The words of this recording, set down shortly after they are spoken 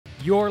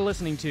You're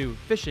listening to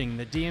Fishing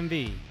the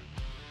DMV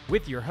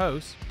with your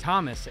hosts,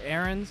 Thomas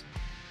Ahrens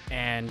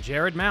and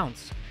Jared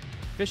Mounts.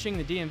 Fishing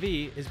the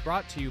DMV is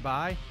brought to you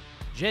by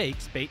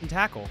Jake's Bait and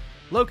Tackle,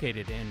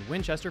 located in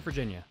Winchester,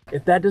 Virginia.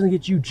 If that doesn't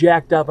get you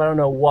jacked up, I don't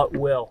know what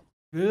will.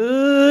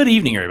 Good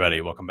evening,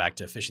 everybody. Welcome back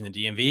to Fishing the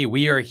DMV.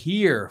 We are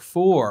here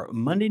for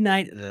Monday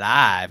Night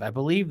Live. I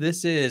believe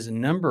this is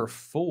number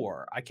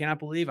 4. I cannot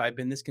believe I've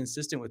been this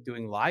consistent with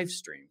doing live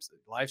streams.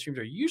 Live streams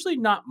are usually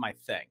not my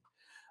thing.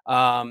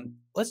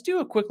 Let's do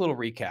a quick little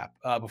recap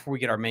before we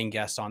get our main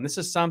guests on. This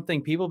is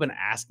something people have been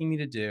asking me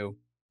to do,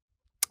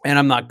 and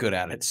I'm not good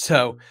at it.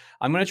 So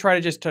I'm going to try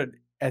to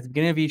at the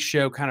beginning of each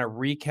show, kind of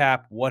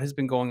recap what has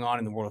been going on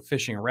in the world of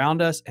fishing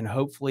around us. And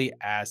hopefully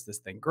as this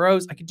thing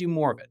grows, I could do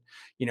more of it.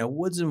 You know,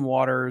 Woods and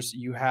Waters,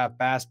 you have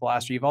Bass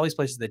Blaster, you have all these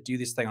places that do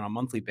this thing on a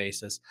monthly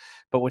basis.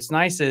 But what's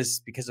nice is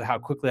because of how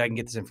quickly I can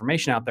get this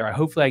information out there,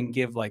 hopefully I can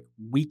give like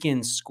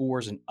weekend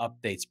scores and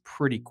updates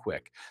pretty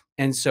quick.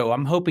 And so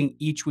I'm hoping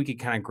each week it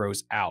kind of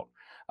grows out.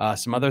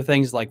 Some other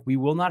things like we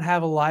will not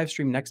have a live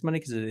stream next Monday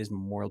because it is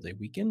Memorial Day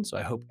weekend. So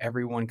I hope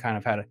everyone kind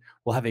of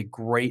will have a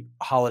great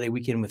holiday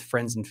weekend with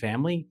friends and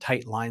family,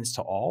 tight lines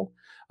to all.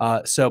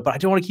 But I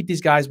don't want to keep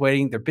these guys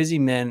waiting. They're busy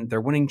men.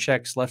 They're winning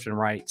checks left and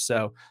right.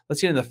 So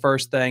let's get into the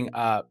first thing.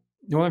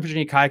 Northern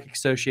Virginia Kayak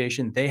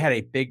Association, they had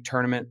a big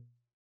tournament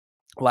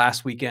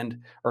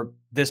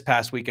this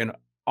past weekend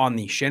on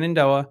the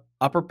Shenandoah,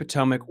 Upper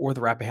Potomac, or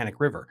the Rappahannock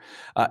River.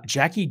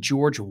 Jackie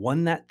George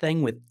won that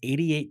thing with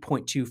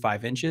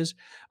 88.25 inches.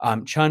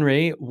 Chun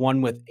Ray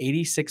won with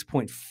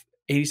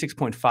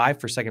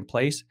 86.5 for second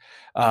place.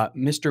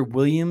 Mr.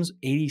 Williams,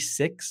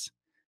 86.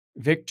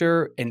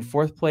 Victor in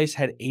fourth place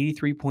had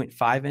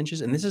 83.5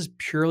 inches, and this is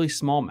purely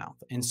smallmouth.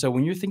 And so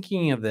when you're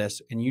thinking of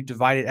this and you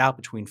divide it out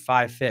between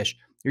 5 fish,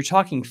 you're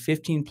talking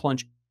 15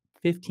 plus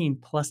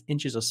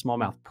inches of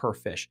smallmouth per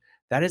fish.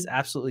 That is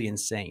absolutely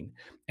insane.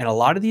 And a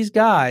lot of these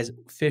guys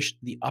fish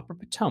the Upper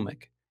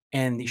Potomac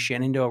and the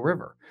Shenandoah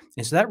River.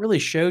 And so that really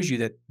shows you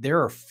that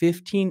there are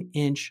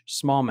 15-inch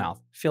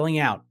smallmouth filling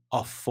out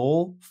a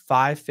full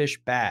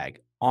 5-fish bag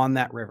on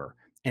that river.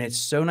 And it's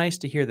so nice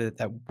to hear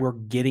that we're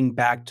getting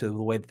back to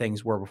the way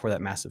things were before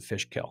that massive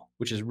fish kill,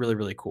 which is really,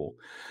 really cool.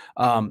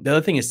 The other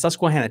thing is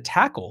Susquehanna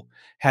Tackle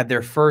had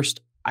their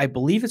first, I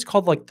believe it's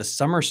called like the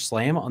Summer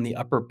Slam on the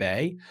Upper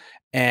Bay.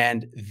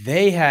 And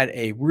they had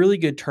a really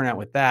good turnout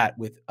with that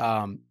with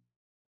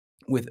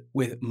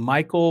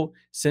Michael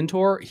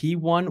Centaur. He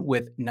won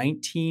with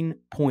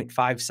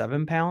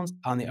 19.57 pounds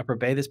on the Upper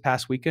Bay this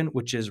past weekend,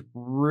 which is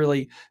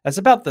that's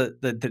about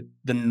the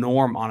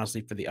norm, honestly,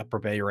 for the Upper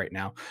Bay right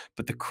now.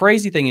 But the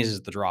crazy thing is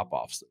the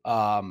drop-offs.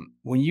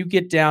 When you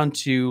get down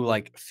to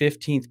like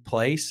 15th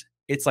place,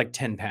 it's like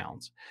 10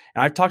 pounds.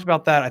 And I've talked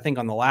about that, I think,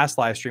 on the last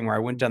live stream where I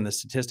went down the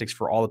statistics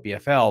for all the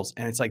BFLs.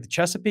 And it's like the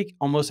Chesapeake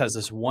almost has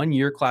this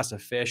 1-year class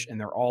of fish, and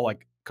they're all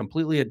like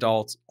completely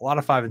adults, a lot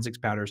of 5 and 6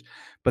 pounders,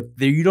 but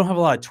you don't have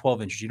a lot of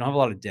 12 inches. You don't have a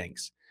lot of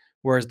dinks.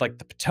 Whereas like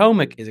the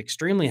Potomac is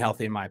extremely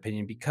healthy, in my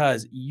opinion,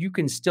 because you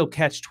can still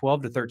catch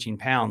 12 to 13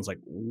 pounds, like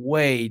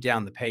way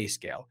down the pay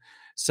scale.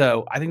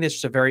 So I think that's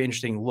just a very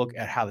interesting look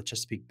at how the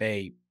Chesapeake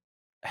Bay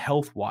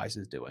health-wise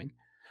is doing.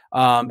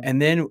 And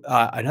then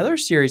another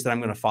series that I'm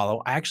going to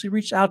follow, I actually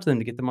reached out to them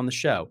to get them on the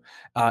show.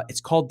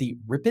 It's called the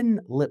Rippin'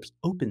 Lips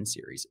Open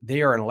Series.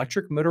 They are an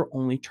electric motor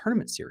only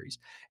tournament series,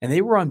 and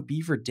they were on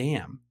Beaver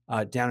Dam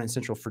down in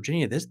Central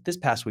Virginia this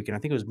past weekend. I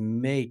think it was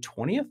May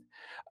 20th.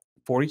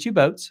 42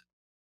 boats.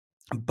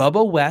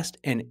 Bubba West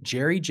and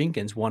Jerry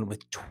Jenkins won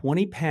with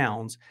 20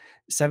 pounds,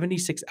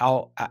 76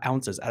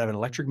 ounces out of an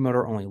electric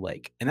motor only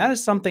lake. And that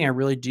is something I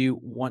really do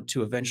want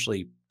to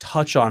eventually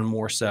touch on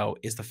more so,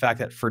 is the fact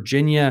that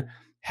Virginia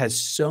has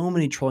so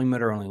many trolling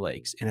motor only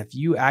lakes. And if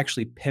you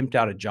actually pimped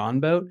out a John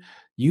boat,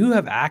 you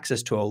have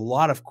access to a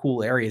lot of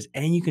cool areas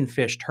and you can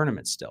fish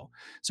tournaments still.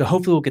 So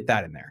hopefully we'll get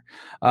that in there.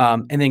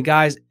 And then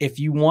guys, if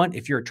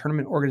you're a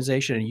tournament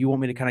organization and you want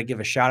me to kind of give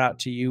a shout out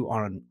to you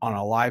on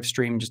a live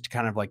stream, just to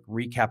kind of like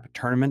recap a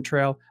tournament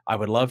trail, I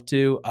would love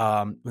to.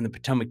 When the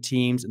Potomac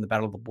teams and the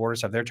Battle of the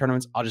Borders have their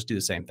tournaments, I'll just do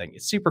the same thing.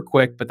 It's super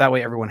quick, but that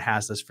way everyone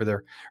has this for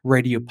their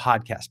radio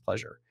podcast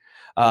pleasure.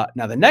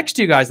 Now the next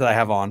two guys that I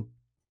have on,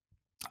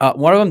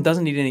 one of them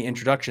doesn't need any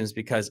introductions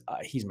because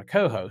he's my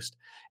co-host.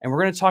 And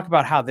we're going to talk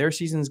about how their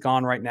season's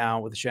gone right now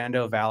with the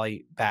Shenandoah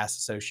Valley Bass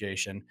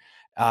Association.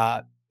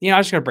 I'm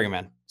just going to bring him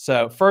in.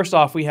 So first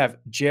off, we have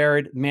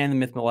Jared, man, the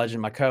myth, the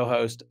legend, my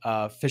co-host,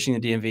 Fishing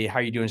the DMV. How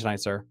are you doing tonight,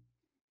 sir?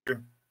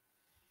 Sure.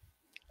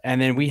 And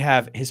then we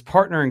have his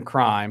partner in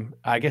crime,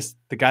 I guess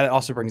the guy that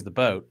also brings the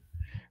boat,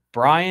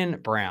 Brian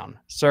Brown.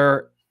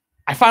 Sir,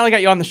 I finally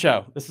got you on the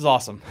show. This is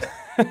awesome.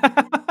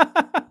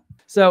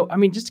 So, I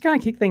mean, just to kind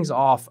of kick things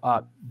off,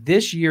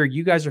 this year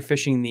you guys are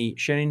fishing the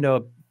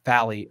Shenandoah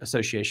Valley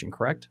Association,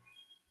 correct?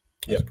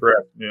 Yes,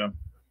 correct. Yeah.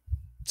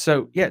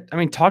 So, yeah, I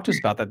mean, talk to us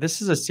about that.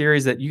 This is a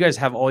series that you guys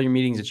have all your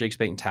meetings at Jake's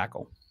Bait and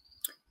Tackle.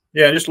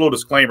 Yeah, and just a little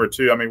disclaimer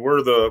too. I mean,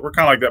 we're kind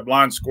of like that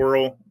blind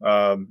squirrel.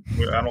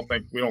 We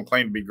don't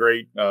claim to be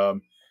great.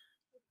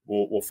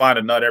 We'll find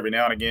a nut every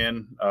now and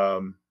again.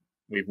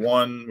 We've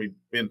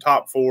been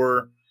top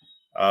 4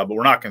 but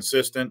we're not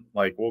consistent.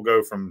 Like we'll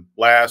go from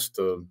last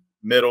to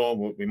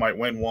middle. We might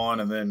win one,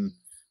 and then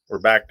we're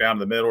back down to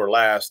the middle or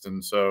last.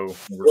 And so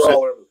we're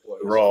all over the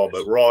place.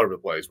 We're all over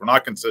the place. We're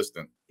not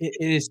consistent. It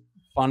is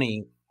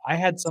funny. I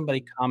had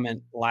somebody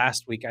comment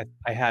last week.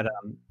 I had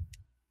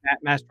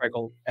Matt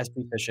Streichel,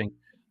 SB Fishing,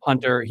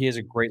 Hunter. He has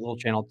a great little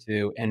channel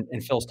too, and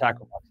Phil's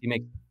Tackle Box. He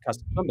makes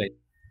custom swim baits.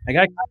 I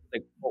got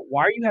like, well,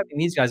 why are you having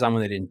these guys on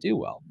when they didn't do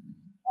well?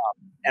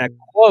 And a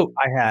quote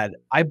I had,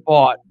 I'm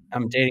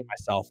dating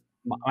myself.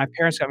 My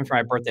parents got me for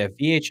my birthday a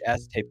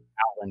VHS tape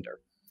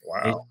Outlander.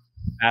 Wow.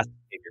 Fast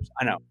behaviors.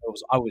 I know.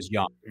 I was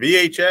young.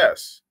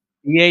 VHS.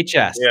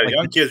 VHS. Yeah, like,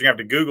 young kids are gonna have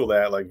to Google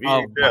that. Like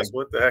VHS.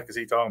 What the heck is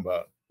he talking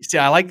about? See,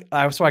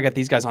 that's why I got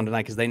these guys on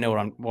tonight because they know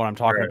what I'm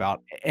talking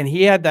about. And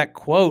he had that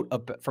quote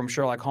from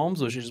Sherlock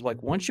Holmes, which is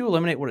like, once you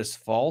eliminate what is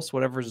false,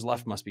 whatever is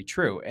left must be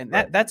true. And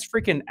that's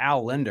freaking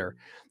Al Linder.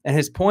 And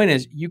his point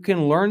is, you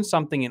can learn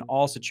something in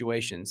all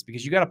situations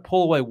because you got to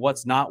pull away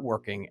what's not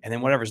working, and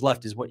then whatever's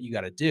left is what you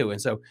got to do.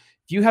 And so,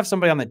 if you have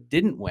somebody on that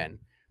didn't win,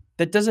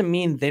 that doesn't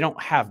mean they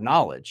don't have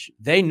knowledge.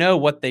 They know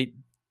what they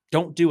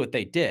don't do, what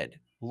they did.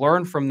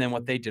 Learn from them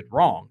what they did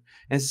wrong.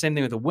 And it's the same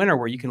thing with a winner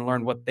where you can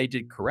learn what they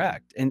did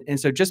correct. And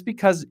so just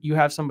because you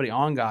have somebody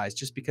on, guys,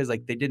 just because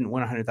like they didn't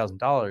win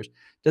 $100,000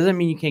 doesn't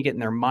mean you can't get in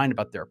their mind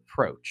about their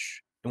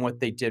approach and what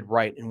they did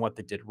right and what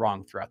they did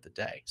wrong throughout the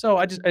day. So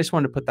I just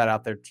wanted to put that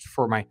out there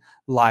for my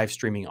live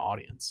streaming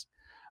audience.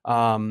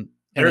 And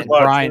there's a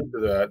lot of truth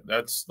to that.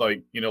 That's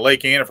like,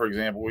 Lake Anna, for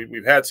example,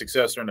 we've had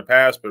success there in the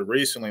past, but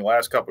recently,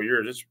 last couple of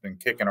years, it's been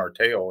kicking our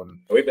tail. And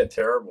we've been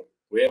terrible.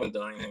 We haven't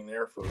done anything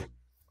there for,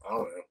 I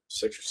don't know,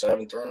 6 or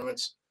 7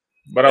 tournaments.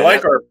 But I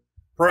like our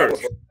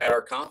approach.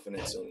 Our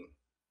confidence in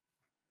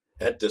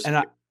that discipline.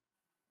 And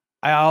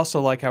I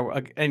also like how,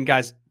 and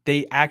guys,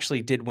 they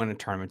actually did win a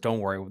tournament. Don't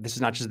worry. This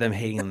is not just them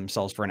hating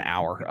themselves for an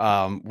hour.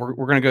 We're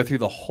going to go through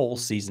the whole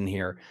season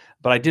here.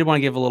 But I did want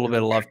to give a little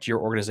bit of love to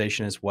your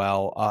organization as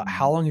well.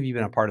 How long have you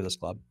been a part of this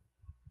club?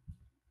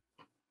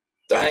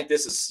 I think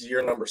this is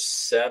year number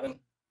 7.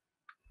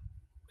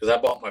 Because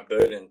I bought my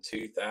boat in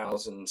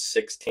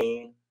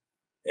 2016.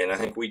 And I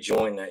think we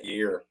joined that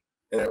year.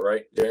 Isn't that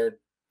right, Jared?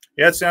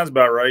 Yeah, it sounds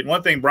about right.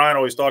 One thing Brian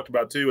always talked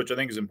about too, which I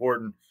think is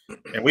important,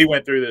 and we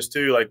went through this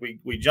too. Like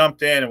we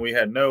jumped in and we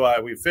had no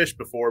idea. We fished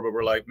before, but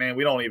we're like, man,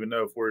 we don't even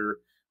know if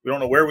we don't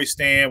know where we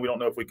stand. We don't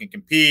know if we can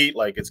compete.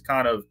 Like it's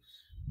kind of,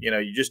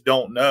 you just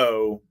don't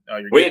know.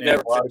 You're getting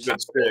a lot of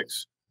good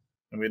sticks,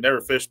 and we'd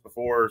never fished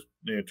before,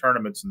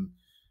 tournaments,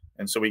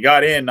 and so we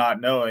got in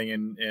not knowing,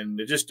 and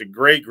it's just a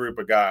great group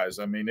of guys.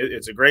 I mean,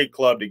 it's a great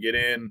club to get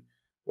in,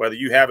 whether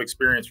you have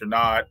experience or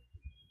not.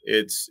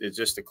 It's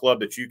just a club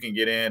that you can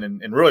get in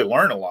and really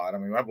learn a lot. I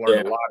mean, I've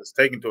learned a lot. It's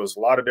taken to us a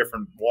lot of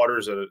different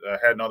waters that I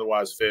hadn't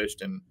otherwise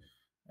fished. And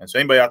so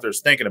anybody out there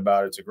is thinking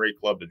about it, it's a great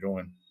club to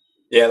join.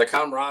 Yeah, the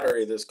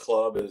camaraderie of this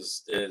club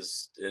is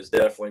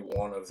definitely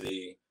one of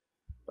the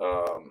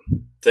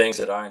things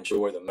that I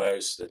enjoy the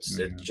most.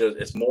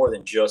 It's more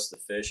than just the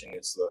fishing.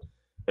 It's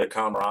the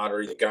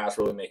camaraderie. The guys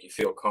really make you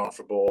feel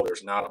comfortable.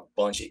 There's not a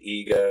bunch of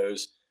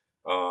egos.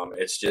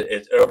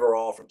 It's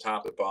overall from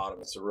top to bottom,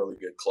 it's a really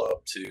good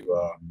club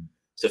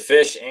to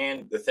fish.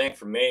 And the thing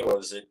for me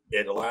was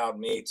it allowed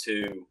me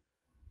to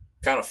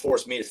kind of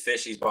force me to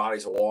fish these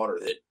bodies of water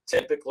that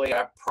typically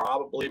I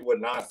probably would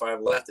not. If I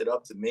left it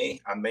up to me,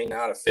 I may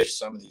not have fished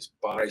some of these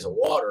bodies of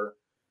water.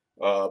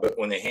 But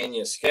when they hand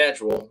you a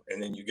schedule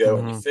and then you go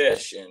and you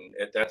fish, and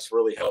that's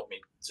really helped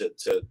me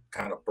to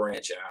kind of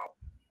branch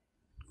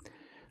out.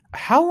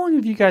 How long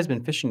have you guys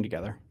been fishing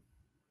together?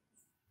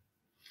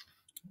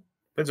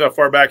 Depends how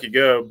far back you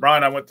go.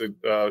 Brian and I went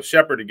to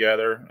Shepherd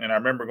together, and I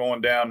remember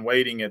going down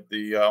wading at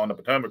on the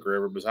Potomac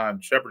River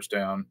behind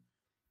Shepherdstown.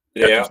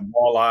 Yeah, some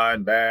walleye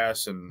and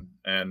bass, and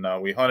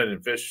we hunted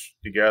and fished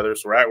together.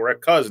 So we're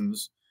at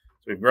cousins.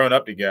 So we've grown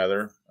up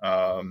together.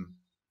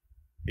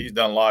 He's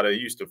done a lot of. He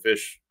used to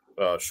fish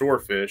shore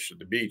fish at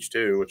the beach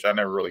too, which I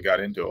never really got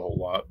into a whole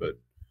lot. But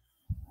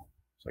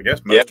so I guess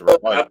most of our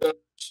life. I've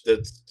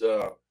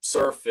done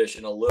surf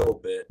fishing a little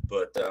bit,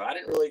 but I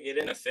didn't really get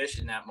into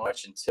fishing that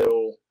much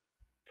until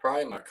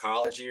probably my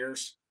college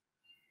years.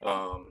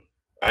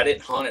 I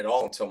didn't hunt at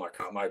all until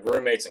my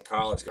roommates in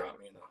college got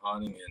me into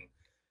hunting,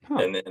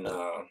 and then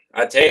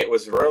I tell you, it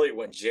was really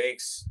when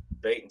Jake's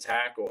Bait and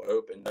Tackle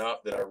opened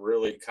up that I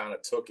really kind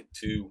of took it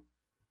to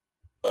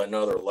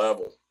another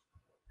level.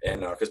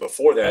 And because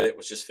before that, it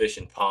was just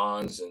fishing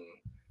ponds, and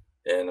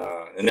then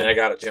I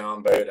got a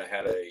john boat. I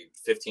had a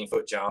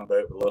 15-foot john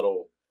boat with a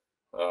little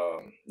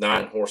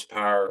 9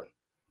 horsepower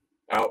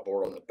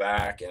outboard on the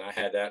back, and I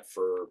had that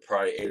for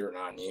probably 8 or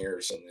 9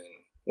 years, and then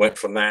went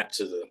from that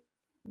to the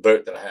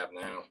boat that I have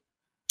now.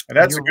 And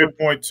that's a good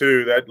point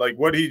too. That like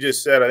what he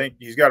just said, I think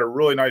he's got a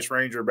really nice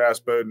Ranger bass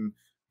boat, and I'm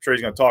sure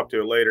he's going to talk to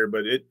it later.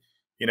 But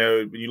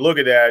when you look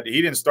at that, he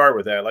didn't start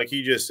with that. Like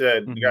he just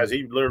said, guys,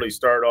 he literally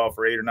started off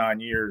for 8 or 9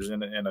 years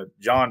in a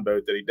john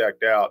boat that he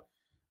decked out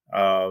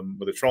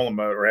with a trolling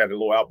motor, or had a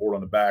little outboard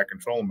on the back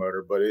and trolling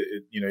motor. But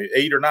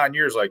 8 or 9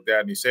 years like that,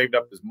 and he saved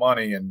up his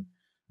money, and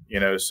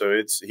so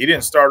he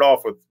didn't start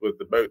off with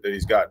the boat that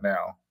he's got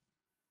now.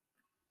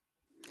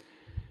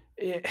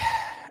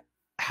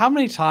 How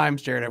many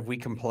times, Jared, have we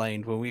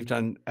complained when we've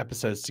done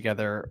episodes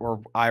together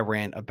or I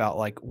rant about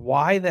like,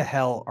 why the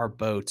hell are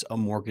boats a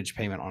mortgage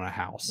payment on a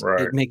house?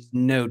 Right. It makes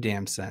no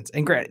damn sense.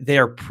 And granted, they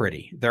are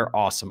pretty. They're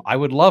awesome. I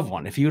would love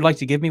one. If you would like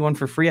to give me one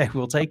for free, I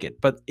will take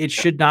it. But it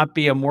should not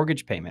be a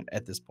mortgage payment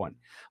at this point.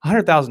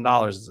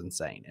 $100,000 is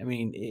insane. I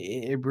mean,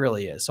 it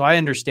really is. So I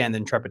understand the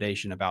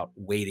trepidation about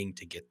waiting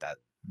to get that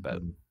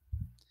boat.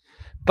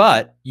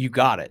 But you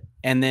got it.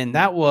 And then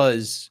that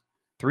was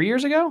 3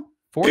 years ago?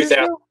 4 years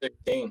ago?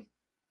 2016.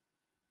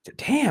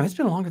 Damn, it's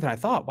been longer than I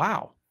thought.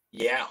 Wow.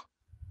 Yeah.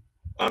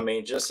 I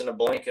mean, just in a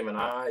blink of an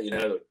eye, you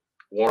know, the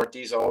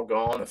warranty's all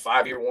gone. The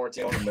 5-year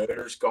warranty on the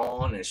motor's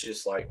gone. And it's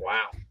just like,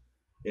 wow.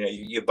 You know,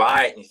 you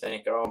buy it and you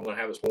think, oh, I'm going to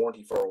have this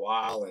warranty for a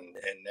while. And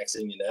next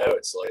thing you know,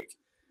 it's like,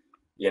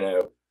 you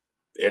know,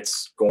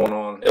 it's going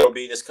on. It'll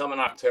be this coming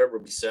October,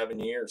 will be 7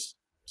 years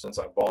since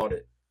I bought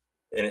it.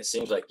 And it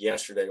seems like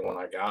yesterday when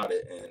I got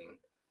it.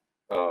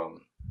 And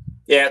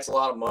yeah, it's a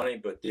lot of money.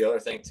 But the other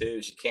thing, too,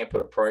 is you can't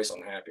put a price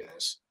on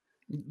happiness.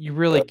 You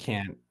really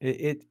can't.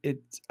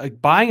 It's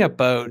buying a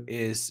boat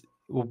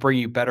will bring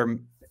you better,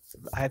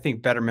 I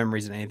think, better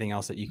memories than anything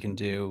else that you can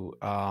do.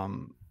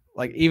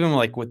 Like even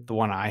like with the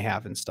one I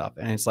have and stuff.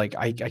 And it's like,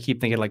 I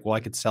keep thinking like, well, I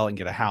could sell it and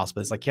get a house,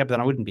 but it's like, yeah, but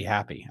then I wouldn't be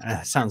happy. And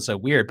that sounds so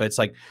weird, but it's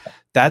like,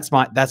 that's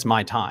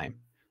my time.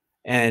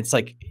 And it's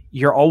like,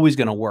 you're always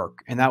going to work.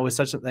 And that was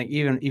such a thing.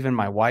 Even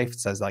my wife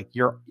says like,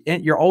 you're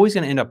always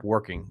going to end up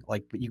working,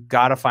 like, but you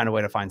got to find a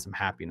way to find some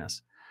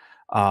happiness.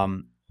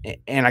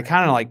 And I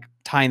kind of like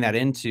tying that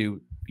into,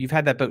 you've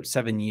had that boat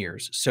 7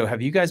 years. So have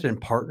you guys been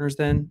partners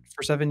then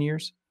for 7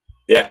 years?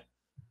 Yeah.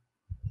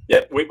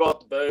 Yeah. We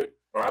bought the boat,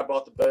 or I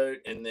bought the boat,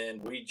 and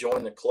then we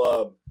joined the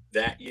club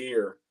that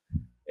year,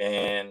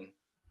 and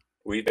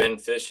we've been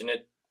fishing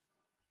it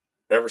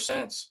ever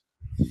since,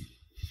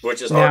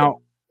 which is hard.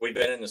 We've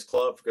been in this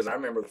club because I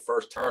remember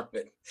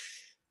the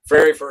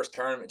very first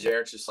tournament,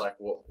 Jared's just like,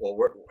 well,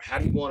 how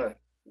do you want to,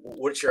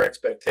 what's your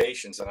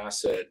expectations? And I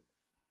said,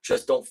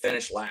 just don't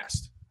finish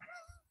last.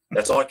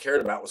 That's all I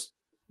cared about was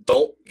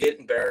don't get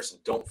embarrassed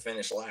and don't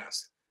finish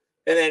last.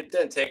 And then it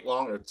didn't take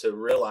long to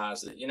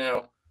realize that, you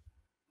know,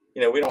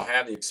 we don't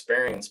have the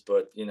experience,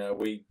 but, you know,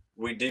 we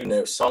do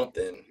know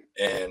something,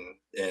 and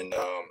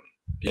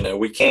you know,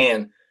 we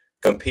can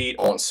compete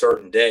on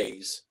certain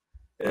days,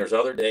 and there's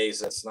other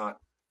days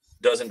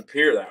doesn't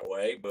appear that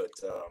way, but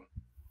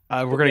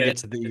we're going to get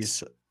to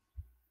these.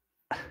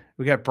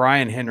 We got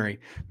Brian Henry.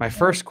 My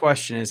first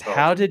question is,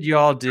 how did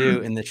y'all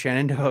do in the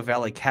Shenandoah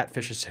Valley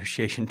Catfish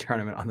Association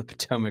tournament on the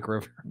Potomac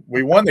River?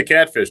 We won the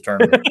catfish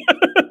tournament.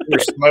 We're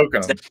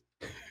smoking them.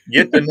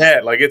 Get the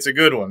net. Like, it's a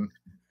good one.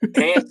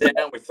 Hands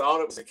down, we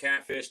thought it was a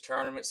catfish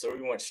tournament, so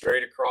we went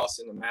straight across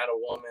into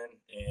Mattawoman.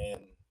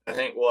 And I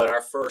think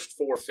our first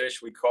 4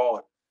 fish we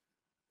caught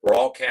were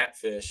all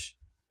catfish.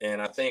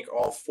 And I think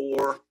all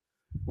 4,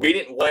 we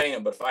didn't weigh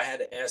them, but if I had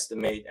to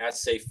estimate, I'd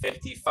say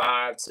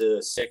 55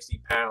 to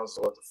 60 pounds is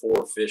what the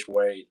 4 fish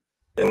weighed.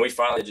 And we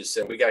finally just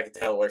said, we got to get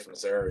the hell away from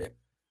this area.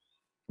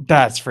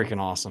 That's freaking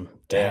awesome.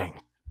 Dang. Yeah.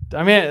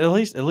 I mean, at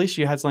least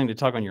you had something to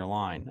tug on your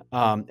line.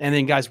 And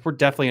then, guys, we're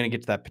definitely going to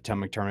get to that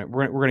Potomac tournament.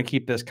 We're going to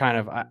keep this kind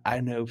of, I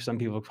know some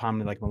people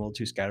comment like I'm a little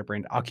too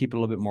scatterbrained. I'll keep it a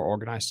little bit more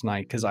organized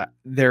tonight because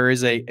there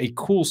is a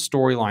cool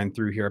storyline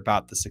through here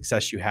about the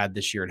success you had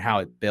this year and how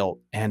it built.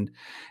 And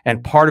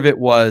part of it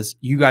was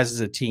you guys as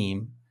a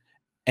team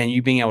and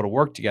you being able to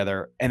work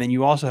together. And then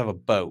you also have a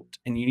boat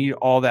and you need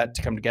all that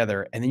to come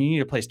together. And then you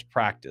need a place to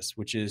practice,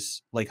 which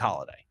is Lake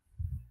Holiday.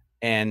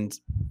 And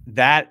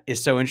that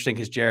is so interesting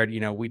because, Jared, you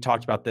know, we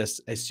talked about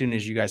this as soon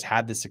as you guys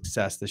had the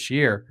success this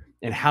year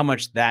and how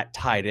much that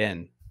tied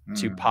in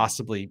to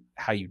possibly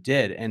how you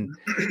did. And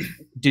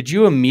did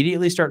you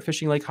immediately start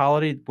fishing Lake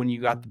Holiday when you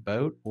got the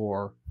boat,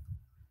 or?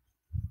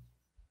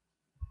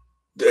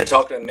 They're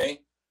talking to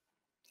me?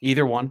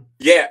 Either one.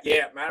 Yeah.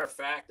 Matter of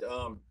fact,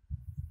 the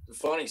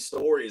funny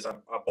story is I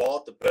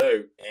bought the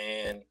boat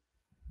and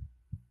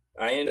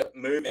I ended up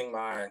moving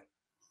my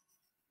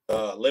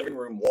living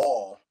room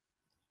wall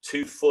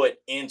 2 foot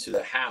into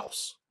the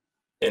house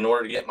in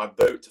order to get my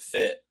boat to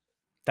fit.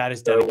 That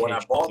is dedication. So when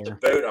I bought the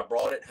boat, I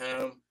brought it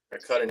home. I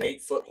cut an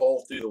 8-foot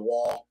hole through the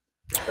wall,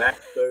 backed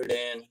the boat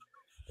in,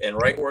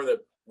 and right where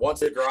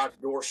once the garage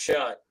door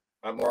shut,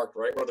 I marked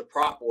right where the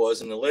prop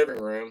was in the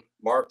living room,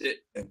 marked it,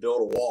 and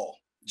built a wall.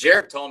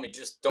 Jared told me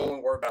just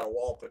don't worry about a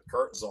wall, put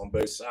curtains on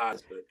both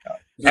sides. But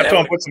I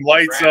told him put some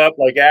lights up,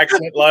 like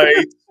accent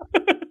lights.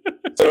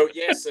 So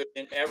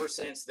and ever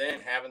since then,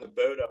 having the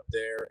boat up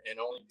there and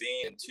only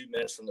being 2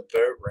 minutes from the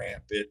boat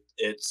ramp,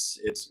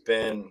 it's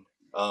been.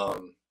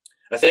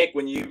 I think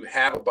when you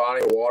have a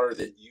body of water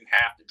that you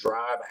have to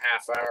drive a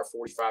half hour,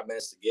 45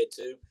 minutes to get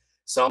to,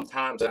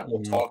 sometimes that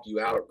will talk you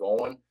out of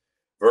going,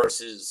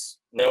 versus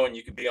knowing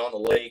you could be on the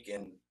lake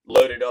and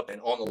loaded up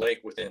and on the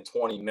lake within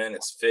 20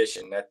 minutes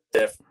fishing. That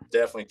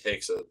definitely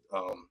takes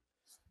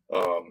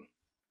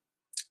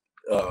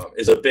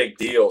is a big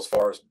deal as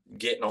far as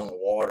getting on the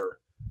water.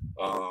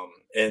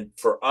 And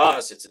for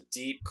us, it's a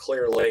deep,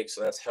 clear lake,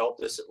 so that's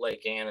helped us at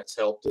Lake Ann. It's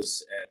helped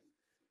us at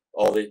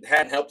it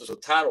hadn't helped us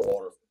with tidal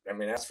water I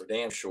mean, that's for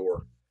damn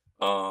sure.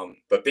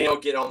 But being able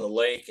to get on the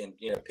lake and,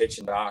 you know,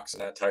 pitching docks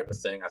and that type of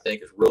thing, I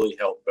think has really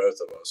helped both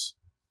of us.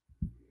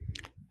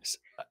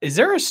 Is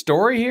there a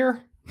story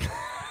here?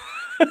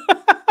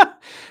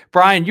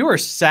 Brian, you are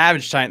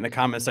savage tonight in the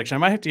comment section. I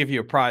might have to give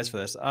you a prize for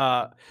this.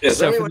 Is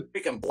there any way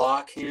we can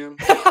block him?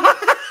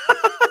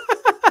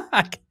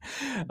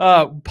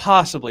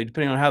 Possibly,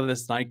 depending on how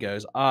this night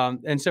goes.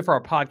 And so for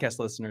our podcast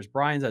listeners,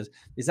 Brian says,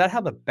 is that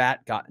how the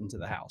bat got into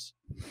the house?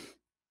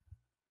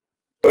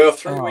 Well,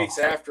 3 weeks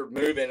after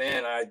moving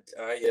in, I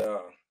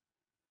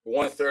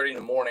 1:30 in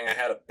the morning, I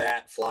had a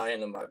bat fly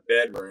into my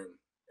bedroom,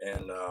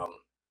 and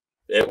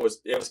it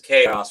was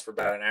chaos for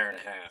about an hour and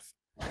a half.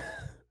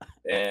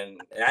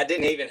 And I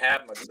didn't even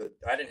have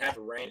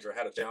a Ranger. I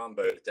had a John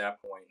boat at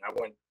that point. I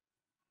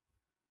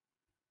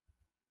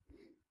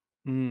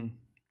went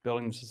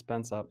building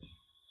suspense up.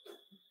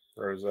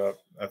 Throws up.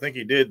 I think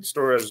he did. As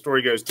the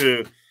story goes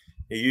too,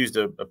 he used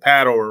a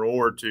paddle or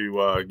oar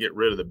to get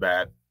rid of the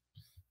bat.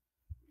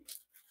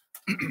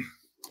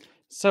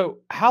 So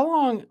how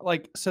long,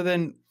 so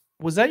then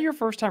was that your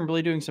first time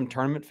really doing some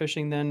tournament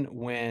fishing then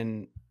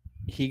when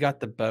he got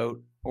the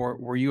boat, or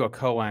were you a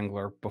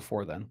co-angler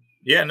before then?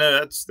 Yeah, no,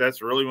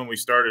 that's really when we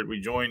started. We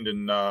joined,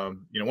 and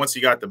once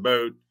he got the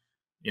boat,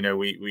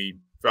 we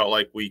felt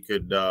like we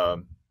could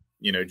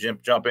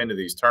jump into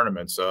these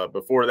tournaments.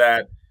 Before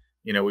that,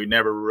 we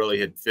never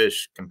really had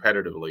fished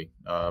competitively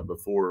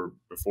before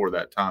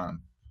that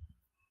time.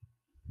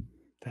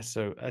 That's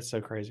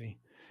so crazy.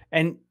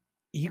 And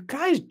you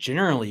guys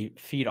generally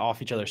feed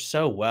off each other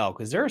so well,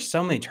 because there are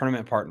so many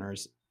tournament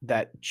partners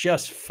that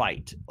just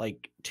fight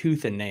like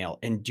tooth and nail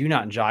and do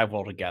not jive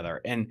well together.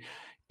 And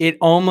it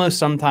almost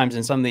sometimes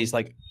in some of these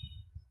like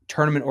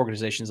tournament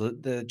organizations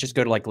that just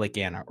go to like Lake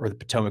Anna or the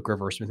Potomac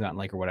River or Smith Mountain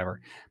Lake or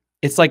whatever,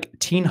 it's like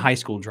teen high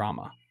school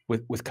drama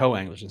with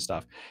co-anglers and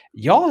stuff.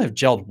 Y'all have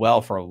gelled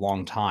well for a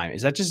long time.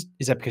 Is that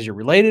because you're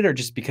related, or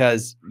just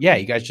because, yeah,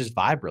 you guys just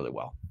vibe really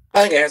well?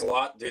 I think it has a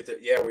lot to do with it.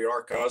 Yeah, we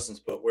are cousins,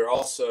 but we're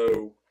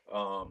also,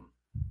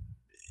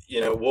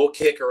 we'll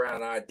kick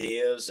around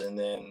ideas, and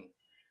then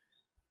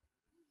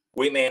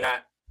we may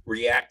not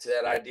react to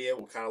that idea.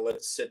 We'll kind of let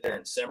it sit there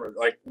and simmer.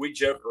 Like, we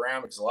joke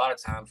around because a lot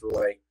of times we're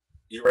like,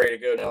 you ready to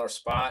go to another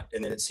spot?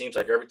 And then it seems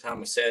like every time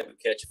we say it, we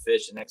catch a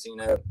fish. The next thing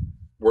you know,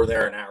 we're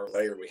there an hour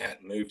later. We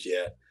hadn't moved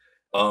yet.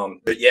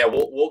 But yeah,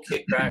 we'll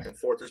kick back and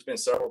forth. There's been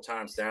several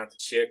times down at the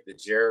Chick that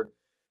Jared,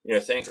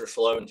 things are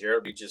slow, and Jared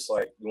would be just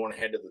like, you want to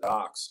head to the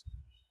docks?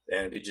 And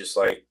it'd be just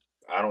like,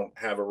 I don't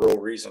have a real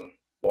reason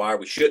why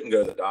we shouldn't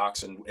go to the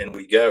docks, and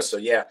we go. So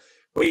yeah,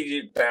 we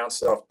do bounce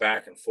stuff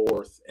back and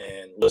forth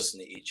and listen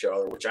to each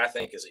other, which I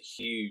think is a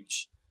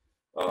huge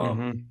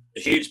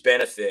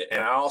benefit.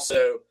 And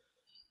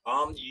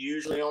I'm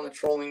usually on the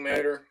trolling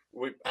motor.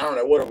 I don't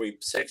know, what are we,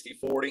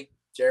 60-40,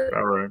 Jared?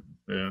 All right,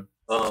 yeah.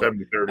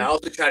 70-30. I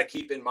also try to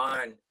keep in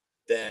mind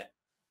that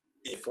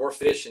if we're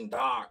fishing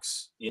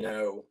docks,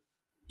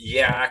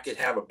 I could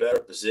have a better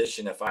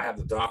position if I have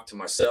the dock to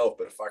myself,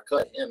 but if I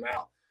cut him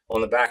out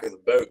on the back of the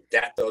boat,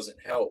 that doesn't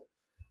help,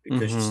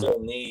 because you still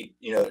need,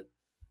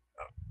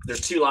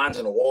 there's two lines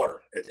in the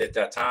water at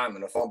that time,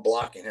 and if I'm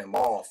blocking him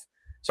off,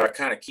 so I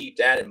kind of keep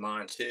that in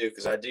mind too,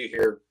 because I do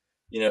hear,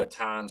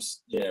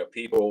 times,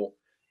 people,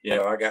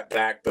 I got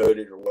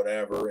backboated or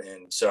whatever,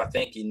 and so I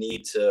think you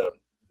need to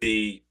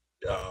be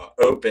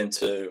open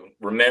to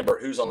remember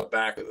who's on the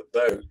back of the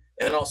boat,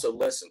 and then also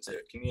listen to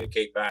it,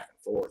 communicate back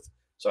and forth.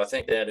 So I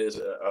think that is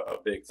a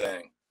big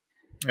thing.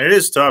 It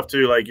is tough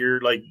too. Like,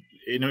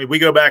 we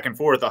go back and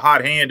forth. The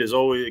hot hand is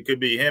always, it could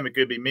be him, it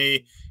could be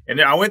me. And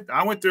then I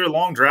went through a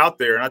long drought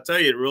there, and I tell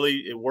you,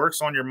 it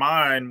works on your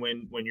mind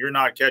when you're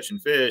not catching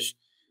fish,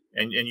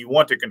 and you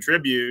want to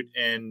contribute,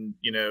 and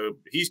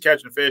he's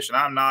catching fish and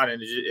I'm not,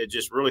 and it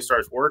just really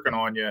starts working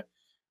on you.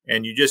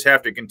 And you just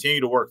have to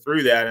continue to work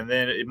through that. And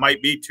then it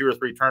might be 2 or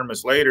 3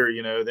 tournaments later,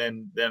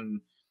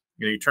 then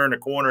you turn the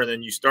corner, and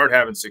then you start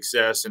having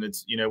success. And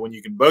it's, when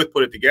you can both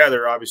put it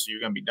together, obviously you're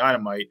going to be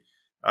dynamite.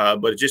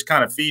 But it's just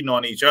kind of feeding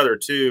on each other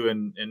too.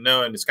 And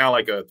knowing it's kind of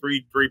like a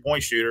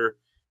three-point shooter.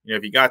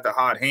 If you got the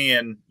hot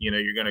hand,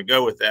 you're going to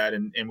go with that.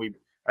 And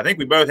I think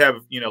we both have,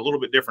 a little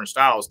bit different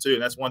styles too.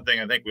 And that's one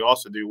thing I think we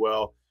also do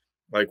well.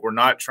 Like, we're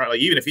not trying, like,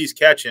 even if he's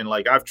catching,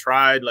 like, I've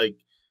tried, like,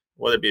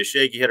 whether it be a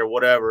shaky hit or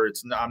whatever,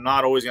 I'm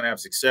not always going to have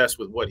success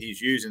with what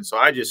he's using. So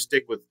I just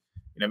stick with,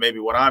 maybe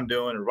what I'm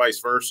doing, or vice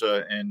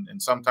versa. And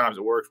sometimes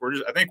it works.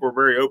 I think we're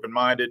very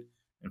open-minded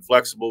and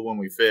flexible when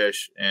we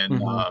fish,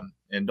 and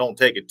don't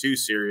take it too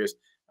serious.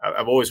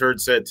 I've always heard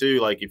said too,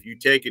 like, if you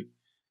take it,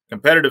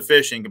 competitive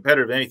fishing,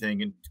 competitive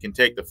anything can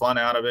take the fun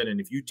out of it.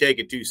 And if you take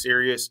it too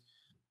serious,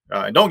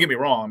 and don't get me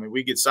wrong, I mean,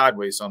 we get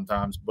sideways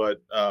sometimes, but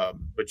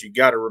you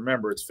got to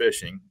remember it's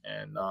fishing,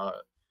 and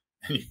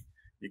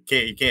you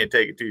can't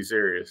take it too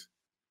serious.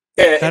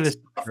 Yeah, that is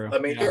true. I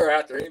mean, you're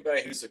out there,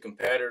 anybody who's a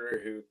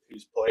competitor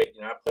who's played,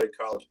 I played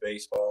college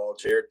baseball,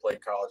 Jared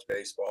played college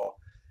baseball.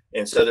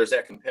 And so there's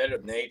that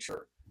competitive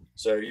nature.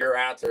 So you're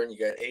out there and you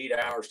got 8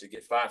 hours to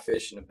get 5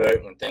 fish in the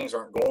boat. When things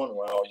aren't going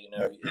well,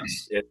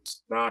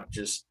 it's not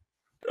just,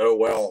 oh,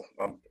 well,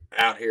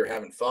 out here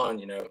having fun,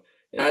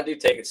 and I do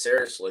take it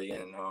seriously.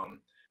 And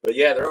but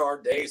yeah, there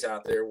are days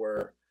out there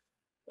where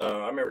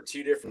I remember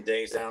 2 different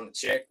days down the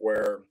Chick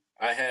where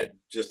I had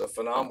just a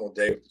phenomenal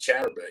day with the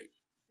chatterbait.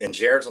 And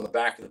Jared's on the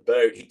back of the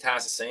boat. He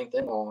ties the same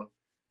thing on,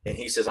 and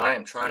he says, "I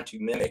am trying to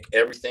mimic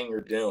everything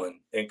you're doing,"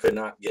 and could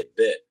not get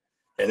bit.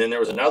 And then there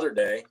was another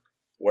day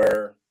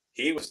where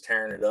he was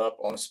tearing it up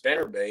on a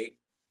spinnerbait,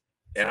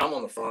 and I'm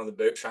on the front of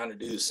the boat trying to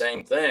do the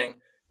same thing.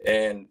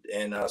 And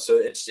so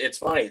it's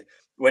funny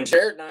when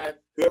Jared and I,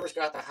 whoever's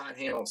got the hot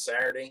hand on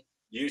Saturday,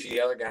 usually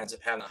the other guy ends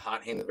up having a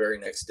hot hand the very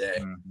next day.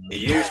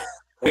 Mm-hmm.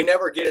 We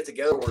never get it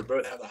together where we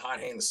both have the hot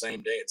hand the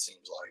same day, it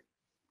seems like.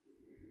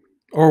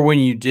 Or when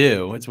you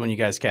do, it's when you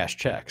guys cash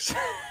checks.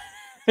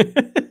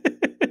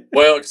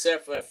 Well,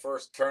 except for that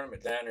first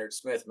tournament down there at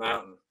Smith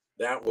Mountain,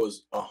 that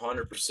was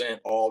 100%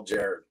 all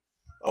Jared.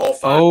 All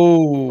 5.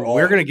 Oh,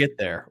 we're gonna get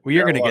there. We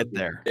are gonna get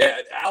there. Yeah,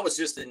 I was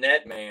just the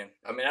net man.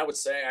 I mean, I would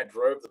say I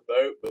drove the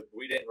boat, but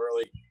we didn't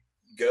really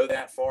go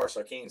that far, so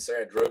I can't even say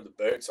I drove the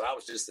boat. So I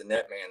was just the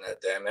net man that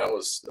day. I mean, that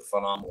was a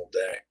phenomenal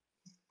day.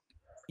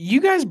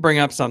 You guys bring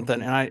up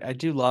something, and I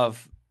do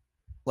love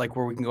like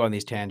where we can go on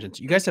these tangents.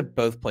 You guys have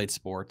both played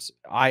sports.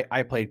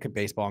 I played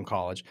baseball in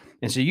college,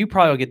 and so you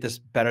probably will get this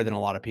better than a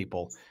lot of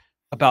people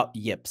about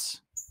yips.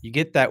 You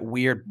get that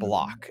weird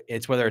block.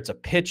 It's whether it's a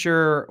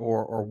pitcher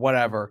or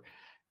whatever.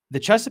 The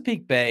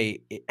Chesapeake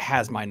Bay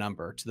has my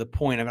number to the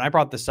point of, and I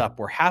brought this up,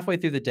 where halfway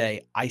through the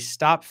day, I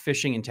stopped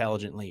fishing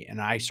intelligently and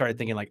I started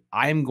thinking like,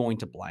 I'm going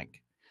to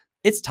blank.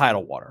 It's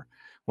tidal water.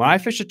 When I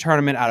fished a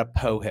tournament out of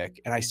Pohick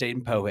and I stayed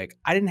in Pohick,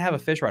 I didn't have a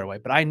fish right away,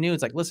 but I knew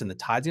it's like, listen, the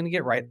tide's going to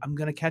get right. I'm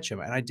going to catch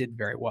him. And I did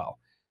very well.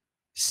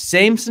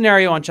 Same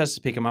scenario on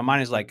Chesapeake. And my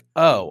mind is like,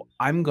 oh,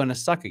 I'm going to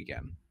suck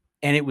again.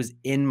 And it was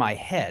in my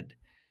head.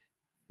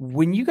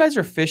 When you guys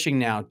are fishing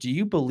now, do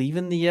you believe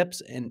in the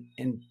yips, and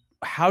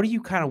how do you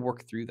kind of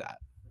work through that?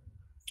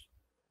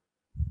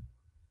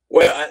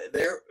 Well,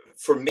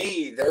 for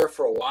me,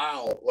 for a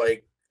while,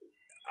 like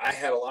I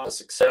had a lot of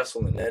success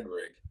on the Ned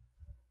rig.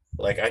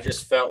 Like I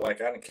just felt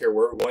like I didn't care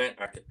where it went,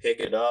 I could pick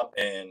it up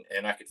and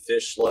I could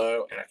fish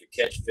slow and I could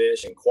catch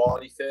fish and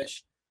quality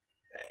fish.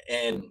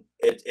 And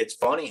it's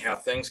funny how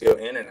things go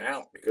in and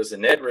out, because the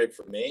Ned rig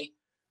for me,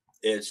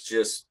 it's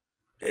just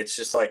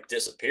like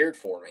disappeared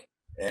for me.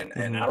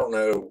 And I don't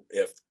know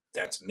if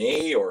that's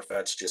me or if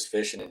that's just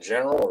fishing in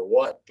general or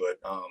what, but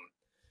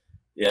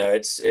yeah,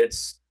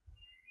 it's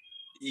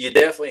you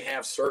definitely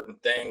have certain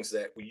things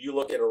that when you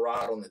look at a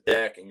rod on the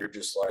deck and you're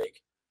just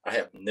like, I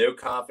have no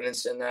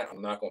confidence in that,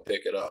 I'm not going to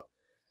pick it up.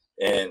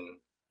 And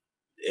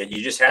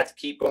you just have to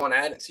keep going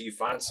at it until you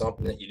find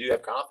something that you do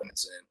have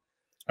confidence in.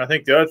 I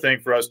think the other thing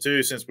for us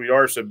too, since we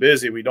are so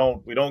busy, we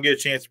don't get a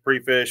chance to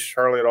pre-fish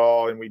hardly at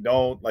all, and we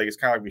don't, like, it's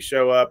kind of like we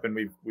show up and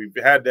we've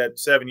had that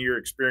 7-year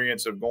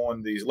experience of going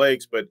to these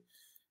lakes, but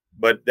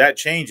that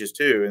changes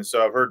too. And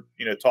so I've heard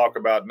talk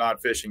about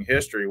not fishing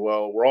history.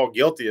 Well, we're all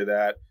guilty of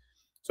that.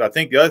 So I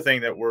think the other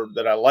thing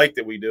that I like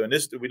that we do, and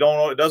this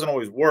it doesn't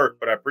always work,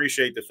 but I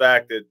appreciate the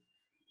fact that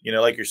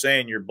like you're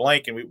saying, you're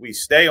blanking. We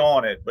stay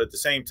on it, but at the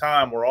same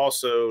time, we're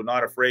also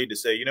not afraid to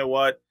say, you know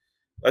what,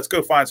 let's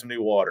go find some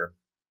new water.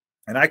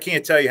 And I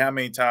can't tell you how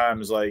many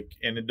times, like,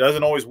 and it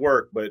doesn't always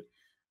work, but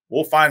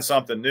we'll find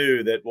something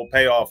new that will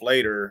pay off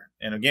later.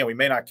 And again, we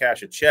may not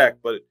cash a check,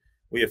 but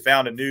we have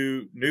found a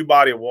new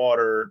body of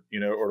water,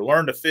 or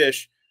learn to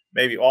fish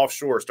maybe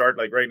offshore. Start,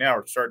 like right now,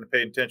 we're starting to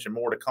pay attention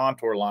more to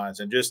contour lines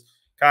and just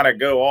kind of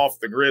go off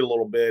the grid a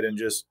little bit and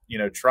just,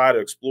 try to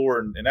explore.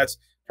 And that's,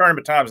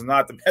 tournament time is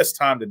not the best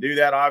time to do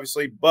that,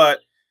 obviously,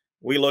 but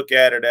we look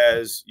at it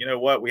as, you know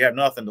what, we have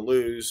nothing to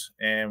lose,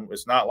 and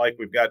it's not like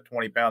we've got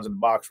 20 pounds in the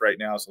box right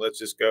now. So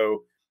let's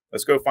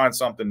go find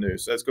something new.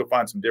 So let's go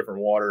find some different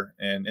water.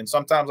 And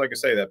sometimes, like I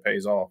say, that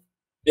pays off.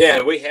 Yeah,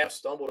 and we have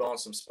stumbled on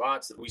some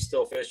spots that we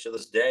still fish to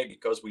this day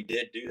because we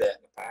did do that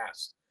in the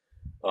past.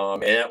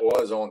 And that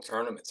was on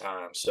tournament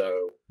time.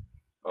 So,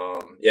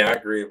 yeah, I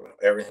agree with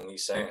everything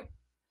he's saying.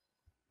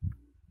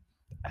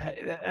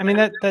 I mean,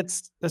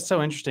 that's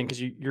so interesting,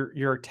 because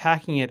you're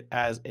attacking it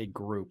as a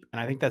group,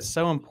 and I think that's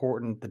so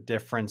important. The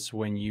difference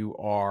when you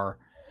are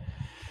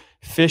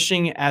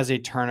fishing as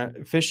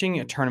fishing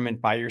a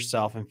tournament by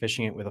yourself and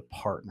fishing it with a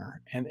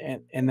partner,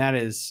 and that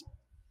is,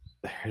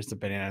 here's the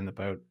banana in the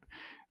boat,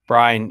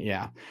 Brian.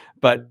 Yeah,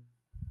 but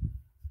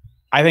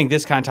I think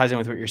this kind of ties in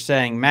with what you're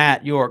saying,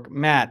 Matt York.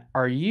 Matt,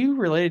 are you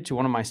related to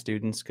one of my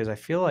students? Because I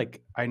feel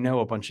like I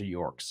know a bunch of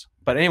Yorks.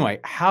 But anyway,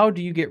 how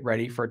do you get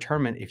ready for a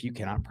tournament if you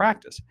cannot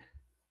practice?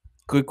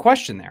 Good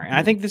question there. And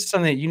I think this is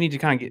something that you need to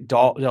kind of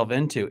delve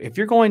into. If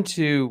you're going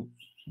to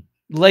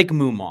Lake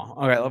Moomaw,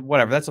 okay,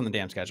 whatever, that's on the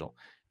damn schedule.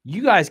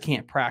 You guys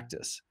can't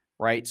practice,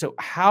 right? So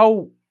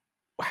how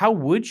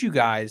would you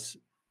guys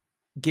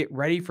get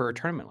ready for a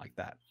tournament like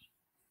that?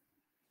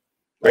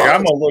 Like,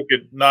 I'm gonna look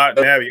at not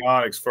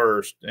Navionics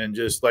first, and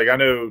just like, I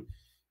know,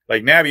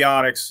 like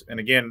Navionics, and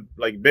again,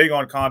 like big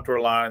on contour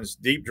lines,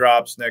 deep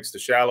drops next to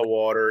shallow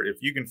water.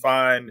 If you can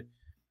find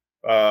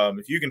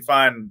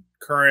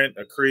current,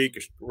 a creek,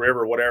 a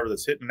river, whatever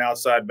that's hitting an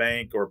outside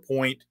bank or a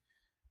point,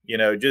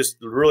 just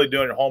really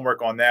doing your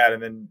homework on that.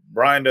 And then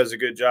Brian does a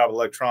good job of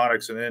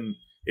electronics. And then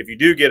if you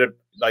do get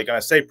like I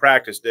say,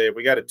 practice day, if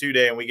we got a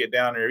 2-day and we get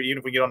down there, even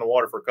if we get on the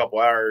water for a couple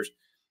hours,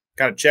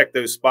 kind of check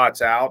those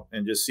spots out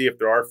and just see if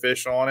there are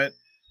fish on it.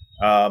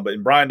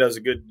 But Brian does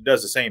the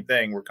same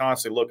thing. We're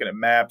constantly looking at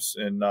maps,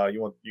 and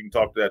you can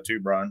talk to that too,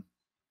 Brian.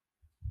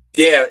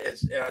 Yeah,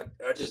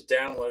 I just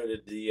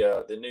downloaded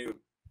the new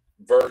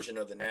version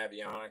of the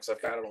Navionics.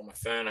 I've got it on my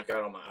phone. I've got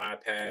it on my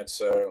iPad.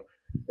 So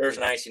there's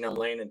nice, I'm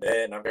laying in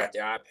bed and I've got the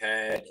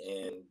iPad,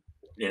 and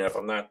if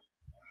I'm not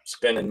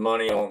spending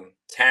money on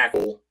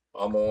tackle,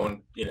 I'm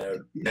on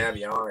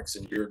Navionics,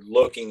 and you're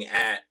looking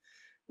at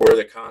where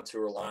the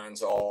contour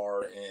lines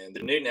are. And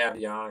the new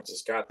Navionics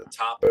has got the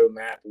topo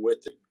map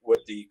with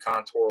the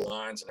contour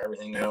lines and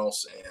everything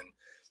else, and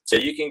so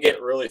you can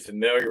get really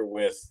familiar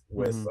with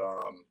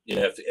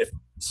if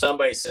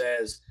somebody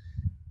says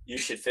you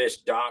should fish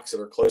docks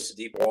that are close to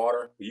deep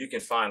water, you can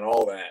find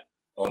all that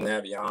on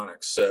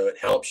Navionics. So it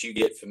helps you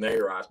get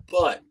familiarized.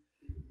 But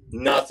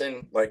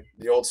nothing, like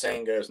the old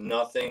saying goes,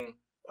 nothing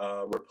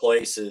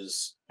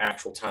replaces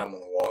actual time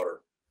on the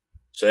water.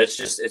 So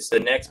it's the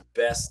next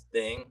best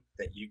thing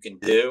that you can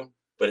do,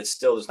 but it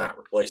still does not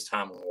replace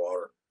time on the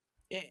water.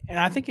 And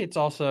I think it's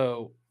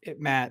also,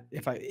 Matt,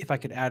 if I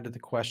could add to the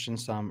question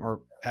some,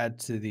 or add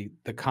to the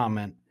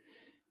comment,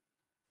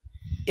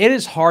 it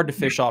is hard to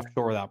fish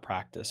offshore without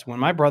practice. When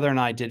my brother and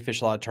I did fish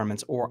a lot of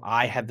tournaments, or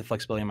I had the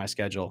flexibility in my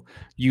schedule,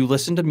 you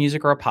listen to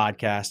music or a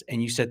podcast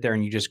and you sit there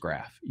and you just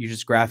graph. You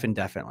just graph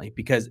indefinitely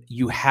because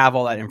you have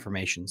all that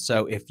information.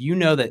 So if you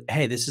know that,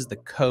 hey, this is the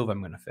cove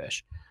I'm going to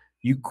fish,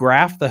 you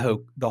graph the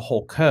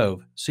whole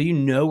cove so you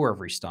know where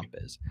every stump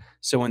is.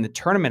 So when the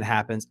tournament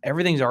happens,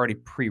 everything's already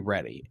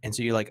pre-ready. And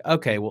so you're like,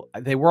 okay, well,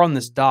 they were on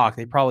this dock.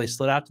 They probably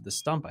slid out to the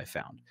stump I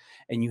found.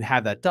 And you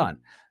have that done.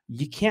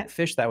 You can't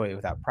fish that way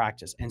without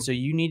practice. And so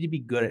you need to be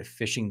good at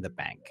fishing the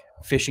bank,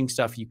 fishing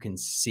stuff you can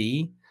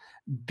see,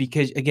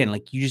 because again,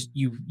 like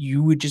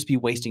you would just be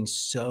wasting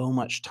so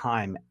much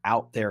time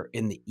out there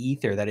in the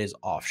ether that is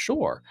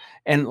offshore.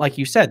 And like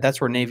you said, that's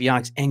where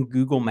Navionics and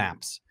Google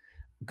Maps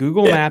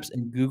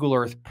and Google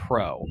Earth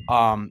Pro.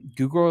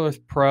 Google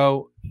Earth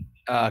Pro,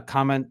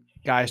 comment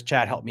guys,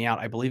 chat, help me out.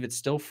 I believe it's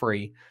still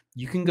free.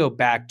 You can go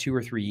back 2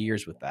 or 3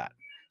 years with that.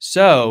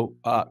 So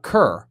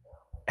Kerr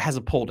has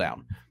a pull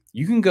down.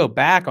 You can go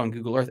back on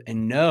Google Earth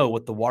and know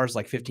what the water's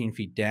like 15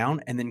 feet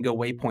down, and then go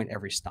waypoint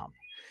every stump.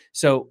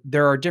 So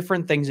there are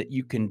different things that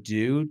you can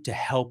do to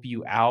help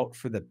you out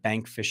for the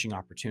bank fishing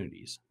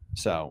opportunities.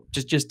 So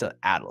just to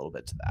add a little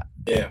bit to that.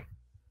 Yeah.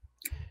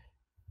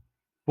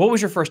 What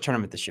was your first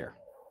tournament this year?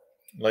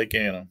 Lake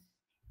Anna.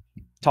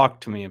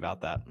 Talk to me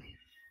about that.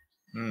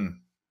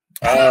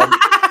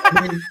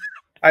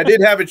 I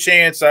did have a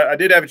chance. I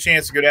did have a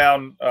chance to go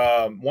down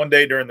one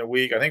day during the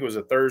week. I think it was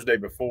a Thursday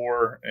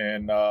before,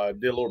 and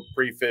did a little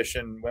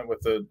pre-fishing. Went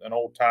with an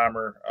old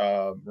timer,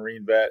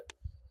 Marine vet,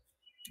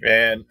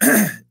 and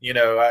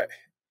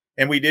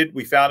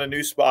we found a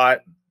new spot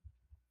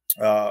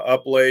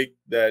up lake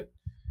that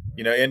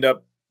end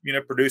up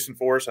producing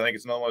for us. I think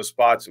it's another one of those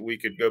spots that we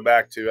could go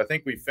back to. I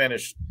think we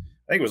finished.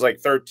 I think it was like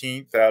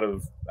 13th out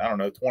of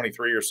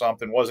 23 or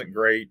something. Wasn't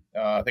great.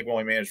 I think we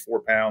only managed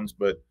 4 pounds,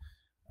 but.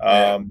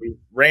 We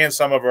ran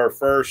some of our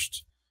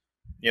first,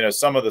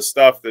 some of the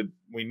stuff that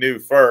we knew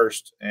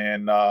first,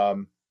 and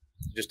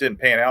just didn't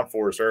pan out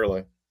for us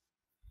early.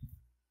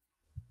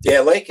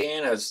 Yeah, Lake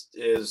Anna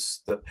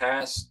is the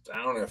past,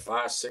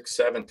 5, 6,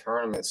 7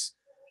 tournaments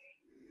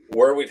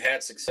where we've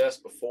had success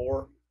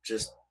before,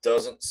 just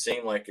doesn't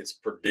seem like it's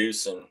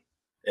producing.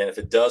 And if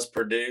it does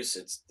produce,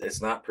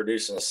 it's not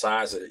producing the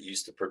size that it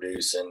used to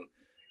produce. And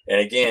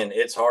again,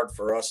 it's hard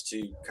for us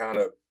to kind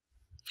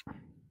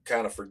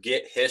of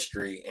forget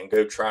history and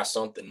go try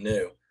something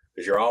new,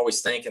 because you're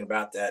always thinking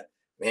about that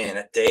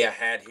day I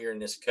had here in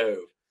this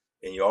cove,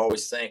 and you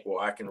always think, well,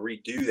 I can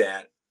redo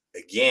that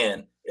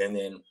again. And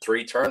then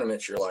 3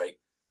 tournaments, you're like,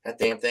 that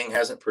damn thing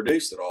hasn't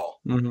produced at all.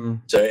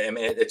 So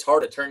it's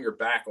hard to turn your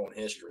back on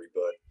history.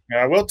 But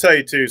I will tell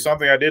you too,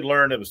 something I did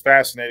learn that was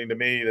fascinating to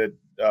me,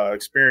 that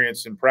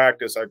experience in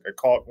practice. I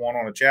caught one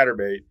on a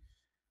chatterbait.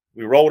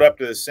 We rolled up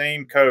to the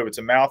same cove. It's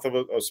a mouth of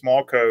a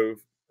small cove,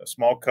 a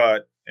small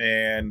cut,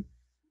 and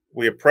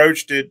we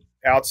approached it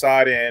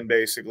outside in,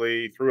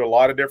 basically through a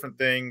lot of different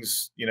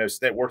things,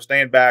 we're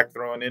staying back,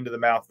 throwing into the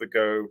mouth of the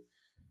cove.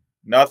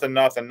 Nothing.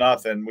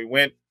 We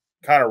went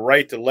kind of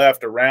right to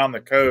left around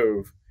the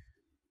cove.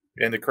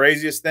 And the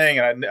craziest thing,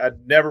 and I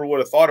never would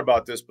have thought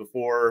about this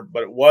before,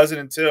 but it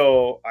wasn't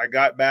until I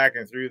got back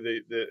and through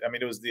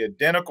it was the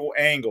identical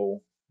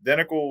angle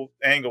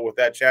with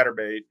that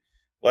chatterbait,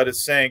 let it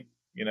sink,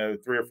 3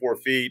 or 4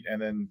 feet,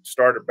 and then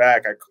started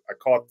back. I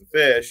caught the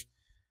fish.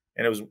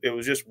 And it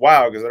was just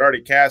wow, because I'd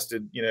already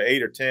casted,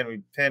 8 or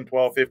 10,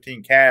 12,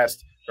 15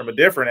 casts from a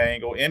different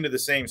angle into the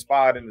same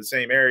spot in the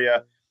same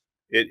area.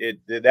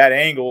 That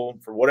angle,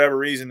 for whatever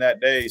reason that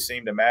day,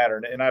 seemed to matter.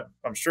 And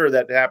I'm sure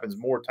that happens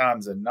more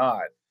times than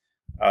not.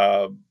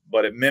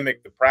 But it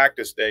mimicked the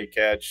practice day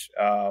catch.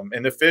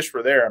 And the fish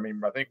were there.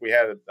 I think we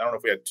had, I don't know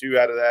if we had 2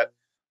 out of that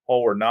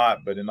hole or not.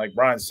 But then, like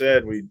Brian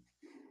said, we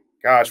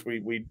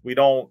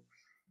don't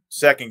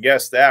second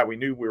guess that. We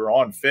knew we were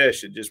on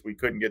fish. It just we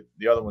couldn't get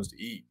the other ones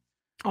to eat.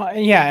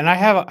 Yeah, and I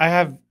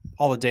have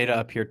all the data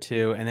up here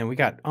too, and then we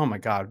got, oh my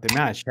god, the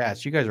amount of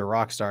chats. You guys are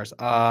rock stars.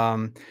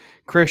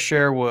 Chris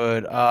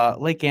Sherwood,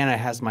 Lake Anna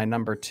has my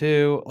number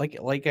 2.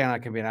 Lake Anna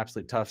can be an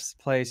absolute tough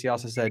place. He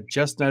also said,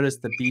 just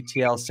noticed the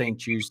BTL St.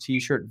 Jude's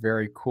t-shirt.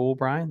 Very cool,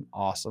 Brian.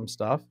 Awesome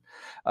stuff.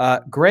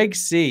 Greg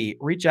C,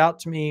 reach out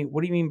to me.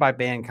 What do you mean by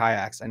ban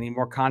kayaks? I need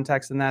more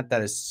context than that.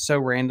 That is so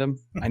random.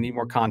 I need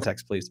more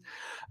context, please.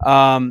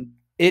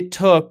 It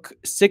took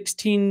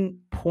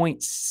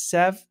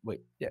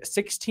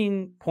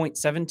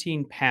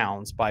 16.17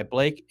 pounds by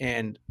Blake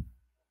and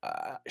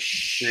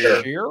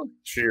Shear.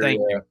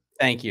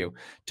 Thank you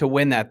to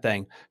win that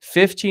thing.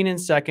 15 in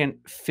second,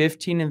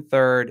 15 in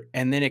third,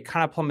 and then it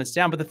kind of plummets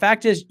down. But the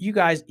fact is, you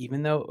guys,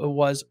 even though it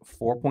was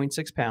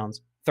 4.6 pounds,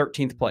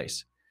 13th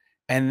place,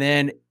 and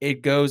then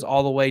it goes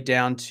all the way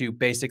down to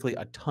basically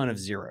a ton of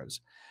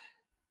zeros.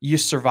 You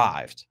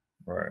survived,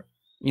 right?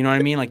 You know what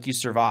I mean? Like, you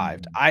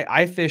survived.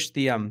 I fished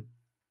the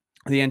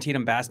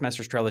Antietam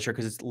Bassmasters Trail this year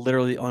because it's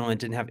literally the only one that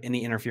didn't have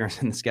any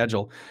interference in the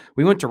schedule.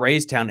 We went to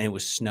Raystown and it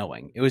was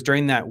snowing. It was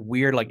during that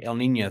weird like El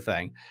Nino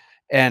thing.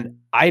 And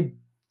I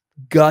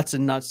guts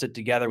and nuts it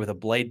together with a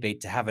blade bait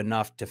to have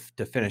enough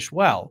to finish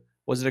well.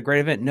 Was it a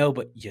great event? No,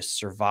 but you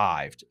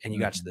survived and you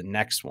got to the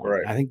next one.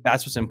 Right. I think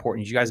that's what's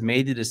important. You guys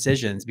made the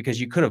decisions because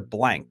you could have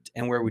blanked,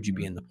 and where would you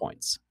be in the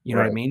points? You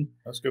know what I mean?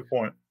 That's a good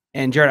point.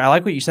 And Jared, I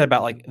like what you said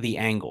about like the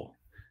angle.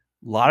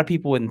 A lot of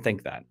people wouldn't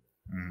think that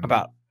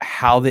about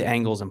how the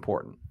angle is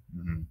important.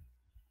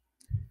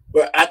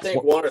 But I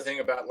think one other thing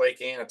about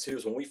Lake Anna too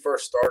is when we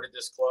first started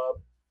this club,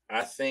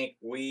 I think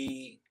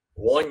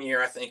one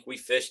year we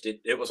fished it.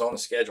 It was on the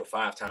schedule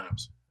 5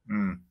 times.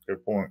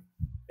 Good point.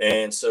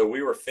 And so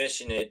we were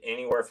fishing it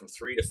anywhere from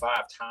 3 to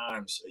 5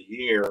 times a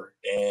year.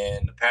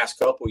 And the past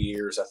couple of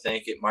years, I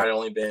think it might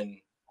only been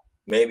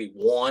maybe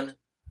 1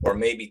 or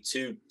maybe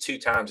two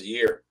times a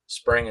year,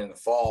 spring and the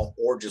fall,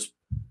 or just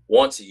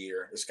once a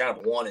year. It's kind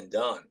of one and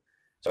done.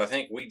 So I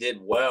think we did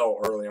well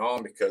early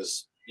on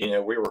because,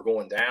 we were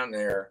going down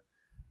there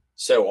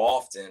so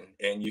often,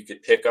 and you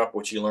could pick up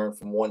what you learned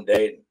from one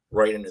day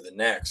right into the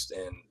next.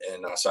 And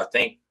so I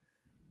think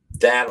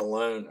that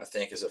alone,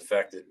 has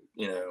affected,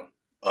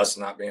 us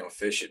not being able to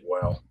fish it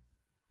well.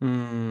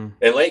 And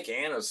Lake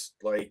Anna's,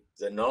 like,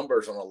 the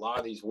numbers on a lot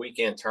of these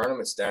weekend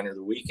tournaments down there,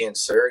 the weekend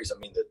series, I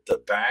mean, the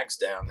bags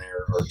down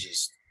there are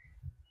just,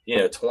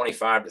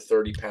 25 to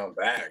 30 pound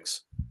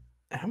bags.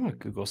 I'm going to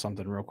Google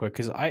something real quick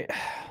because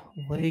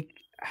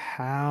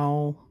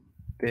how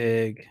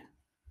big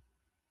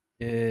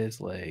is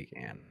Lake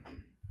Anna?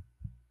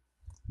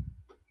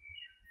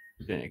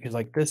 Because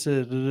like this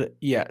is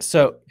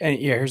so, and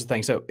here's the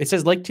thing. So it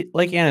says Lake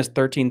Anna is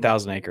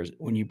 13,000 acres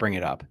when you bring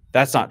it up.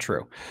 That's not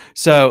true.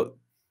 So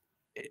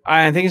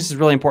I think this is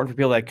really important for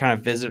people that kind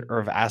of visit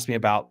or have asked me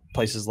about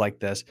places like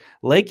this.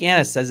 Lake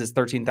Anna says it's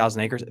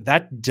 13,000 acres.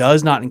 That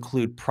does not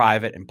include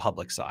private and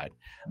public side.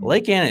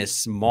 Lake Anna is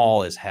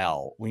small as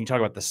hell when you talk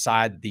about the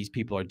side that these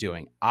people are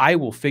doing. I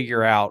will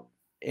figure out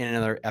in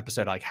another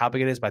episode like how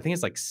big it is, but I think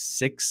it's like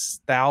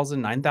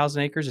 6,000,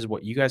 9,000 acres is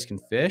what you guys can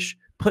fish.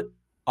 Put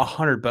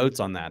 100 boats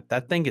on that.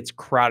 That thing gets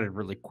crowded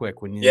really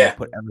quick when you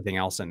put everything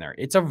else in there.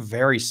 It's a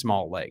very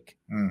small lake.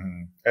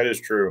 That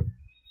is true.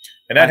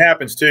 And that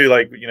happens too.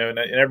 Like, and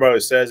everybody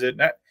says it.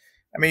 I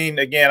mean,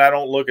 again, I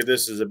don't look at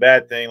this as a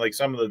bad thing. Like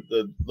some of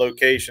the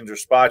locations or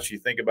spots you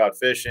think about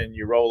fishing,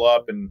 you roll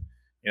up and,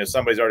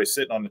 somebody's already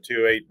sitting on the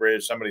 2-8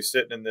 bridge. Somebody's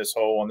sitting in this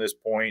hole on this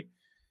point,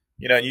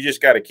 and you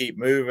just got to keep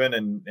moving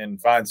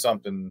and find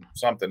something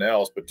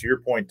else. But to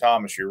your point,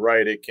 Thomas, you're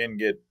right. It can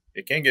get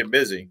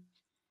busy.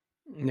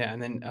 Yeah,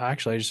 and then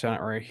actually I just found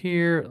it right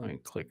here. Let me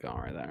click on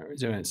right there.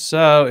 Zoom in.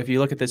 So if you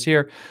look at this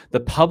here, the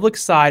public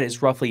side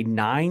is roughly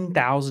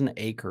 9,000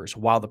 acres,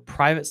 while the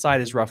private side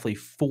is roughly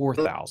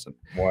 4,000.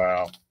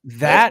 Wow.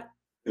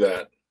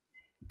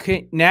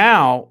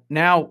 Now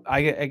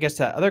I guess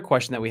that other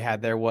question that we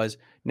had there was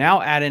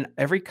now add in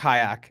every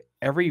kayak,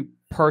 every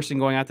person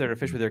going out there to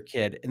fish with their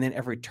kid, and then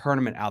every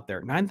tournament out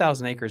there.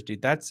 9,000 acres,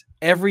 dude. That's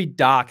every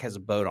dock has a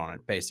boat on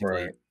it,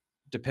 basically,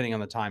 depending on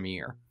the time of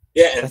year.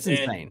 Yeah, that's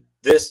insane.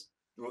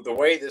 The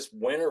way this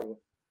winter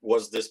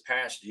was this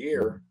past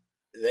year,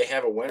 they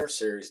have a winter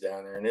series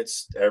down there, and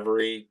it's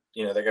every,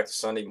 they got the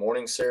Sunday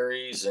morning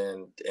series,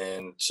 and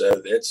so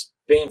it's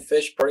being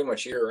fished pretty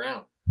much year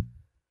round.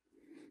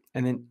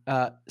 And then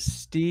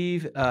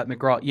Steve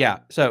McGraw,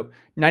 so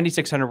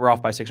 9,600, we're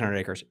off by 600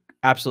 acres.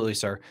 Absolutely,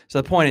 sir.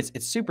 So the point is,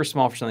 it's super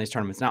small for some of these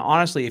tournaments. Now,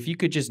 honestly, if you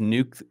could just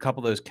nuke a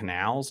couple of those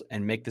canals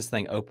and make this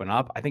thing open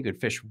up, I think it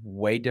would fish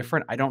way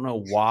different. I don't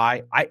know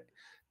why.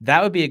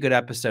 That would be a good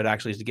episode,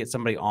 actually, is to get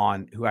somebody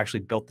on who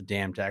actually built the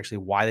dam to actually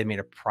why they made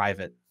a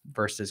private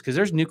versus, because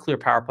there's nuclear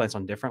power plants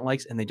on different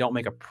lakes and they don't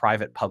make a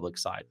private public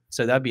side.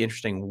 So that'd be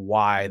interesting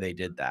why they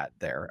did that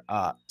there.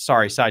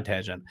 Sorry, side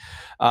tangent.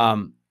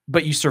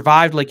 But you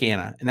survived Lake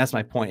Anna, and that's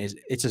my point. Is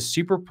it's a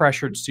super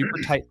pressured,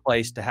 super tight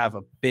place to have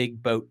a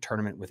big boat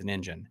tournament with an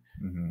engine.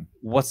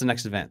 What's the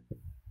next event?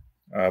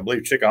 I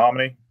believe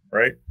Chickahominy,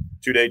 right?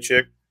 2-day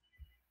chick.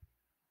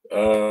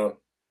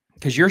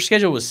 Because your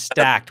schedule was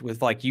stacked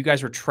with like you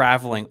guys were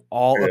traveling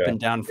all up and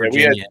down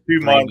Virginia. We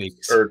had 2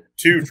 months or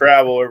 2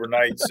 travel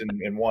overnights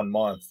in 1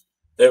 month.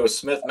 It was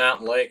Smith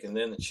Mountain Lake and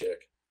then the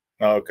chick.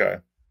 Oh, okay.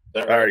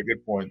 All right.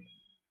 Good point.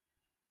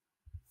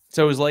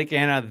 So it was Lake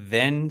Anna,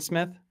 then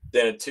Smith?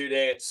 Then a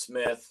 2-day at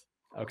Smith.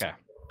 Okay.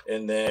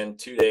 And then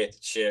 2-day at the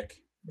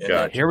chick.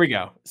 Gotcha. Here we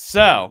go.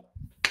 So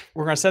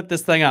we're going to set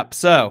this thing up.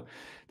 So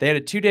they had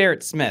a 2-day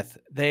at Smith.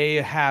 They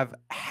have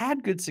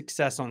had good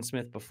success on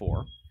Smith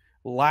before.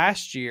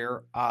 Last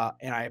year,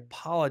 and I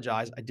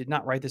apologize, I did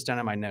not write this down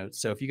in my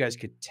notes. So if you guys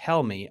could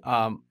tell me,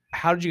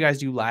 how did you guys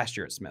do last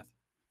year at Smith?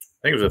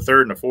 I think it was a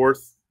 3rd and a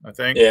 4th, I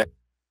think. Yeah.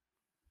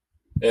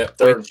 Yeah,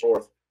 3rd and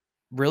 4th.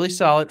 Really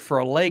solid for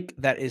a lake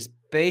that is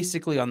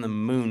basically on the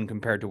moon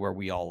compared to where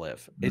we all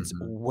live. It's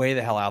way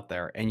the hell out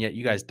there, and yet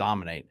you guys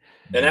dominate.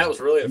 And that was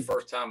really the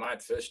first time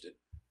I'd fished it.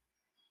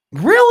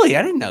 Really?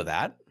 I didn't know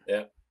that.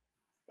 Yeah.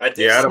 I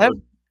did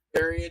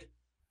period.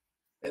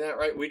 Isn't that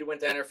right? We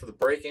went down there for the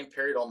break-in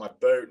period on my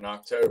boat in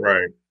October.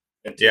 Right.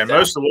 Yeah,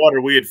 most of the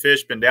water we had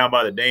fished been down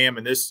by the dam,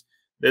 and this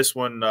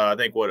one, I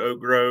think, Oak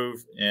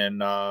Grove,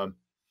 and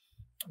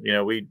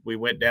we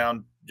went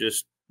down.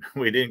 Just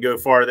we didn't go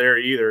far there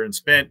either, and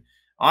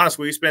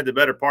honestly, we spent the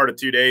better part of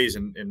 2 days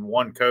in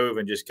one cove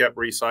and just kept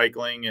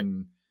recycling.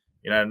 And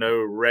I know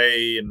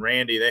Ray and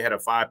Randy, they had a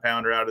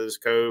 5-pounder out of this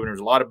cove, and there was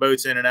a lot of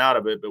boats in and out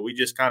of it, but we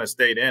just kind of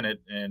stayed in it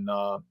and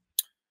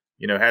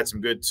had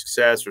some good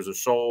success. There's a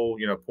shoal,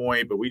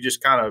 point, but we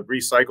just kind of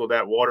recycled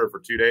that water for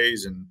 2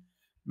 days and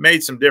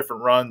made some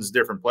different runs,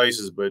 different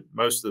places, but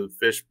most of the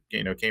fish,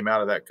 came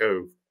out of that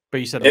cove. But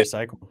you said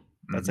recycle.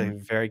 That's a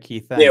very key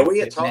thing. Yeah, we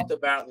had talked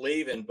about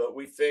leaving, but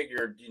we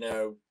figured,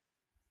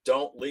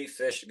 don't leave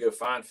fish to go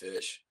find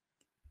fish.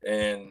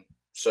 And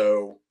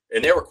so,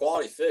 and they were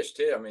quality fish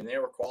too. I mean, they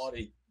were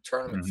quality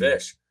tournament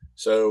fish.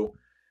 So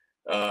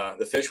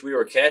the fish we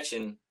were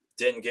catching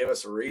didn't give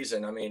us a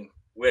reason. I mean,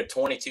 we had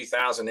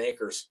 22,000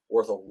 acres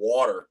worth of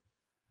water,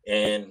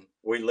 and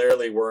we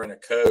literally were in a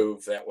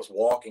cove that was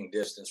walking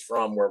distance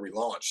from where we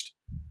launched.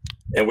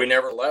 And we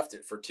never left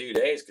it for 2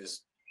 days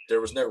because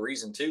there was no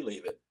reason to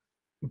leave it.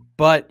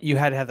 But you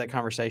had to have that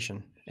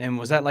conversation. And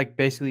was that like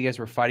basically you guys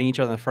were fighting each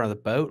other in the front of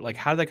the boat? Like,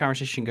 how did that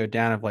conversation go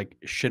down of like,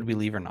 should we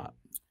leave or not?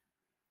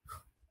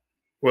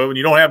 Well, when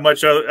you don't have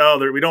much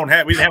other, we didn't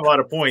have a lot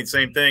of points,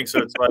 same thing. So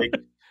it's like,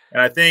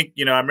 and I think,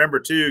 I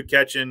remember too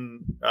catching,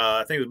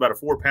 I think it was about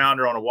a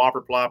 4-pounder on a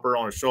whopper plopper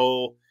on a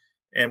shoal.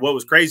 And what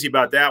was crazy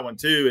about that one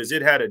too, is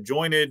it had a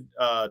jointed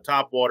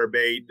topwater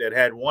bait that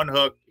had one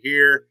hook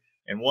here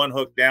and one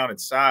hook down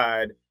its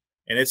side,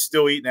 and it's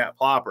still eating that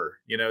plopper,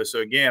 So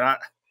again, I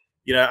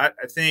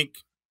think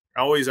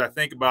I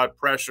think about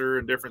pressure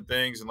and different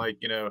things,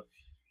 and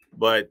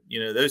but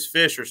those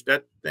fish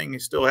that thing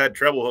still had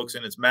treble hooks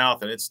in its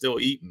mouth and it's still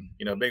eating,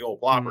 big old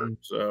plopper.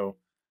 So,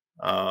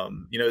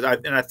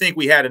 I think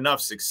we had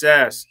enough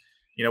success.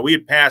 We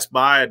had passed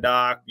by a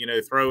dock,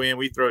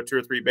 we throw 2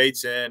 or 3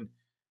 baits in,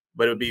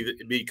 but it'd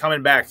be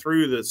coming back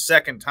through the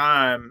second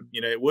time,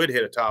 it would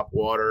hit a top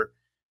water,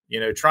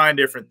 trying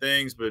different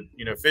things, but,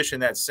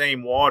 fishing that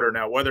same water.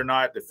 Now, whether or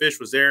not the fish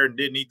was there and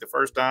didn't eat the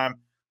first time,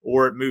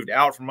 or it moved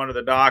out from under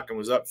the dock and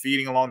was up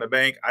feeding along the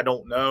bank, I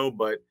don't know.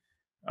 But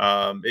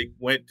it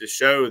went to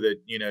show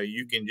that,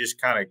 you can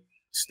just kind of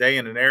stay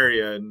in an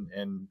area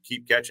and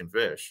keep catching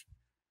fish.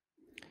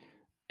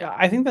 Yeah,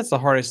 I think that's the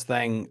hardest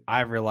thing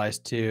I've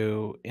realized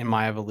too in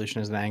my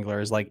evolution as an angler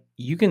is like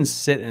you can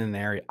sit in an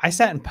area. I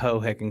sat in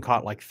Pohick and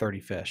caught like 30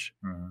 fish.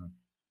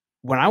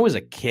 When I was a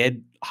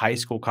kid, high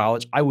school,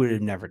 college, I would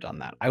have never done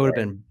that. I would have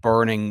been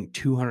burning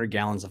 200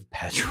 gallons of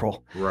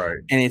petrol. Right.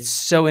 And it's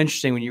so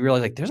interesting when you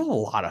realize like there's a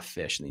lot of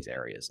fish in these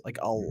areas, like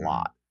a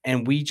lot.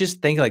 And we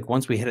just think like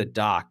once we hit a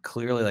dock,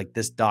 clearly like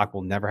this dock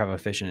will never have a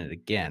fish in it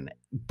again.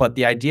 But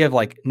the idea of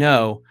like,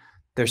 no,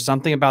 there's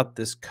something about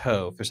this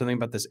cove, there's something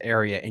about this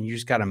area, and you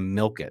just got to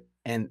milk it.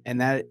 And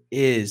that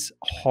is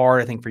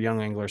hard, I think, for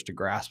young anglers to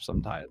grasp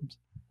sometimes.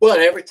 Well,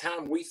 and every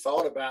time we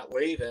thought about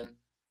leaving,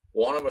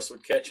 one of us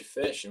would catch a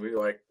fish, and we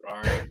were like, all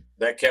right,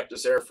 that kept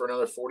us there for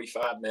another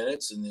 45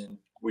 minutes. And then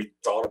we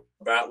thought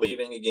about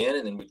leaving again,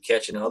 and then we'd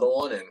catch another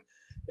one.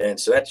 And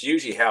so that's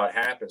usually how it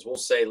happens. We'll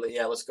say,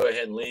 yeah, let's go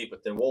ahead and leave,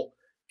 but then we'll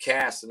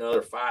cast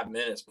another 5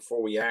 minutes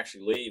before we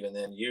actually leave. And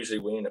then usually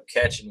we end up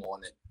catching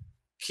one that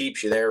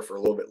keeps you there for a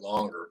little bit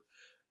longer.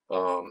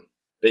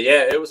 But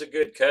yeah, it was a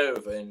good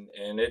cove, and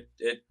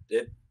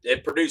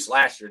it produced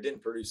last year. It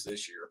didn't produce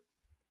this year.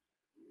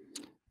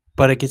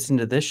 But it gets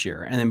into this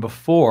year. And then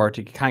before,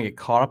 to kind of get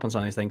caught up on some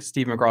of these things,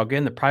 Steve McGraw,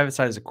 again, the private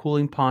side is a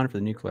cooling pond for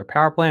the nuclear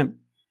power plant.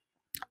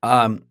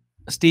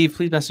 Steve,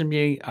 please message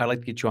me. I'd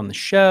like to get you on the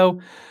show.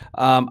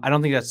 I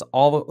don't think that's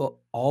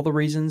all the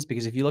reasons,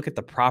 because if you look at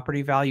the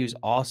property values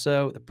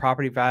also, the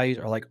property values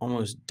are like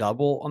almost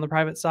double on the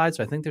private side.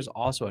 So I think there's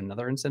also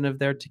another incentive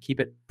there to keep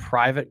it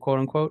private, quote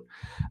unquote.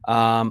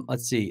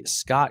 Let's see.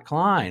 Scott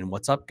Klein.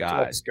 What's up,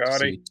 guys? What's up,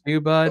 Scotty? See you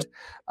too, bud.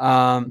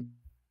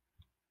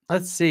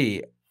 Let's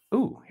see.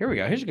 Ooh, here we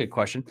go. Here's a good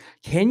question.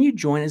 Can you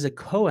join as a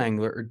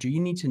co-angler, or do you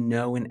need to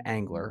know an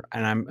angler?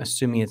 And I'm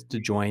assuming it's to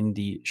join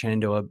the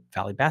Shenandoah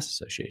Valley Bass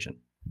Association.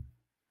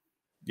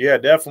 Yeah,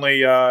 definitely.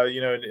 You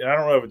know, and I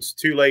don't know if it's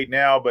too late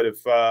now, but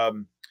if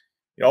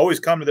you always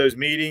come to those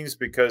meetings,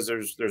 because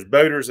there's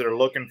boaters that are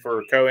looking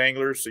for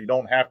co-anglers, so you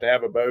don't have to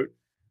have a boat.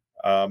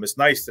 It's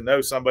nice to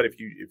know somebody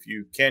if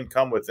you can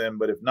come with them,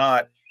 but if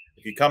not,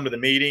 if you come to the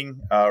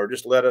meeting, or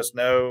just let us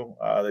know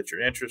that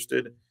you're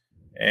interested.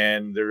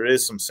 And there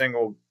is some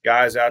single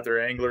guys out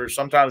there, anglers.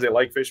 Sometimes they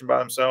like fishing by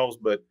themselves,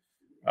 but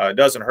it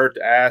doesn't hurt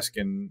to ask.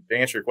 And to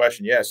answer your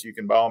question, yes, you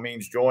can by all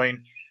means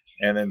join,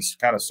 and then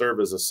kind of serve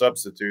as a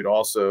substitute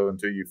also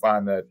until you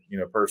find that, you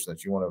know, person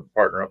that you want to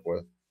partner up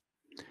with.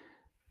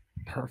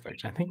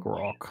 Perfect. I think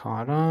we're all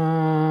caught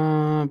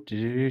up.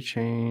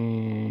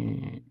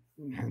 Change,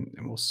 and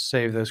we'll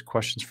save those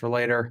questions for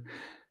later.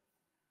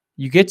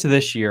 You get to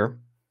this year.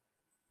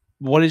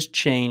 What has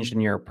changed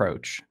in your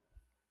approach?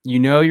 You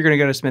know you're going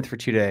to go to Smith for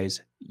 2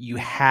 days. You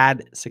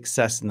had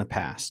success in the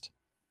past.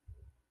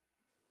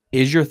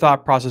 Is your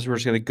thought process we're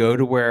just going to go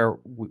to where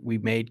we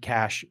made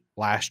cash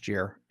last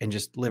year and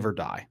just live or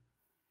die?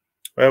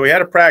 Well, we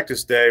had a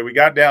practice day. We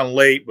got down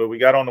late, but we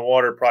got on the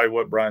water probably,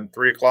 what, Brian,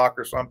 3 o'clock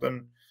or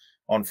something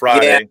on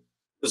Friday. Yeah, it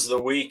was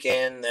the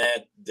weekend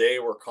that they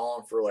were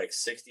calling for like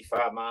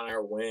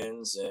 65-mile-an-hour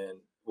winds, and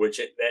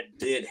that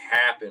did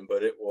happen,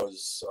 but it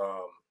was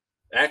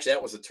actually,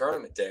 that was a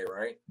tournament day,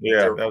 right?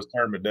 Yeah, that was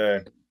tournament day.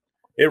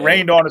 It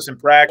rained on us in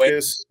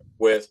practice.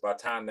 By the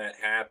time that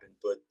happened,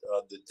 but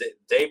the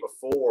day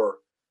before,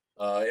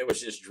 it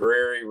was just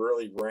dreary,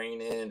 really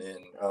raining, and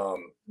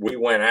we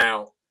went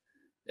out.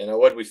 And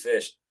what did we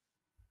fish?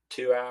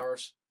 2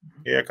 hours?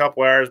 Yeah, a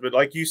couple hours. But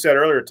like you said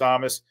earlier,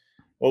 Thomas,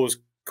 what was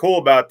cool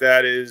about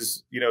that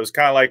is, you know, it's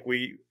kind of like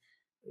we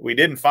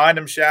didn't find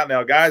them shallow.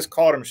 Now, guys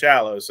caught them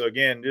shallow. So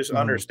again, just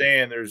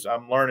understand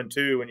I'm learning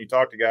too, when you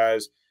talk to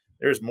guys,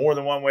 there's more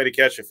than one way to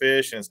catch a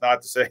fish. And it's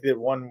not to say that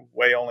one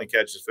way only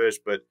catches fish,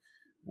 but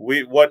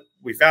we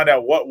found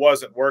out what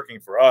wasn't working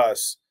for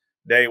us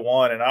day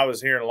one. And I was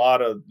hearing a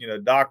lot of, you know,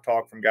 dock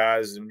talk from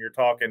guys, and you're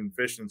talking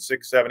fishing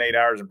 6, 7, 8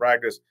 hours in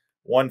practice,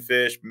 one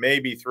fish,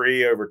 maybe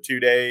 3 over 2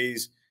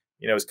 days.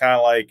 You know, it's kind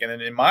of like, and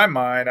then in my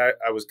mind,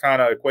 I was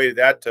kind of equated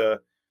that to,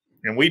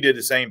 and we did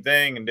the same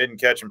thing and didn't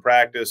catch in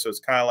practice. So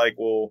it's kind of like,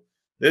 well,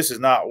 this is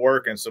not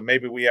working. So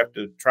maybe we have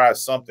to try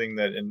something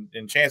that,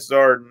 and chances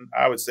are,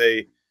 I would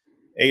say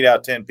 8 out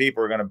of 10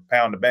 people are going to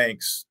pound the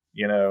banks,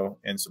 you know.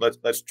 And so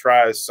let's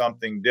try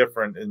something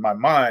different. In my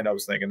mind, I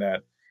was thinking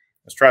that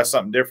let's try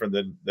something different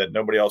that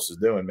nobody else is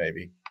doing,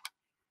 maybe.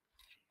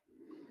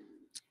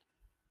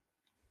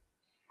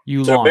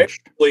 So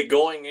basically,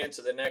 going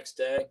into the next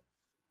day,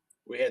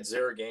 we had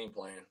zero game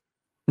plan.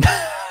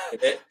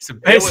 So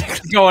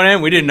basically, going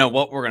in, we didn't know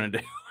what we're going to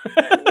do.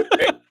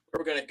 We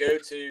were going to go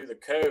to the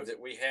cove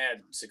that we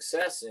had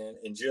success in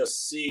and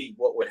just see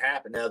what would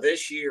happen. Now,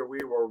 this year, we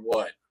were,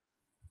 what,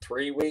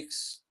 3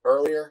 weeks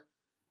earlier?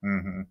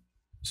 Mm-hmm.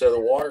 So the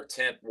water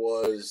temp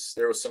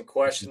there was some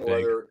question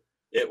whether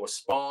it was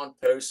spawn,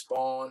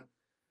 post-spawn.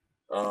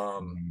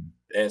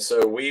 And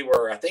so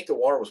I think the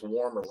water was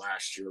warmer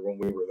last year when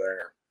we were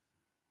there,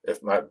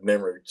 if my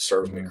memory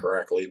serves me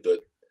correctly.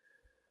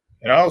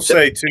 And I'll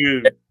say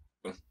too,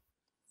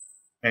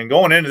 and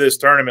going into this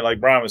tournament,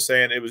 like Brian was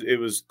saying, it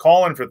was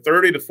calling for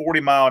 30 to 40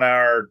 mile an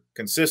hour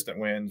consistent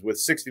winds with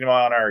 60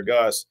 mile an hour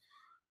gusts.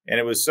 And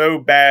it was so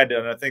bad,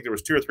 and I think there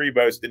was 2 or 3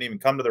 boats that didn't even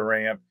come to the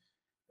ramp.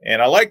 And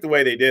I like the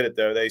way they did it,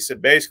 though. They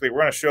said, basically,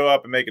 we're going to show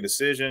up and make a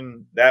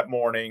decision that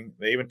morning.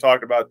 They even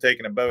talked about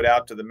taking a boat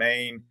out to the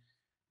main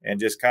and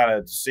just kind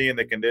of seeing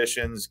the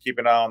conditions, keep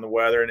an eye on the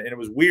weather. And it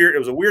was weird. It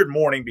was a weird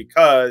morning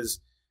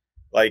because,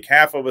 like,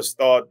 half of us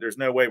thought there's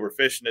no way we're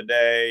fishing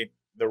today.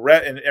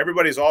 And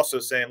everybody's also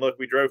saying, look,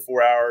 we drove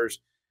 4 hours.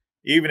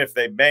 Even if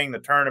they bang the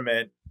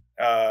tournament,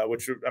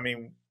 which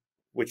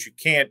you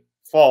can't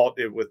fault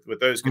it with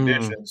those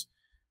conditions,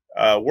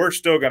 we're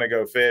still going to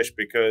go fish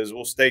because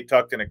we'll stay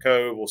tucked in a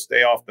cove. We'll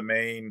stay off the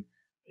main.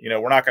 You know,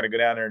 we're not going to go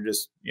down there and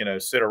just, you know,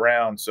 sit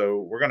around.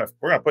 So we're going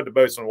to put the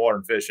boats in the water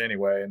and fish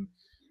anyway.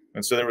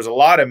 And so there was a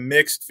lot of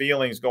mixed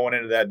feelings going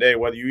into that day,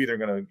 whether you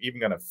even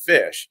going to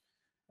fish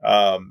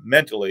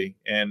mentally.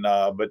 And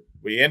but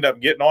we end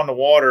up getting on the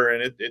water,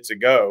 and it's a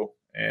go.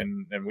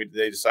 And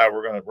they decide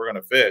we're going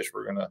to fish.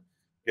 We're going to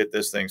get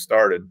this thing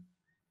started.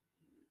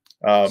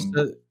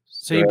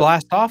 So you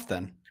blast off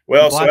then?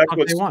 Well, so that's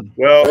what's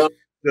well.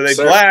 So they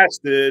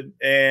blasted,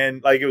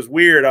 and like it was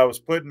weird.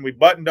 We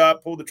buttoned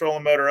up, pulled the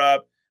trolling motor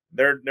up.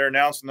 They're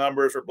announcing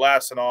numbers, we're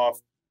blasting off.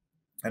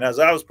 And as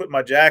I was putting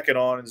my jacket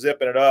on and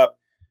zipping it up,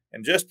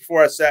 and just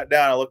before I sat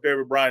down, I looked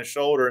over Brian's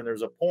shoulder, and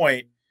there's a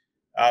point,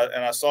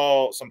 and I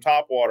saw some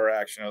top water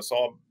action. I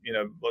saw, you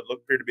know, what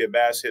appeared to be a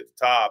bass hit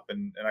the top,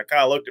 and I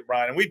kind of looked at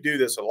Brian, and we do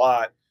this a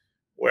lot,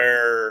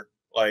 where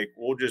like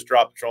we'll just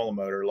drop the trolling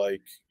motor,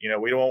 like, you know,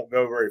 we won't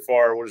go very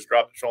far. We'll just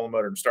drop the trolling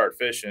motor and start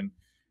fishing.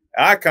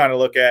 I kind of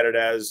look at it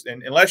as,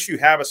 and unless you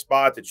have a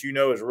spot that you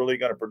know is really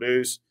going to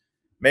produce,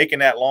 making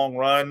that long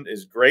run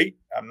is great.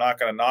 I'm not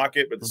going to knock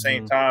it, but at the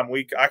same time,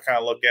 I kind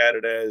of look at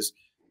it as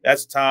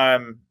that's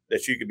time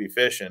that you could be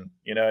fishing,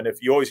 you know. And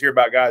if you always hear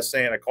about guys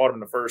saying, I caught him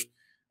the first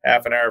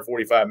half an hour,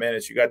 45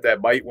 minutes, you got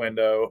that bite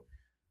window,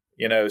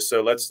 you know,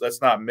 so let's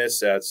not miss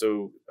that.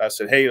 So I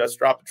said, hey, let's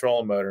drop the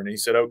trolling motor. And he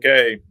said,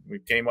 okay. We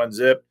came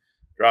unzipped,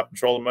 dropped the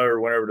trolling motor,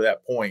 went over to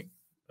that point.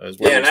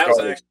 Yeah, and I was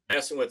actually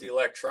messing with the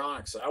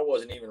electronics. I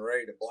wasn't even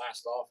ready to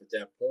blast off at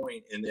that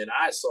point. And then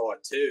I saw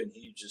it too. And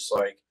he just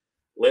like,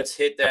 let's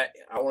hit that.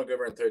 I want to go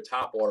over and throw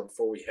top water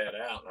before we head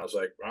out. And I was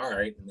like, all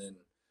right. And then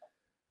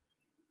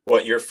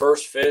what, your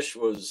first fish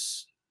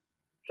was,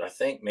 I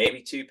think,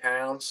 maybe 2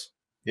 pounds.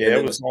 Yeah,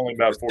 it was only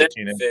about 14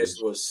 inches.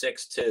 Fish was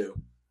 6'2",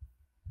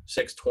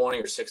 620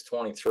 or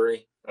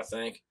 623, I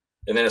think.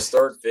 And then his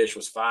third fish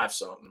was 5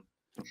 something.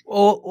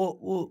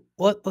 Well,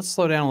 let's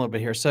slow down a little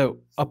bit here. So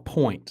a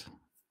point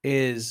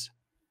is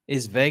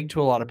vague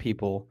to a lot of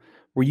people.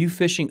 Were you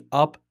fishing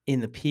up in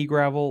the pea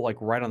gravel, like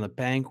right on the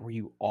bank? Were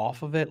you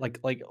off of it? Like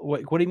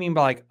what do you mean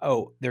by like,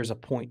 oh, there's a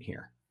point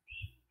here?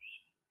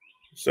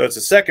 So it's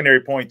a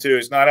secondary point too.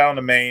 It's not out on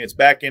the main. It's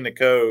back in the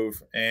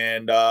cove.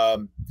 And,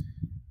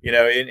 you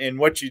know, and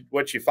what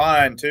you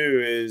find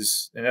too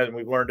is, and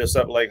we've learned this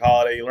up at Lake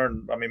Holiday, you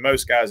learn, I mean,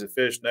 most guys that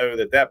fish know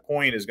that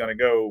point is going to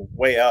go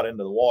way out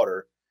into the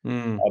water.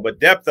 But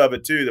depth of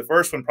it too, the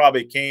first one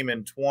probably came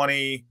in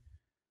 20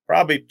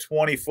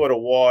 foot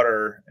of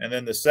water. And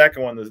then the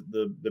second one,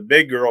 the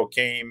big girl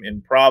came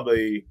in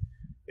probably,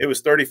 it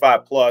was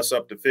 35 plus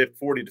up to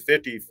 40 to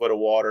 50 foot of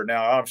water.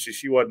 Now, obviously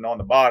she wasn't on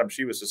the bottom.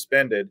 She was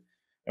suspended.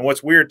 And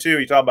what's weird too,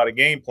 you talk about a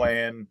game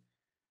plan,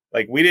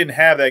 like we didn't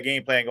have that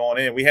game plan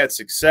going in. We had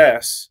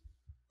success.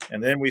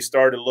 And then we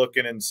started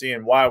looking and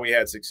seeing why we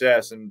had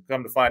success, and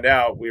come to find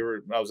out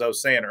as I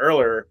was saying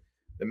earlier,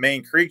 the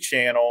main creek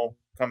channel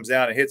comes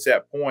down and hits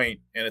that point,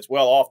 and it's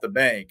well off the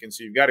bank. And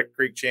so you've got a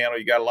creek channel,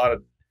 you got a lot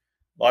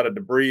of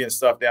debris and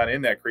stuff down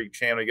in that creek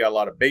channel. You got a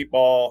lot of bait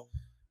ball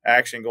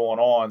action going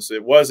on. So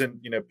it wasn't,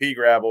 you know, pea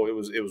gravel. It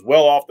was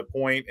well off the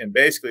point. And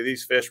basically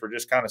these fish were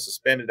just kind of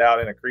suspended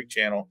out in a creek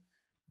channel,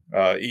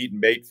 eating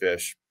bait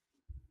fish.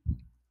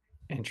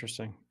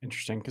 Interesting.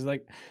 Because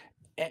like,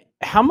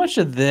 how much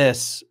of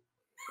this,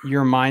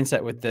 your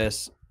mindset with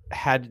this,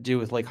 had to do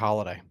with Lake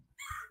Holiday?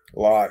 A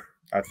lot,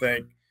 I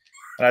think.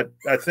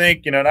 I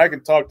think, you know, and I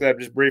can talk to that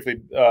just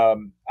briefly.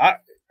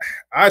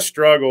 I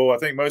struggle. I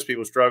think most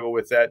people struggle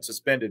with that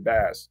suspended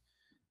bass.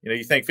 You know,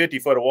 you think 50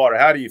 foot of water.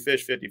 How do you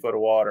fish 50 foot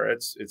of water?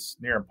 It's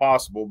near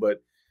impossible.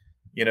 But,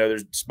 you know,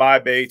 there's spy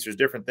baits. There's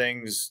different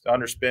things.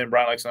 Underspin.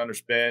 Brian likes to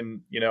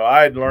underspin. You know,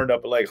 I had learned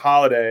up at Lake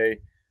Holiday,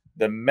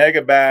 the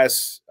mega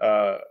bass,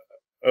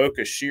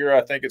 Okashira,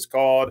 I think it's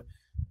called.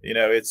 You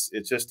know, it's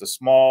just a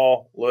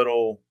small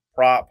little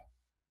prop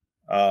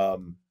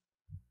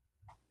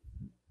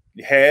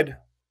head,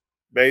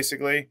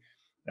 basically.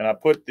 And I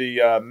put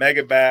the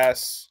mega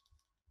bass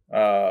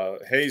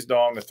haze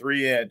dong, the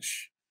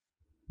 3-inch,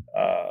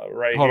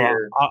 right Hold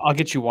here. on. I'll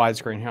get you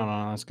widescreen. Hold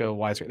on. Let's go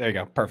widescreen. There you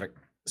go. Perfect.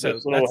 So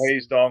this little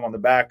haze dong on the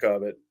back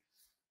of it,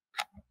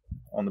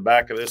 on the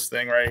back of this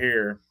thing right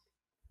here.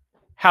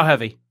 How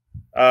heavy?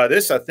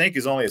 This, I think,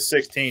 is only a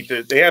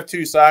 16th. They have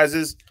 2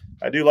 sizes.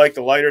 I do like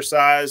the lighter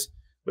size,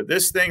 but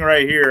this thing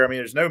right here, I mean,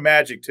 there's no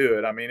magic to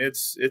it. I mean,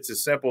 it's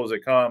as simple as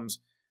it comes.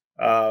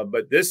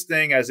 But this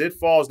thing, as it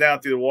falls down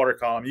through the water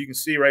column, you can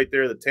see right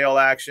there the tail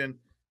action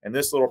and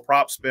this little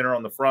prop spinner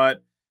on the front.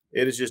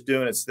 It is just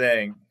doing its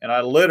thing. And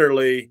I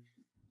literally,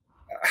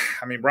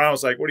 I mean, Brian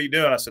was like, what are you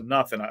doing? I said,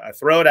 nothing. I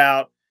throw it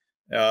out.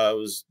 It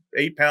was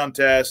 8-pound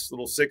test,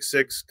 little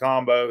 6.6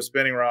 combo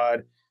spinning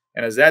rod.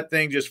 And as that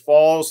thing just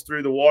falls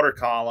through the water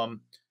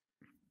column,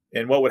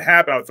 and what would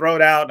happen, I would throw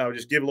it out and I would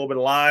just give a little bit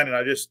of line, and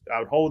I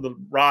would hold the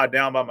rod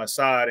down by my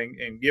side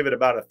and give it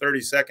about a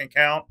 30-second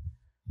count.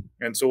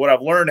 And so what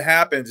I've learned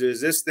happens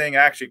is this thing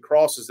actually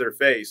crosses their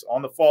face.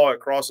 On the fall, it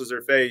crosses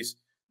their face,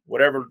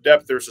 whatever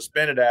depth they're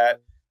suspended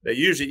at. They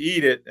usually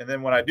eat it. And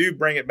then when I do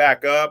bring it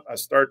back up, I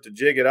start to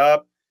jig it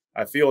up.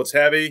 I feel it's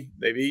heavy.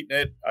 They've eaten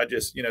it. I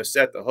just, you know,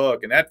 set the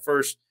hook. And that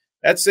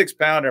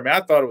 6-pounder, I mean,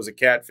 I thought it was a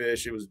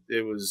catfish. It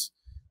was,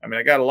 I mean,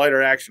 I got a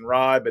lighter action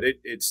rod, but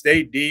it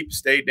stayed deep,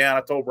 stayed down.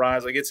 I told Brian, I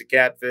was like, it's a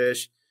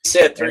catfish. He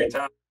said 3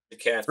 times the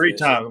catfish. 3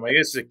 times. I'm like,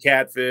 it's a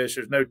catfish.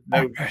 There's no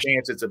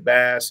chance it's a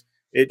bass.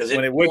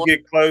 When it would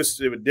get close,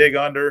 it would dig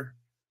under.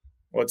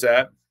 What's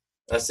that?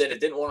 I said it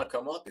didn't want to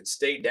come up. It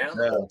stayed down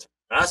the whole time.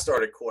 I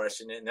started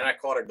questioning it, and then I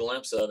caught a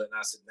glimpse of it, and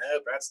I said, no,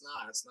 that's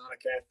not. It's not a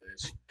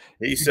catfish.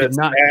 He said it's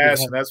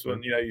bass, and that's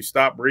when, you know, you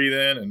stop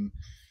breathing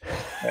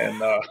and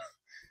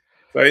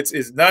but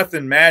it's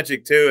nothing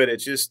magic to it.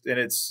 It's just, and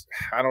it's,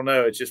 I don't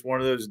know, it's just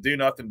one of those do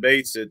nothing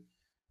baits that,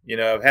 you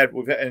know,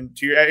 and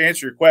to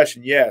answer your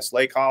question, yes,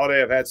 Lake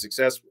Holiday, I've had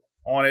success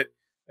on it.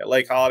 At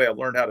Lake Holiday, I've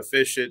learned how to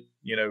fish it,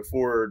 you know,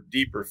 for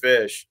deeper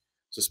fish,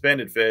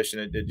 suspended fish,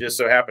 and it just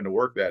so happened to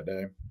work that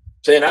day.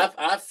 See, and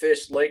I've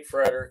fished Lake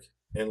Frederick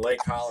and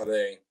Lake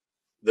Holiday,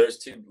 those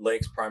 2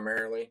 lakes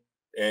primarily,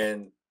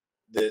 and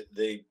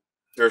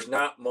there's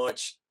not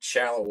much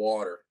shallow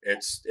water.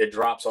 It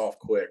drops off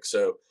quick.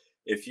 So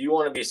if you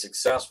want to be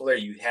successful there,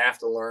 you have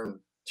to learn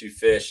to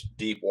fish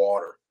deep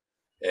water.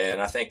 And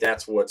I think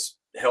that's what's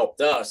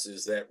helped us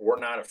is that we're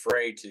not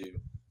afraid to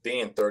be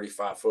in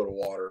 35 foot of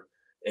water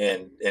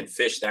and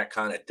fish that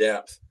kind of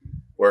depth.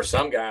 Where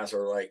some guys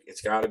are like, it's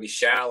got to be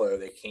shallow.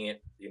 They can't,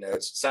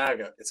 it's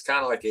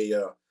kind of like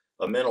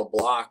a mental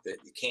block that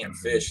you can't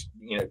fish,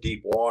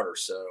 deep water.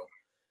 So,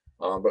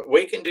 but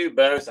we can do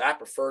both. I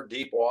prefer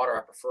deep water.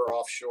 I prefer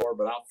offshore,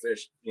 but I'll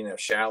fish,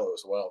 shallow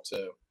as well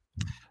too.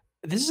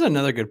 This is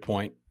another good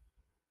point.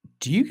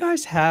 Do you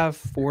guys have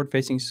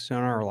forward-facing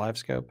sonar or live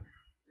scope?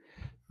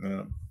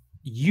 Yeah.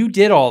 You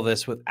did all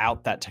this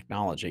without that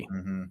technology.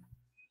 Mm-hmm.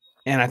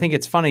 And I think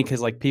it's funny because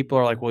like people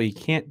are like, well, you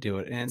can't do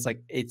it. And it's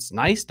like, it's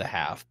nice to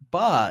have,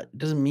 but it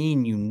doesn't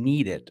mean you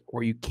need it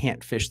or you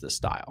can't fish the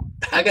style.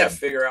 I got to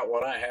figure out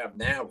what I have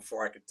now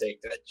before I could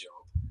take that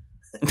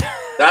jump.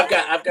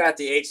 I've got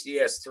the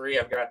HDS3.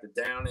 I've got the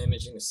down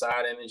imaging, the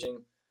side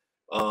imaging.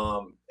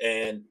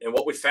 And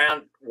what we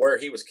found where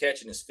he was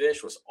catching his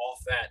fish was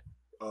off that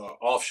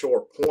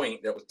offshore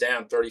point that was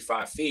down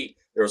 35 feet.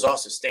 There was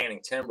also standing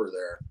timber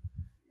there.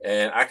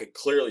 And I could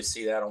clearly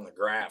see that on the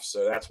graph.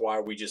 So that's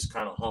why we just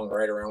kind of hung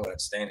right around where that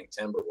standing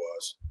timber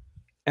was.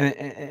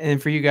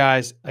 And for you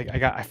guys, like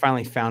I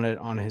finally found it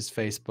on his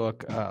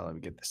Facebook. Let me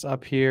get this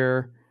up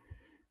here.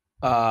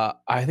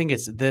 I think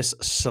it's this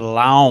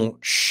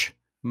slouch.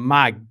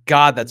 My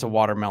God, that's a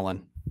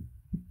watermelon.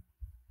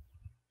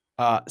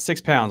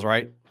 6 pounds,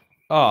 right?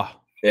 Oh.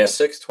 Yeah,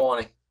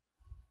 620.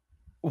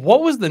 What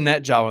was the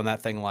net job on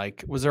that thing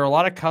like? Was there a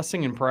lot of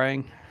cussing and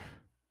praying?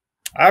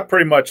 I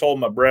pretty much hold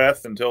my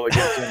breath until it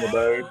gets in the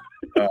boat.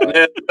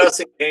 The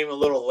cussing came a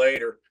little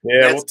later.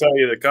 Yeah, we'll tell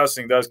you the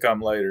cussing does come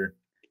later.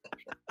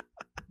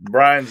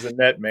 Brian's the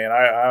net man.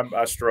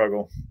 I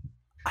struggle.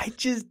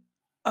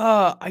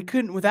 I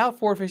couldn't without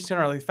forward-facing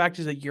sonar. Like, the fact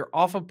is that you're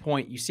off a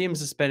point, you see him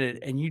suspended,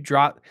 and you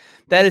drop.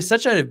 That is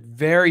such a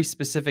very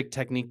specific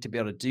technique to be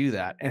able to do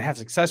that and have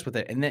success with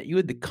it. And that you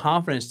had the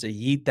confidence to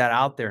yeet that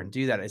out there and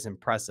do that is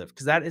impressive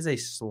because that is a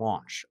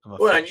slaunch of a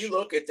Well, fish. and you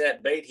look at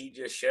that bait he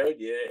just showed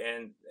you,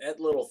 and that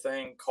little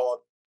thing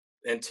caught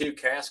in 2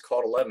 casts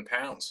caught 11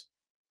 pounds.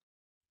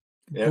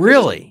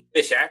 Really?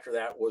 Fish after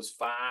that was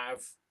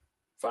five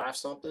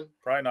something.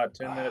 Probably not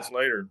 10 minutes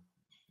later.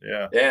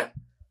 Yeah. Yeah.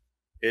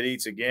 It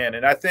eats again.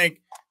 And I think,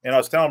 and I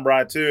was telling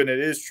Brian too, and it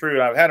is true,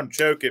 and I've had them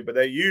choke it, but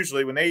they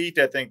usually, when they eat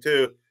that thing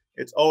too,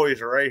 it's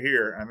always right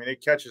here. I mean,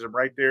 it catches them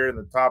right there in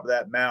the top of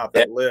that mouth,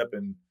 that lip.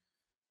 And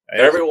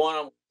every one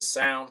of them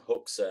sound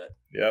hook set.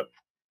 Yep.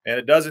 And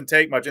it doesn't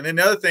take much. And then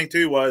the other thing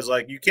too was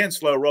like, you can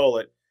slow roll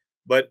it,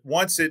 but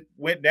once it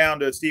went down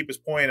to its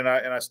steepest point and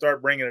I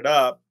start bringing it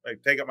up,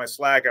 like take up my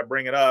slack, I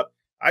bring it up,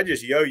 I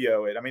just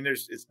yo-yo it. I mean,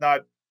 there's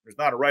not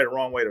a right or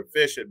wrong way to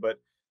fish it, but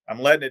I'm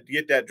letting it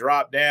get that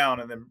drop down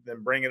and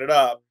then bringing it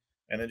up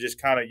and then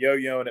just kind of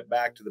yo-yoing it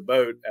back to the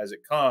boat as it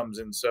comes.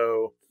 And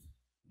so,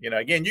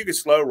 again, you could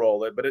slow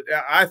roll it, but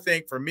I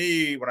think for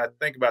me, when I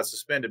think about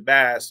suspended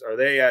bass, are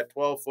they at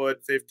 12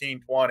 foot,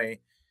 15, 20?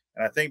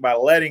 And I think by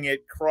letting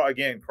it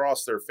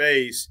cross their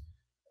face,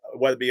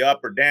 whether it be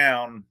up or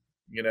down,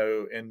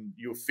 and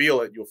you'll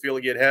feel it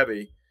get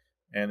heavy,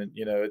 and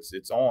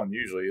it's on.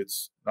 Usually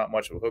it's not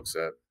much of a hook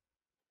set.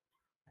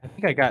 I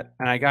think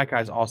I got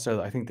guys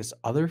also, I think this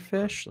other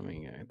fish, let me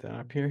get that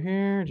up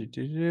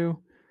here.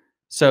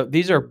 So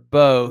these are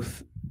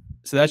both,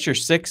 so that's your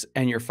 6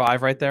 and your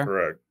 5 right there?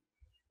 Correct.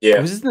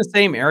 Yeah. Was this in the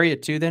same area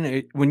too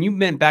then? When you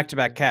meant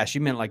back-to-back casts, you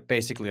meant like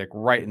basically like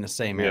right in the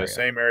same area. Yeah,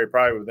 same area,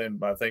 probably within,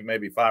 I think,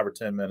 maybe 5 or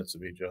 10 minutes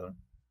of each other.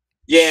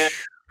 Yeah,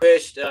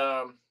 fished,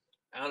 I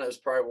don't know, it's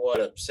probably what,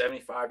 a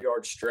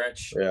 75-yard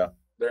stretch. Yeah.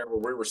 There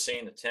where we were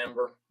seeing the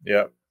timber.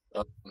 Yeah.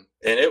 And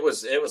it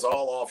was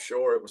all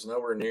offshore. It was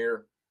nowhere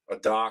near a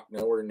dock,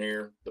 nowhere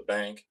near the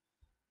bank.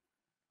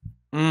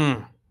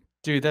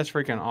 Dude, that's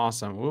freaking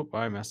awesome. Whoop,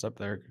 I messed up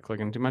there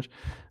clicking too much.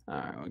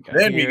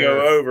 Then we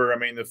go over, I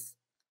mean,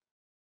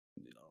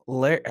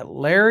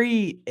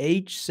 Larry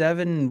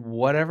H7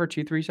 whatever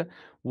 237.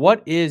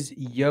 What is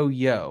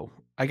yo-yo?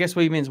 I guess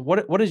what he means.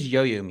 What does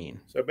yo-yo mean?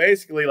 So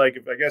basically, like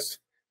I guess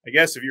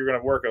if you're going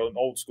to work an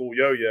old school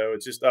yo-yo,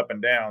 it's just up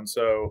and down.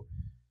 So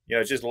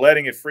it's just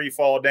letting it free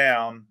fall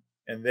down,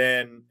 and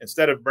then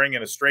instead of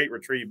bringing a straight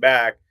retrieve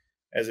back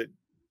as it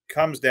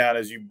comes down,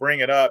 as you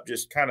bring it up,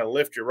 just kind of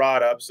lift your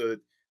rod up so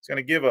that it's going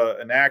to give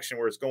an action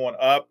where it's going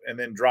up and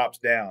then drops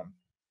down,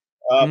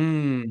 up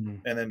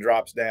and then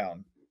drops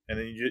down. And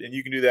then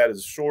you can do that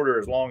as short or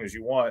as long as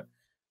you want,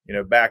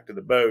 back to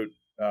the boat.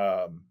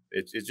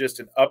 It's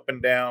just an up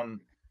and down,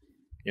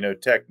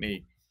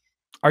 technique.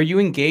 Are you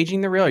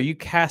engaging the reel? Are you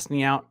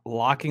casting out,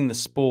 locking the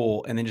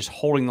spool, and then just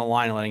holding the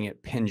line and letting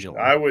it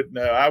pendulum? I would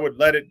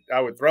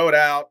throw it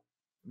out,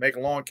 make a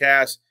long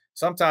cast.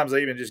 Sometimes I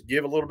even just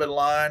give a little bit of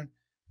line,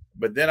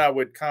 but then I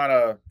would kind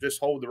of just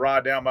hold the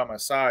rod down by my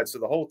side. So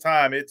the whole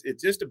time it's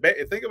just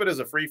think of it as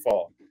a free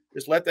fall.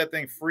 Just let that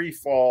thing free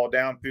fall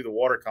down through the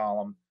water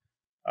column.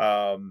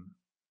 And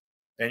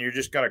you're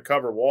just going to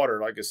cover water,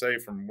 like I say,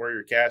 from where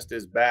your cast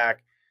is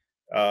back.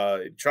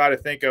 Try to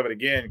think of it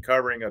again,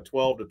 covering a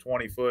 12 to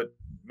 20 foot,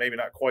 maybe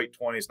not quite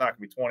 20. It's not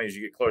going to be 20 as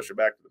you get closer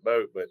back to the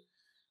boat, but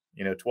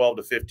 12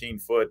 to 15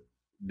 foot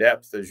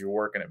depth as you're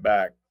working it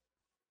back.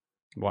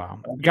 Wow.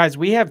 Guys,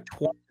 we have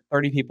 20 to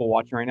 30 people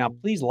watching right now.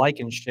 Please like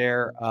and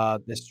share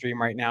this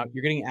stream right now.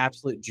 You're getting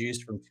absolute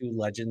juice from two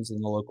legends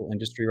in the local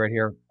industry right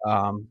here.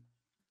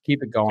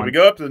 Keep it So we going.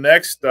 go up to the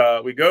next,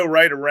 we go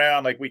right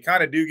around, like we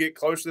kind of do get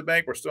close to the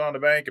bank. We're still on the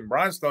bank, and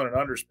Brian's throwing an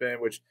underspin,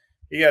 which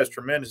he has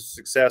tremendous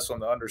success on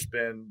the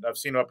underspin. I've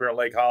seen him up here on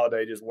Lake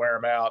Holiday, just wear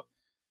him out.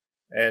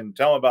 And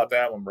tell him about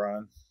that one,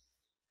 Brian.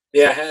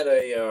 Yeah, I had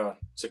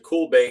it's a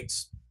Cool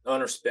Baits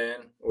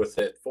underspin with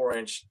that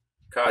 4-inch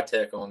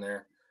Cotec on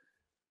there.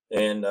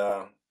 And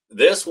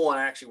this one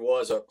actually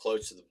was up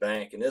close to the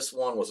bank, and this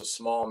one was a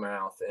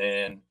smallmouth,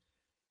 and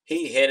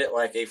he hit it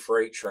like a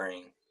freight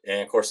train.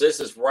 And of course, this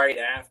was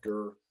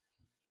after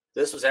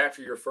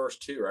your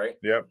first two, right?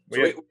 Yep.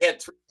 So we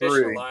had three fish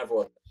in live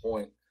well at that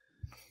point.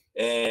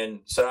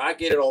 And so I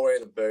get it all the way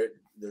to the boat.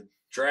 The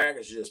drag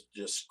is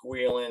just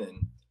squealing,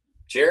 and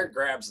Jared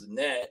grabs the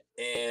net,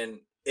 and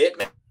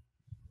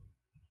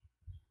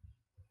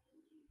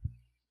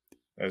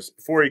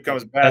before he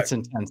comes back, that's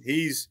intense.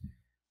 He's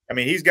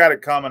got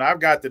it coming.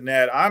 I've got the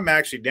net. I'm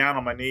actually down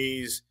on my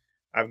knees.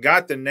 I've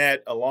got the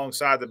net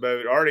alongside the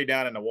boat, already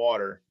down in the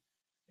water.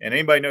 And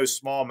anybody knows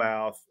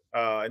smallmouth.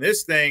 And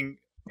this thing,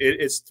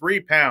 it's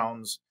 3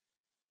 pounds.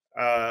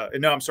 No,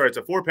 I'm sorry, it's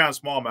a 4-pound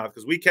smallmouth,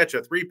 because we catch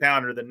a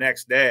 3-pounder the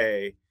next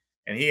day.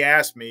 And he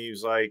asked me, he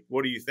was like,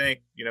 "What do you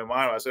think?"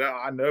 I said,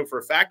 "I know for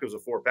a fact it was a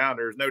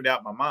 4-pounder. There's no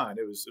doubt in my mind.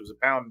 It was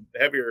a pound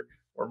heavier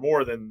or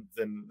more than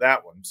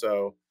that one."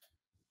 So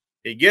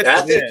he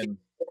gets it in.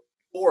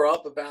 More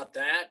up about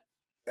that.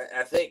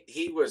 I think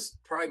he was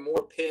probably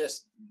more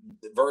pissed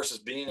versus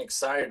being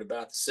excited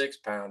about the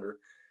 6-pounder,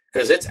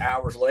 because it's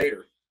hours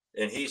later.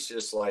 And he's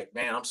just like,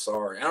 "Man, I'm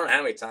sorry." I don't know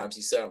how many times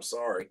he said, "I'm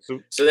sorry."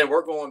 So then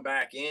we're going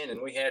back in,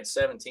 and we had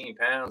 17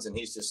 pounds, and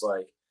he's just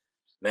like,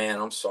 "Man,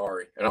 I'm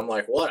sorry." And I'm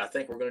like, "What? I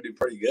think we're going to do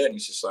pretty good." And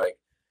he's just like,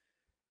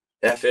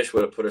 "That fish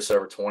would have put us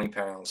over 20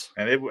 pounds.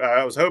 And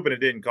I was hoping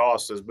it didn't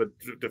cost us. But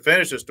to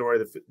finish the story,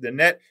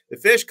 the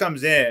fish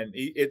comes in.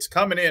 It's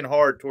coming in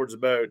hard towards the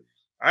boat.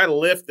 I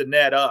lift the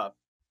net up.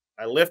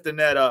 I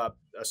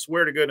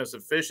swear to goodness, the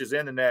fish is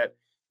in the net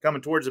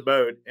coming towards the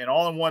boat. And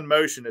all in one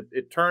motion,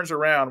 it turns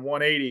around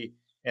 180,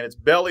 and its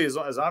belly is,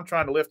 as I'm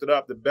trying to lift it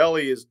up, the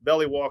belly is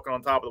belly walking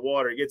on top of the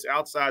water. It gets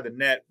outside the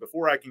net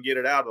before I can get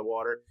it out of the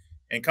water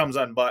and comes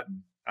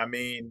unbuttoned. I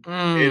mean,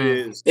 it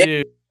is.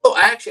 Yeah. Oh,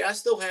 actually, I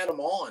still had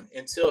him on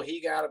until he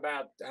got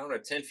about,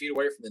 10 feet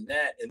away from the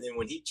net. And then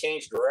when he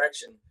changed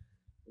direction,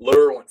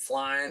 lure went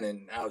flying,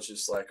 and I was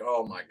just like,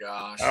 "Oh my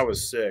gosh." I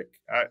was sick.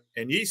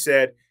 And he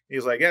said, he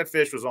was like, "That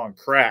fish was on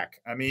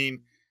crack." I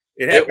mean,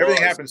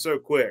 everything happened so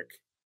quick.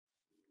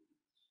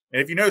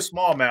 And if you know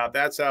smallmouth,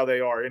 that's how they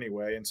are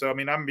anyway. And so, I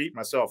mean, I'm beating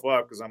myself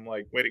up, because I'm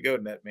like, "Way to go,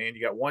 net man.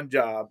 You got one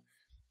job,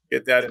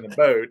 get that in the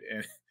boat."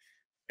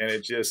 And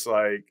it's just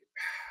like,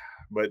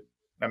 but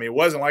I mean, it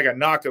wasn't like I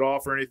knocked it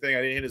off or anything.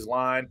 I didn't hit his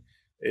line.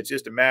 It's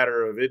just a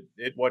matter of it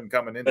wasn't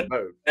coming in the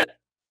boat.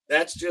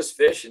 That's just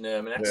fishing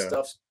them, and that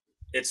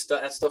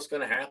stuff's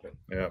going to happen.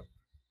 Yeah.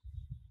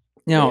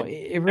 No,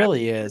 it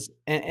really is.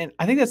 And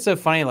I think that's so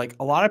funny. Like,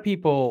 a lot of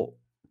people,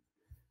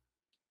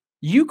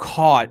 you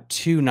caught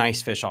 2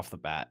 nice fish off the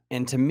bat.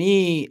 And to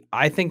me,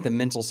 I think the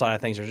mental side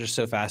of things are just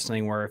so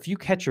fascinating, where if you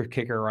catch your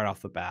kicker right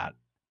off the bat,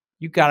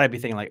 you got to be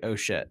thinking like, "Oh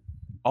shit,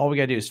 all we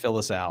got to do is fill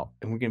this out,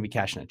 and we're going to be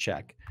cashing a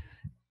check."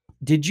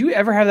 Did you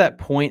ever have that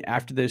point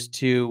after those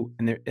 2,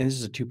 and this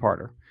is a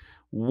 2-parter.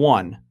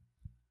 1,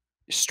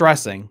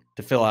 stressing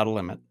to fill out a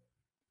limit.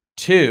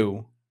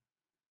 2,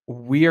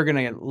 we are going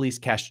to at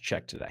least cash a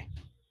check today?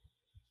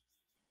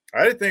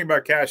 I didn't think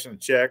about cashing a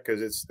check,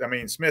 because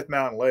Smith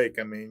Mountain Lake.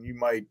 I mean, you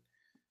might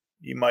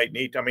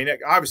need to,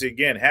 obviously,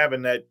 again,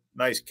 having that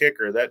nice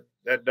kicker,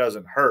 that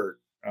doesn't hurt.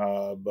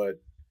 But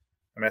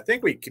I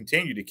think we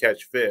continue to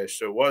catch fish.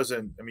 So it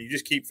wasn't, you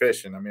just keep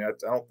fishing. I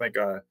don't think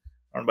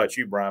I don't know about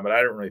you, Brian, but I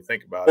didn't really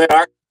think about it.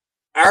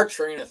 Our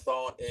train of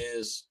thought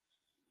is,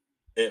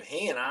 if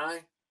he and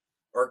I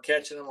are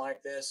catching them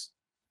like this,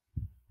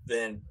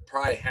 then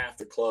probably half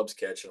the club's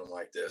catching them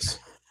like this.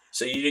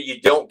 So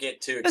you don't get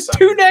too excited. That's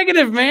too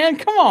negative, man.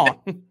 Come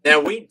on. Now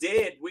we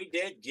did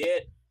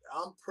get,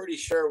 I'm pretty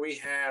sure we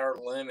had our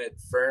limit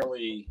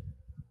fairly.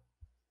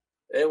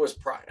 It was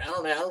probably, I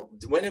don't know.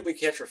 When did we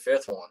catch our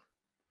 5th one?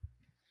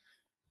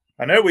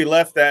 I know we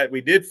left that.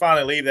 We did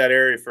finally leave that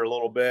area for a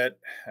little bit,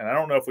 and I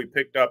don't know if we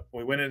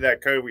went into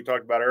that cove we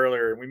talked about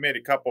earlier, and we made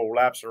a couple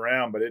laps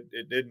around, but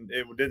it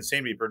didn't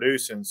seem to be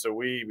producing. So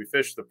we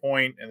fished the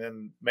point and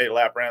then made a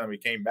lap around, and we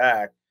came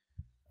back.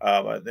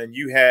 But then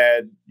you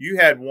had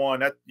one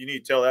that you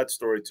need to tell that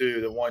story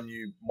too. The one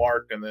you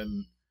marked,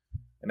 and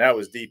that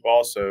was deep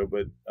also.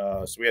 But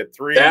so we had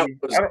 3. That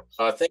was,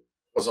 I think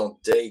it was on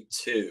day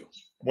 2.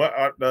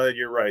 Well,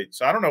 you're right.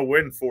 So I don't know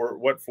what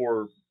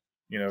for.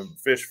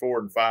 Fish 4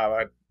 and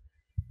 5.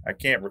 I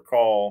can't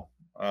recall.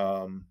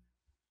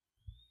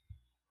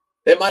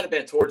 It might have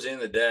been towards the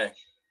end of the day.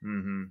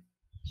 Mm-hmm.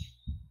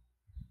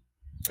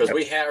 Because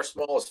we had our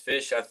smallest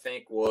fish, I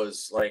think,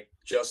 was like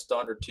just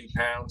under 2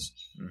 pounds.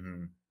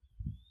 Mm-hmm.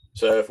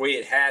 So if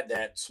we had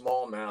that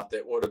smallmouth,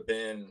 it would have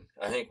been,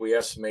 I think we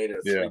estimated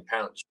a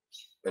 3-pound.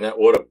 and that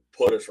would have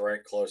put us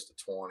right close to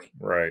 20.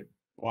 Right.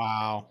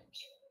 Wow.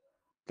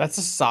 That's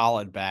a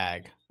solid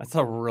bag. That's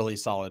a really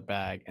solid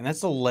bag. And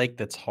that's a lake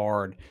that's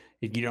hard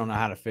if you don't know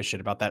how to fish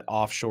it, about that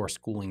offshore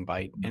schooling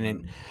bite. And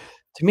then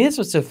to me, that's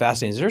what's so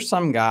fascinating is there's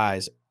some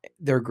guys,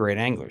 they're great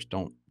anglers.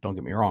 Don't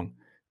get me wrong.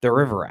 They're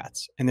river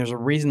rats. And there's a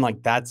reason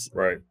like that's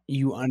Right.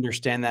 you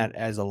understand that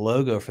as a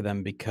logo for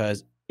them,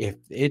 because if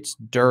it's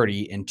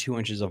dirty in 2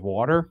 inches of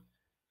water,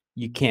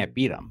 you can't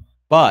beat them.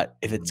 But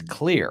if it's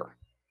clear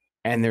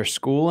and they're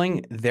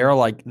schooling, they're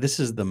like, this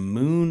is the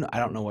moon. I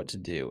don't know what to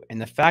do. And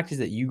the fact is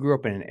that you grew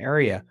up in an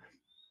area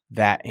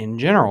that in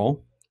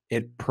general,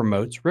 it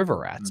promotes river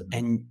rats.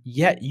 And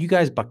yet you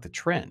guys buck the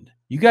trend.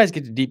 You guys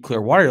get to deep,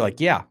 clear water. You're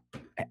like, yeah,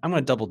 I'm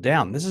going to double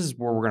down. This is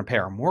where we're going to pay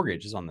our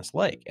mortgages on this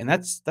lake. And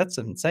that's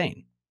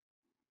insane.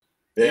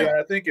 Yeah,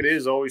 I think it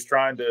is always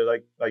trying to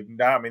like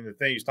now. I mean, the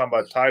thing he's talking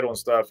about title and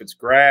stuff, it's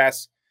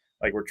grass.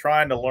 Like we're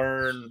trying to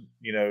learn,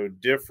 you know,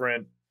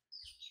 different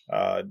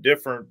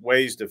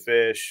ways to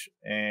fish,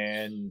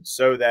 and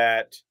so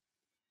that,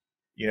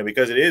 you know,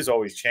 because it is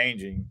always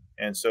changing,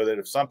 and so that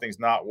if something's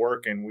not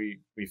working, we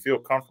feel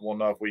comfortable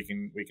enough we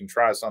can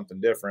try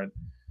something different,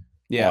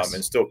 Yes,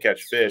 and still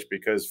catch fish,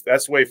 because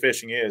that's the way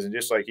fishing is. And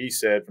just like he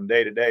said, from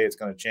day to day, it's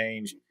going to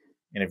change.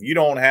 And if you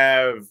don't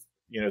have,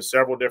 you know,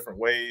 several different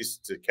ways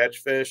to catch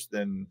fish,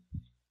 then,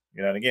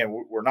 you know, and again,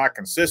 we're not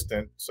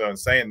consistent. So in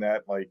saying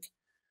that, like,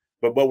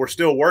 but we're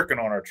still working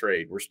on our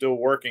trade. We're still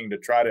working to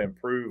try to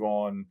improve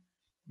on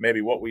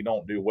maybe what we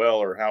don't do well,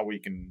 or how we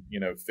can, you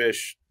know,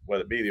 fish,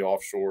 whether it be the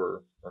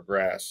offshore or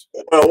grass.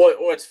 Well,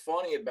 what's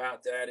funny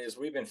about that is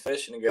we've been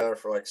fishing together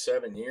for like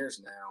 7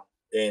 years now,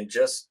 and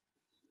just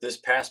this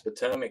past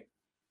Potomac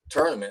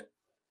tournament,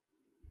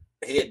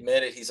 he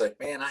admitted, he's like,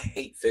 man, I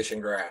hate fishing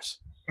grass.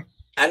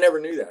 I never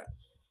knew that.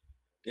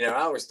 You know,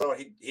 I always thought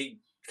he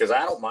because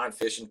I don't mind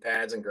fishing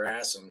pads and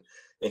grass, and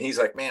he's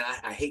like, man,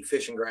 I hate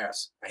fishing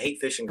grass. I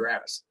hate fishing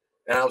grass.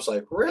 And I was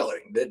like,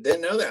 really?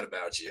 Didn't know that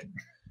about you.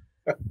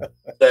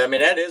 So, I mean,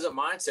 that is a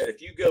mindset.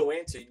 If you go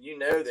into, you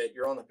know that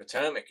you're on the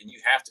Potomac and you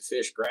have to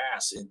fish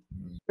grass. And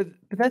but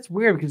that's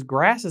weird, because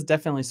grass is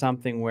definitely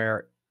something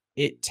where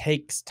it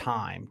takes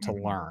time to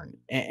learn.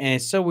 And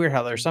it's so weird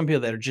how there's some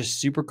people that are just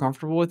super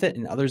comfortable with it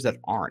and others that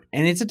aren't.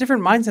 And it's a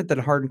different mindset than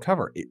hard and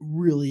cover. It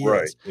really is.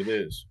 Right. It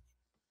is.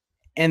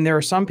 And there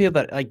are some people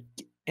that like,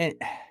 and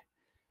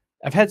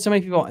I've had so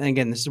many people, and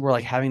again, this is where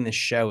like having this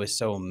show is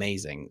so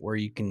amazing, where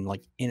you can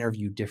like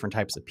interview different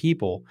types of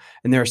people.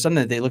 And there are some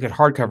that they look at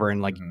hardcover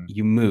and like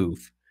you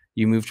move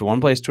to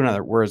one place to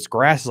another, whereas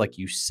grass is like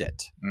you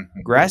sit.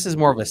 Grass is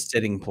more of a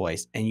sitting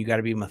place, and you got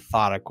to be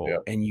methodical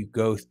and you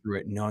go through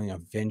it knowing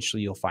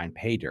eventually you'll find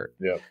pay dirt.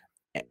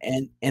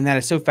 And that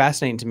is so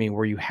fascinating to me,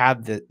 where you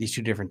have these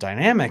two different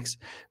dynamics,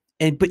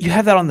 but you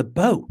have that on the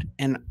boat.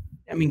 And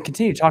I mean,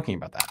 continue talking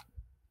about that.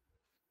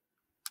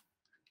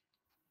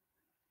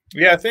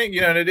 Yeah, I think,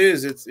 you know, and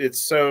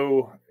it's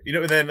so, you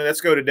know, and then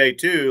let's go to day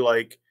two.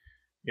 Like,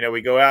 you know,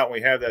 we go out and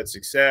we have that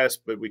success,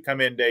 but we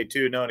come in day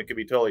two knowing it could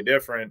be totally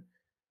different.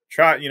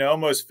 Try, you know,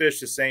 almost fish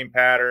the same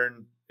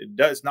pattern.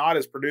 It's not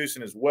as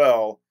producing as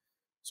well.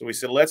 So we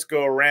said, let's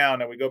go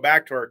around, and we go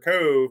back to our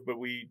cove, but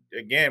we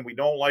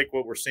don't like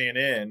what we're seeing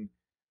in.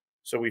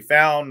 So we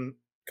found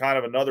kind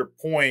of another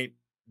point,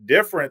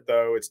 different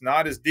though. It's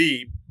not as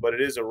deep, but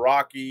it is a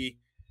rocky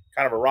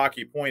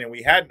point. And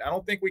I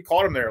don't think we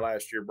caught him there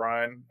last year,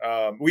 Brian.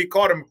 We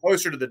caught him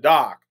closer to the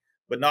dock,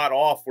 but not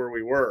off where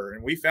we were.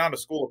 And we found a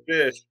school of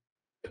fish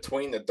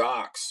between the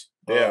docks.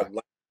 Last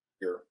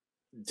year,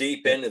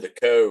 deep into the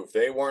cove.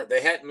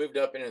 They hadn't moved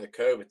up into the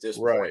cove at this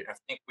point. I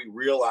think we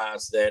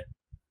realized that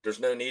there's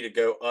no need to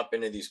go up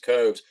into these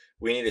coves.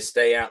 We need to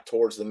stay out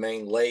towards the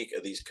main lake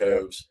of these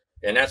coves.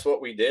 And that's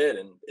what we did.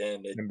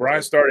 And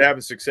Brian started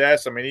having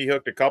success. I mean, he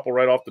hooked a couple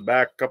right off the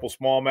back, a couple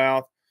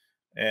smallmouth,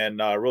 and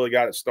really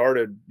got it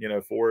started, you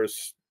know, for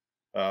us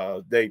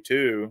day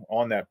two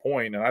on that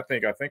point. And I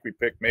think we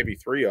picked maybe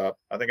 3 up.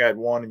 I think I had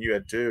 1 and you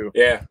had 2.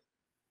 Yeah.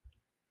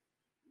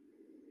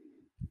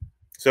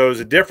 So it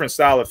was a different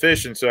style of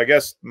fishing. So I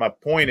guess my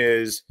point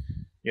is,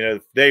 you know,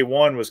 day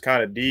 1 was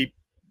kind of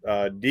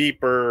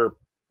deeper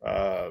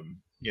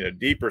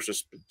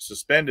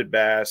suspended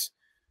bass.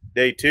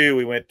 Day 2,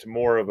 we went to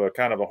more of a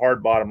kind of a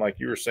hard bottom, like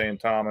you were saying,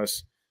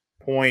 Thomas,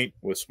 point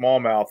with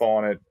smallmouth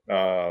on it.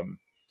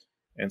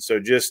 And so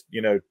just,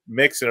 you know,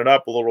 mixing it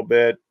up a little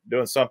bit,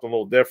 doing something a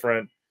little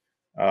different.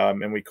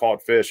 And we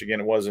caught fish.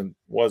 Again, it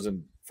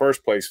wasn't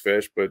first place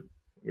fish, but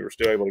we were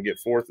still able to get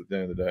 4th at the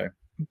end of the day.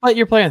 But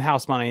you're playing with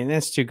house money, and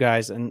that's 2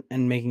 guys, and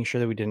making sure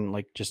that we didn't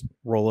like just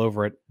roll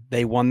over it.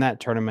 They won that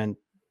tournament,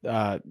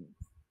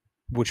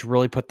 which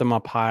really put them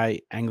up high,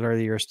 Angler of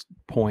the Year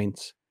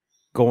points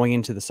going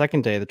into the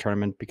second day of the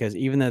tournament, because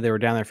even though they were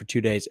down there for 2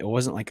 days, it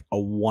wasn't like a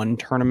one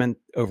tournament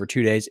over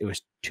 2 days. It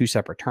was 2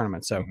 separate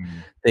tournaments. So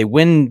they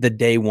win the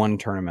day 1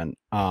 tournament,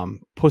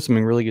 puts them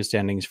in really good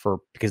standings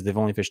because they've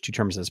only fished 2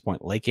 tournaments at this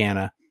point, Lake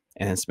Anna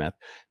and then Smith.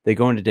 They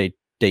go into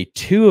day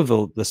 2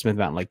 of the Smith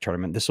Mountain Lake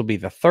tournament. This will be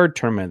the 3rd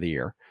tournament of the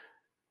year.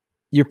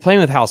 You're playing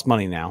with house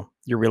money now.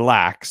 You're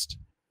relaxed.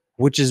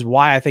 which is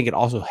why I think it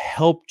also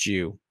helped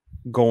you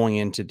going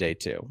into day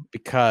 2,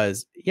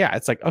 because yeah,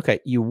 it's like, okay,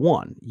 you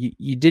won,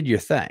 you did your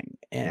thing.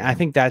 And I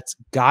think that's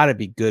got to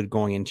be good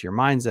going into your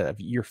mindset of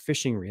you're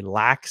fishing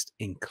relaxed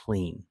and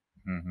clean.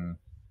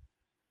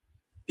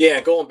 Yeah,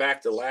 going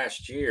back to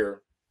last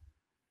year,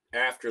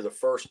 after the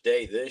first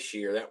day this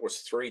year, that was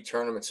 3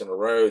 tournaments in a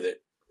row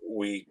that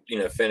we,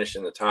 finished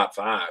in the top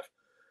 5.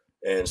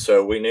 And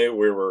so we knew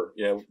we were,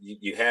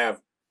 you have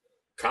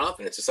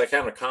confidence. It's like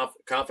having a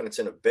confidence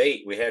in a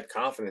bait. We had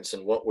confidence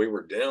in what we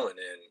were doing,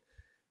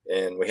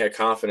 and we had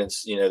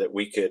confidence, that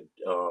we could,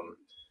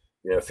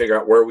 figure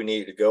out where we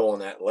needed to go on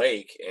that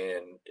lake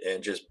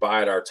and just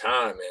bide our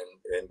time,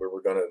 and we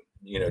were going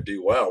to,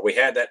 do well. We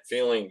had that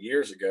feeling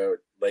years ago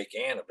at Lake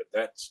Anna, but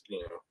that's,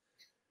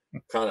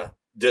 kind of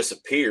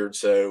disappeared.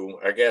 So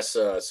I guess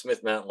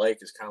Smith Mountain Lake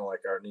is kind of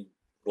like our new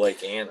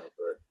Lake Anna.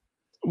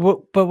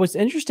 But what's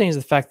interesting is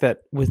the fact that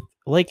with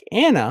Lake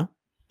Anna,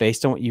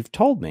 based on what you've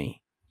told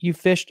me, you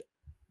fished,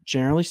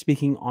 generally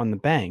speaking, on the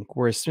bank,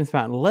 whereas Smith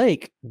Mountain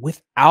Lake,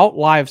 without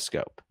live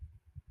scope,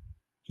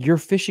 you're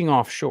fishing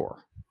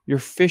offshore. You're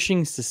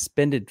fishing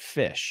suspended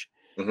fish.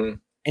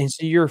 And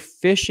so you're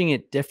fishing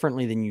it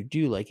differently than you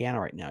do Lake Anna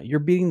right now. You're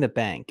beating the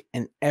bank,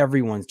 and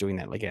everyone's doing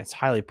that. Like, it's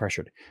highly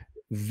pressured.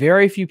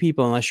 Very few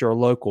people, unless you're a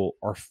local,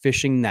 are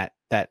fishing that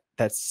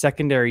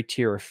secondary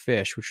tier of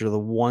fish, which are the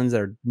ones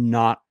that are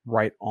not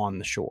right on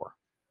the shore.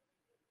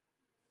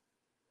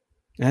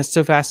 And that's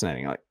so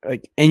fascinating.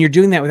 And you're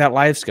doing that without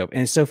live scope.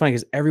 And it's so funny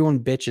because everyone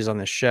bitches on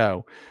the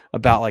show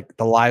about like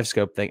the live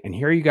scope thing. And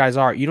here you guys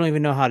are, you don't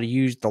even know how to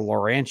use the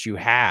Lowrance you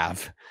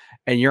have.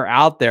 And you're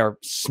out there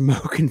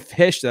smoking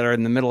fish that are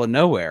in the middle of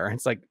nowhere.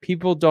 It's like,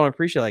 people don't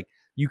appreciate, like,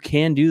 you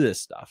can do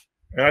this stuff.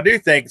 And I do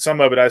think some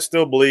of it, I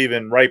still believe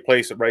in right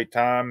place at right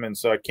time. And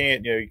so I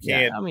can't, you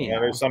can't,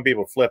 there's some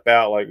people flip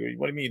out like,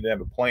 what do you mean to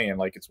have a plan?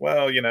 Like, it's,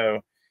 well,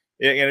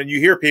 and you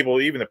hear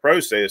people, even the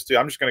pros say this too,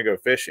 I'm just going to go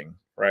fishing.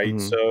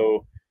 Right.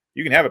 So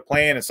you can have a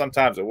plan, and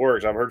sometimes it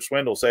works. I've heard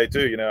Swindle say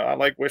too,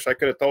 I wish I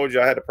could have told you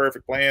I had a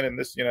perfect plan, and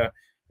this,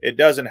 it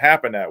doesn't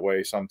happen that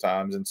way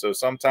sometimes. And so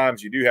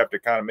sometimes you do have to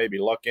kind of maybe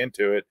luck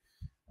into it.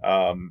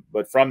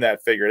 But from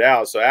that, figure it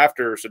out. So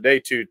day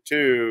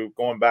 2,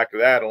 going back to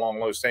that along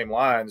those same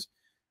lines,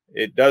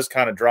 it does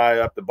kind of dry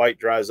up. The bite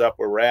dries up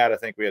where we're at. I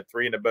think we had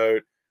 3 in the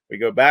boat. We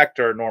go back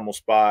to our normal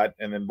spot,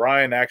 and then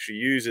Brian actually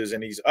uses,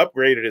 and he's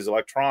upgraded his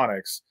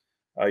electronics.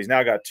 He's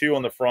now got 2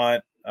 on the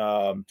front,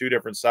 2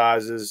 different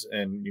sizes,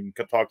 and you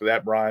can talk to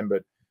that, Brian,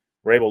 but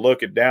we're able to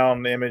look at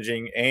down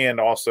imaging and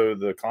also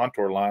the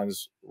contour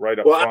lines right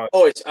up front.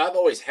 I've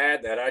always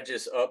had that. I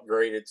just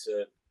upgraded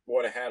to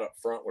what I had up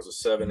front was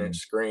a 7-inch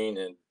screen,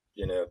 and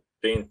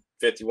being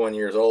 51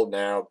 years old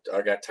now,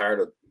 I got tired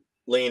of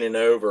leaning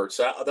over.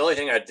 So the only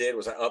thing I did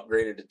was I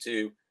upgraded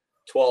to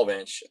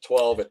 12-inch,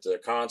 12 at the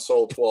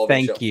console,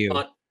 12-inch up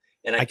front,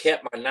 and I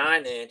kept my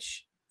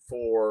 9-inch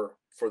for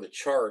the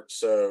chart.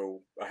 So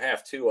I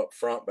have 2 up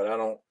front, but I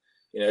don't,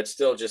 it's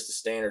still just the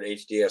standard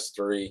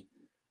HDS3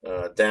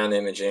 down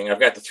imaging. I've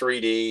got the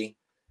 3D,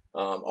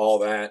 all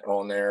that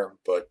on there,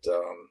 but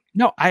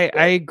no,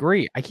 I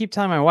agree. I keep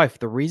telling my wife,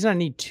 the reason I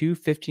need 2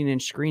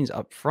 15-inch screens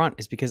up front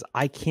is because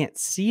I can't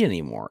see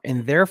anymore,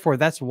 and therefore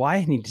that's why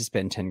I need to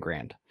spend 10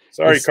 grand.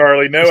 Sorry,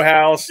 Carly, no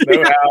house. He's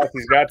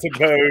got the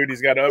boat.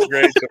 He's got to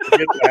upgrade, so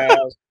forget the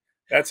house.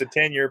 That's a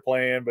 10-year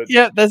plan, but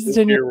yeah, that's the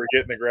 10-year. We're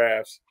getting the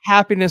graphs.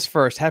 Happiness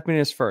first.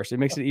 It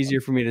makes it easier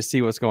for me to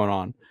see what's going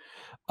on.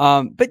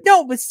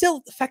 But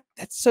still, the fact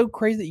that's so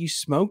crazy that you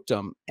smoked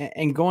them,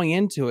 and going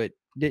into it,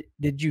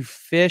 did you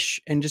fish?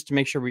 And just to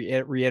make sure we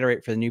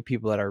reiterate for the new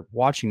people that are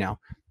watching now,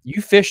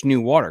 you fished new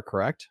water,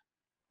 correct?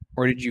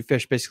 Or did you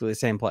fish basically the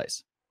same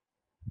place?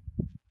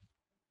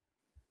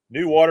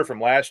 New water from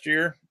last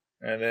year,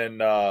 and then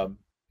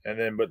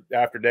but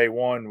after day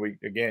 1, we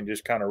again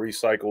just kind of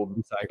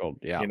recycled,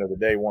 yeah, the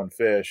day 1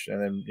 fish,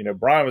 and then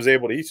Brian was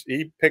able to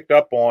he picked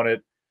up on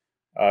it.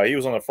 He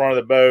was on the front of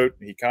the boat.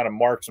 He kind of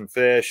marked some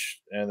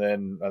fish, and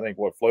then I think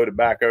floated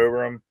back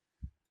over him.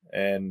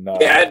 And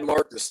I had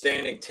marked the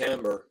standing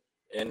timber,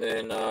 and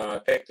then I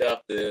picked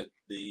up the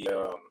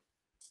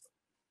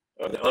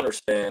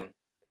underspin,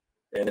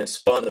 and then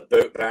spun the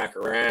boat back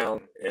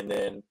around, and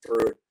then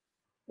threw it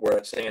where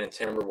that standing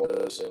timber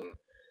was, and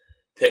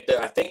picked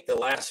up. I think the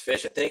last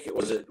fish,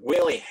 we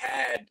only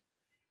had.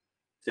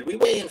 Did we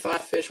weigh in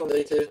 5 fish on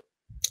day 2?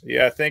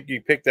 Yeah, I think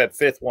you picked that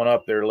 5th one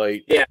up there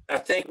late. Yeah, I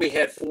think we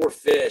had 4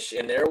 fish,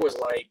 and there was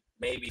like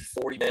maybe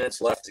 40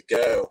 minutes left to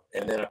go,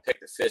 and then I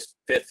picked the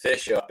 5th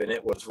fish up, and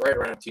it was right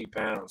around 2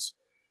 pounds.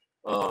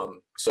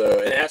 So,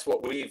 and that's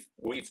what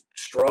we've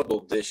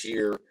struggled this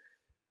year,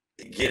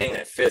 getting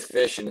that 5th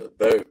fish into the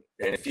boat.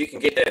 And if you can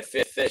get that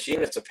 5th fish,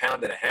 even if it's 1.5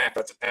 pounds,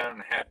 that's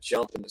 1.5 pounds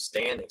jump in the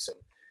standings. And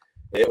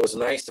it was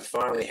nice to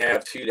finally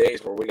have 2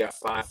 days where we got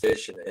 5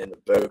 fish in the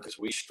boat, because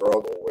we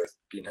struggle with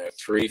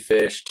 3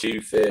 fish,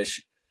 2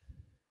 fish.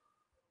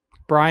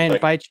 Brian,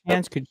 by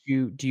chance, do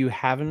you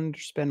have an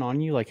underspin on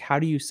you? Like, how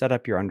do you set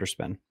up your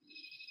underspin?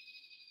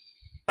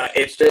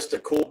 It's just a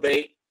cool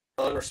bait.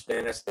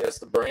 Underspin, that's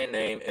the brand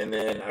name, and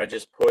then I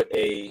just put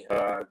a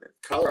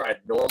color I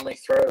normally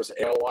throw is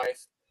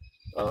alewife,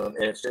 and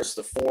it's just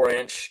the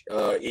 4-inch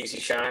easy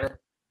shiner,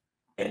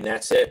 and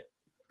that's it.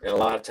 And a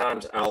lot of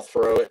times I'll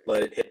throw it,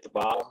 let it hit the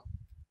bottom.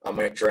 I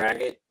might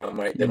drag it. They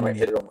might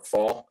hit it on the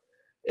fall.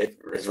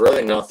 It's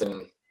really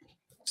nothing.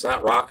 It's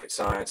not rocket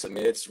science. I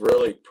mean, it's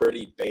really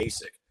pretty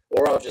basic.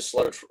 Or I'll just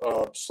slow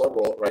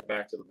roll it right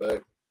back to the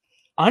boat.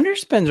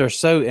 Underspins are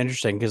so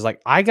interesting because,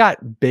 like, I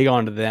got big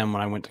onto them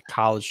when I went to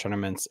college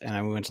tournaments and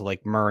I went to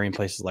Lake Murray and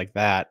places like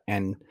that,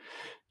 and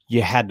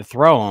you had to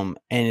throw them.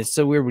 And it's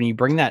so weird when you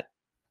bring that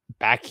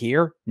back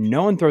here.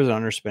 No one throws an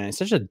underspin. It's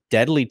such a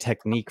deadly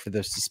technique for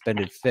those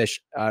suspended fish.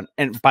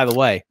 And by the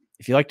way,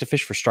 if you like to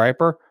fish for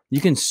striper,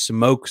 you can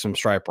smoke some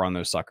striper on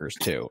those suckers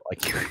too.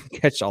 Like, you can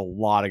catch a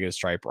lot of good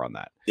striper on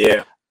that.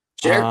 Yeah.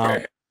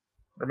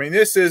 I mean,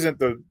 this isn't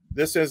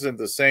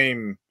the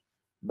same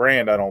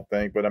brand, I don't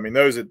think, but I mean,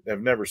 those that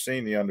have never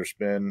seen the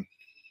underspin,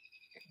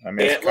 I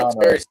mean, it looks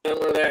very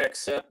similar to that,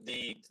 except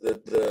the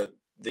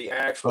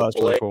actual that's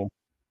blade, really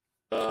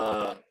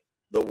cool.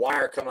 The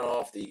wire coming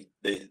off the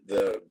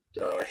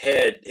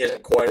head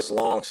isn't quite as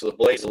long, so the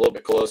blade's a little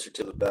bit closer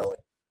to the belly.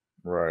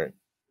 Right.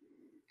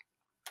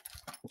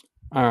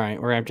 All right,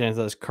 we're gonna have to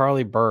answer this.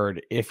 Carly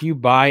Bird, if you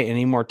buy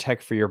any more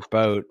tech for your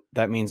boat,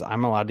 that means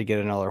I'm allowed to get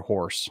another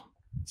horse.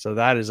 So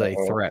that is a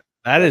threat.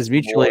 That is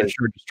mutually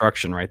insured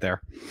destruction right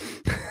there.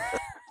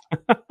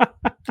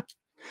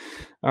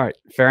 All right,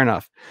 fair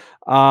enough.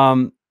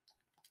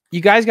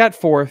 You guys got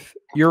fourth.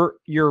 You're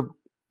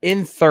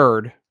in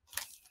third.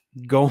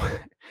 Go.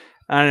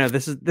 I don't know.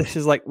 This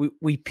is like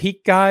we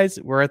peaked, guys.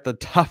 We're at the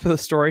top of the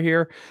story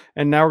here,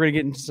 and now we're gonna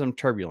get into some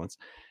turbulence.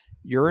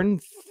 You're in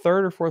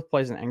third or fourth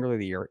place in Angler of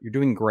the Year. You're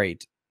doing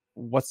great.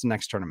 What's the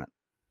next tournament?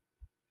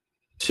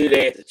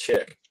 2-day at the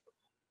Chick.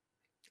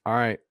 All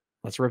right,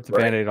 let's rip the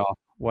Band-Aid off.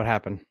 What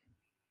happened?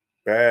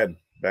 Bad.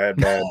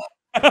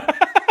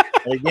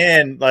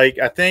 Again, like,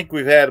 I think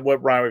we've had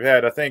what, Brian? We've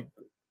had, I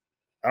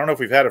don't know if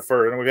we've had a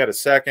first. I know we've had a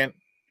second.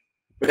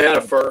 We've had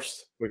a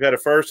first. We've had a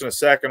first and a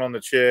second on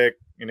the Chick.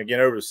 And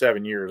again, over the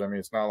 7 years. I mean,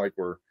 it's not like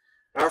we're.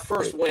 Our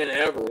first win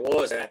ever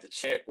was at the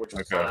Chick, which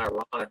was kind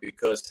of ironic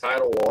because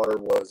tidal water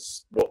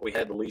was what we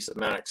had the least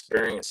amount of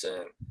experience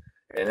in.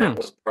 And that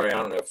was probably,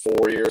 I don't know,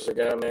 4 years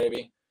ago,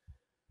 maybe.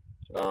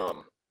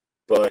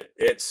 But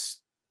it's,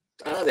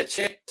 the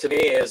Chick to me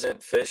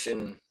isn't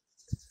fishing.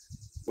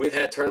 We've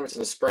had tournaments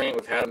in the spring.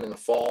 We've had them in the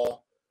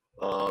fall.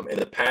 In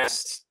the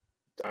past,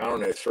 I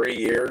don't know, 3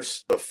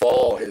 years, the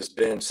fall has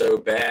been so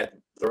bad,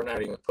 they're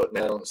not even putting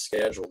that on the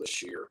schedule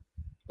this year.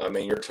 I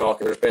mean, you're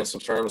talking, there's been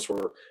some tournaments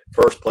where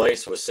first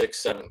place was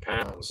 6-7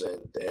 pounds.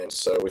 And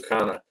so we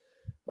kind of,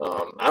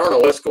 I don't know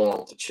what's going on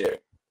with the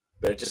Chick,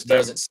 but it just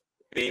doesn't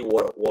be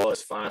what it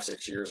was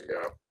 5-6 years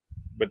ago.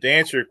 But to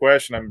answer your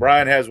question, I mean,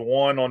 Brian has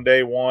one on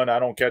day one. I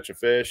don't catch a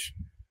fish.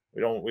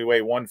 We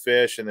weigh one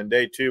fish. And then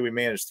day two, we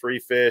managed 3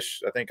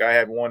 fish. I think I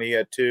had 1, he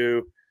had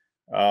 2.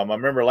 I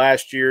remember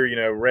last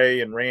year,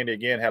 Ray and Randy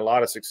again had a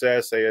lot of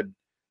success. They had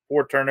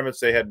 4 tournaments.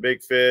 They had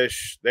big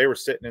fish. They were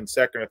sitting in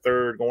second or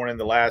third going in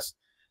the last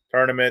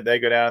tournament. They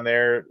go down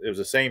there. It was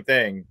the same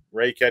thing.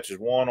 Ray catches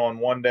 1 on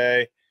one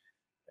day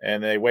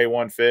and they weigh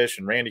 1 fish,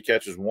 and Randy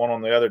catches 1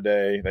 on the other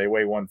day. They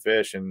weigh 1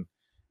 fish. And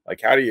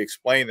like, how do you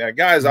explain that?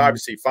 Guys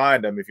obviously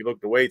find them. If you look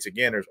at the weights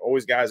again, there's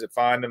always guys that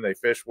find them. They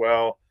fish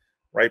well,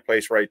 right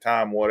place, right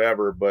time,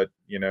 whatever. But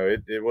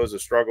it was a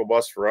struggle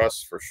bus for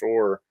us for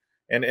sure.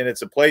 And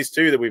it's a place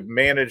too that we've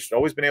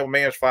always been able to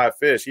manage 5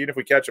 fish. Even if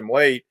we catch them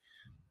late,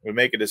 we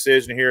make a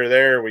decision here or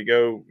there. We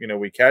go,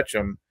 we catch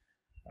them.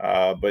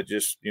 But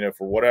just,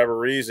 for whatever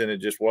reason, it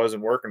just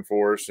wasn't working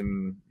for us.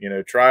 And,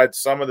 tried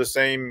some of the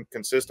same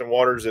consistent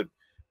waters that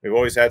we've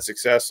always had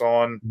success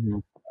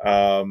on,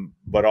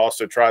 but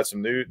also tried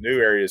some new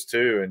areas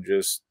too, and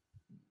just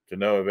to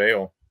no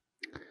avail.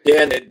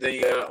 Yeah, and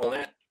on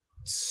that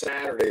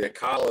Saturday, the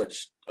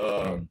college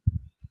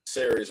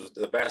series,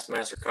 the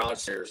Bassmaster College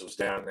Series was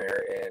down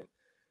there,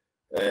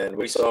 and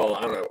we saw,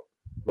 I don't know,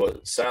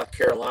 what, South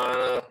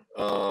Carolina,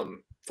 4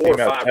 or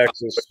 5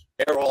 Texas.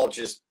 They're all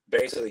just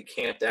basically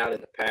camped out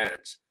in the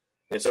pads,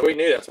 and so we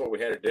knew that's what we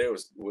had to do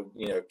was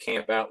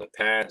camp out in the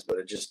pads, but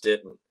it just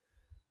didn't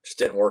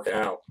work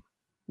out.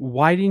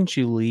 Why didn't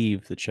you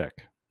leave the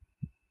Chick?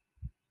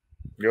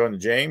 Going to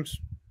James?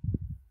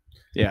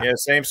 Yeah,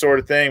 same sort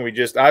of thing.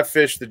 I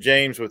fished the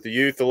James with the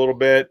youth a little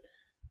bit.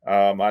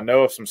 I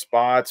know of some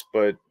spots,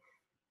 but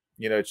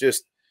it's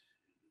just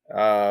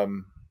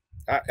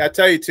I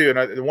tell you too,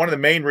 and one of the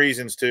main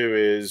reasons too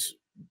is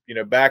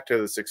back to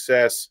the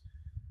success.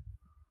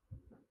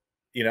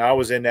 I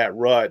was in that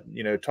rut,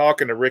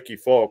 talking to Ricky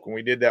Folk when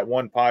we did that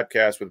one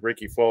podcast with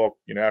Ricky Folk,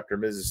 after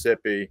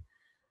Mississippi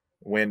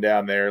win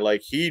down there.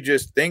 Like,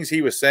 things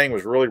he was saying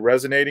was really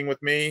resonating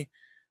with me.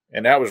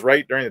 And that was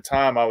right during the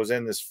time I was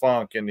in this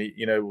funk. And,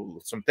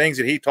 some things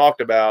that he talked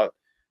about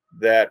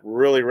that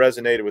really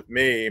resonated with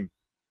me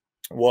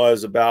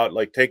was about,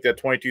 like, take that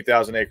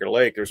 22,000 acre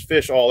lake. There's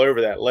fish all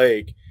over that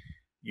lake.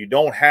 You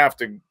don't have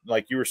to,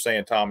 like you were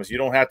saying, Thomas, you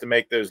don't have to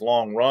make those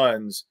long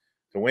runs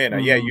to win. Now,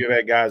 yeah, you have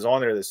had guys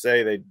on there that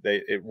say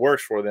it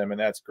works for them, and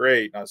that's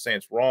great. Not saying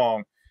it's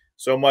wrong.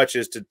 So much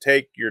as to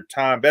take your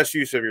time. Best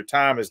use of your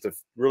time is to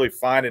really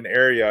find an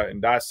area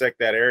and dissect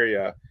that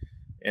area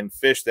and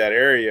fish that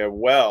area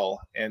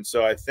well. And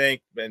so I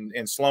think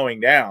in slowing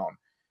down.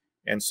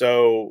 And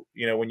so,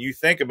 you know, when you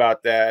think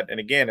about that, and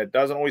again, it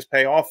doesn't always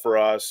pay off for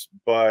us,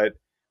 but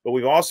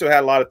we've also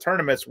had a lot of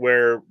tournaments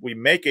where we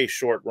make a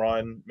short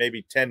run,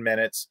 maybe 10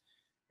 minutes,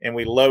 and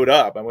we load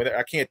up. I mean,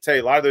 I can't tell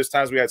you, a lot of those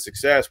times we had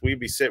success, we'd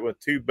be sitting with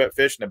 2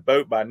 fish in a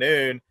boat by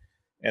noon,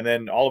 and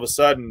then all of a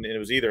sudden it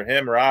was either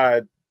him or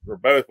I or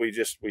both. We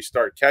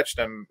start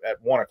catching them at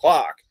 1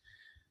 o'clock.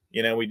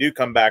 You know, we do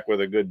come back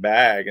with a good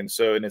bag. And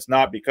so, and it's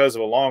not because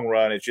of a long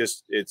run. It's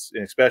just,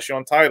 especially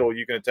on tidal,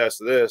 you can attest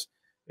to this,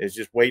 is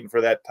just waiting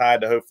for that tide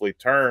to hopefully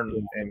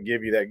turn and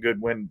give you that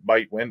good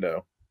bite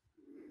window.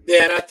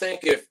 Yeah, and I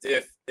think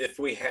if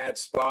we had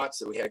spots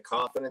that we had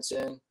confidence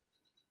in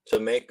to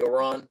make a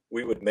run,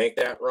 we would make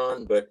that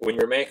run. But when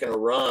you're making a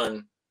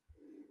run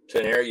to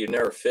an area you've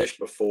never fished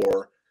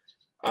before,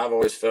 I've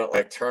always felt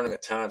like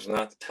tournament time's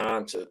not the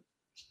time to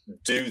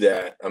do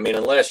that. I mean,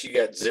 unless you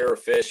got 0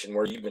 fish and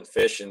where you've been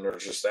fishing,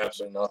 there's just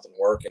absolutely nothing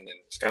working. And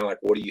it's kind of like,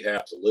 what do you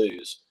have to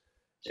lose?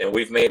 And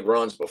we've made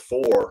runs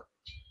before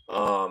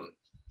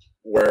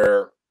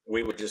where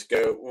we would just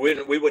go,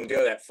 we wouldn't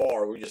go that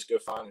far. We just go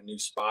find a new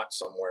spot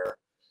somewhere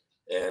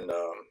and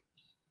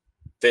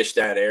fish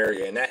that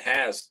area. And that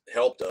has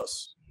helped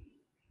us.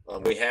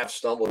 We have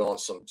stumbled on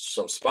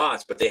some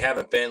spots, but they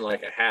haven't been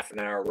like a half an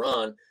hour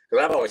run.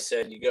 Because I've always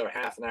said, you go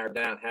half an hour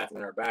down, half an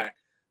hour back,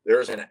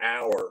 there's an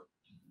hour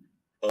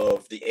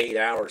of the 8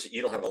 hours that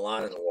you don't have a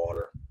line in the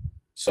water.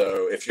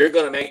 So if you're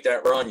going to make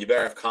that run, you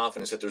better have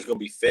confidence that there's going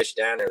to be fish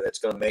down there that's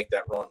going to make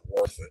that run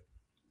worth it.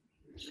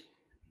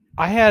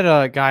 I had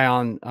a guy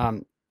on,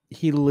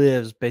 he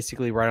lives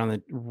basically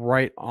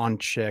right on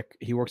Chick.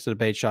 He works at a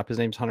bait shop. His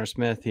name's Hunter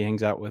Smith. He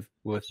hangs out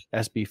with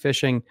SB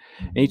Fishing,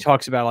 and he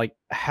talks about like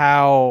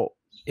how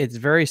it's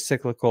very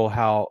cyclical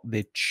how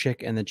the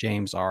Chick and the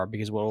James are,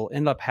 because what will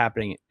end up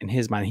happening in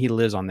his mind, he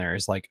lives on there,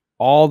 is like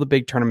all the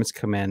big tournaments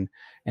come in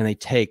and they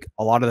take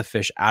a lot of the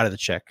fish out of the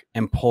Chick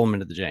and pull them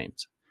into the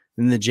James.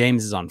 Then the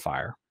James is on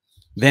fire.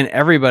 Then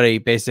everybody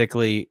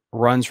basically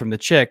runs from the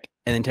Chick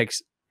and then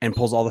takes and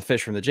pulls all the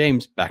fish from the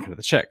James back into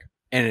the Chick.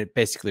 And it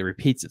basically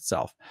repeats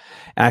itself.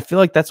 And I feel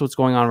like that's what's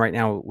going on right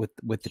now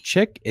with the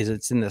Chick, is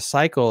it's in the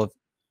cycle of,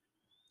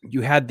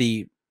 you had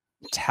the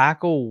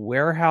Tackle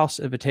Warehouse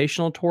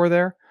Invitational Tour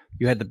there.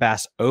 You had the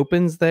Bass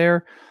Opens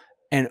there.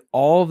 And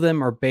all of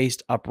them are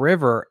based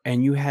upriver.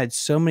 And you had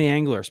so many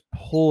anglers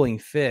pulling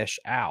fish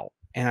out.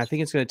 And I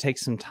think it's going to take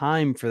some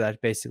time for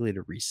that basically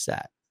to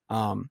reset.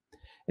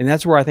 And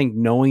that's where I think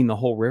knowing the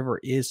whole river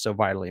is so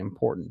vitally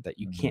important, that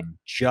you can't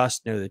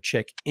just know the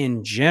Chick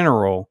in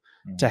general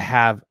to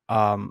have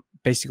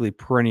basically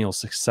perennial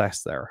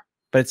success there.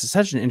 But it's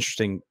such an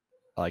interesting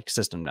like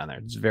system down there.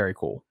 It's very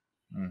cool.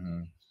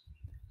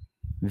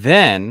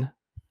 Then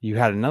you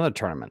had another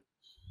tournament.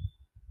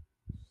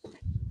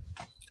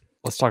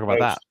 Let's talk about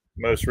that.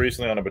 Most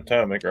recently on the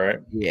Potomac, right?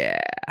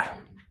 Yeah.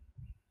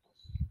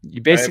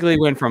 You basically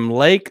went from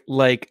lake,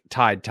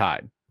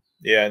 tide.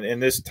 Yeah,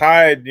 and this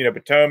tide, you know,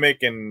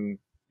 Potomac, and,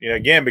 you know,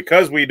 again,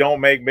 because we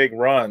don't make big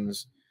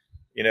runs,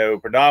 you know,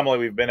 predominantly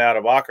we've been out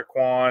of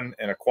Occoquan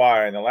and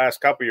Aquia, and the last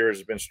couple of years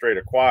has been straight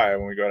Aquia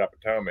when we go to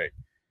Potomac.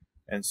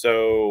 And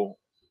so,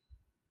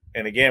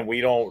 and again, we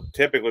don't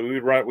typically,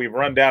 we've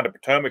run down to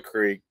Potomac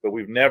Creek, but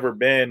we've never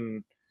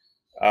been,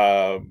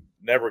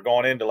 never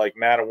gone into like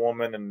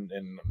Mattawoman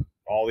and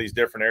all these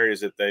different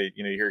areas that they,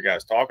 you know, you hear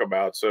guys talk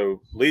about.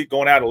 So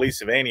going out of Lee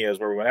Sylvania is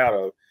where we went out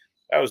of.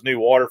 That was new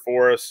water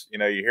for us. You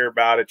know, you hear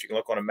about it, you can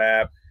look on a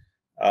map.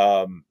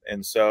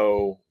 And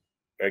so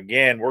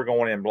again, we're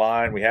going in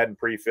blind. We hadn't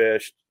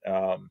pre-fished.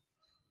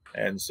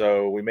 And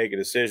so we make a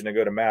decision to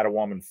go to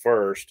Mattawoman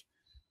first,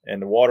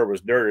 and the water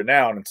was dirty.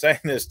 Now, and I'm saying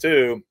this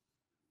too,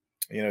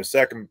 you know,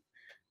 second,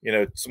 you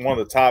know, it's one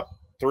of the top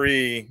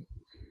 3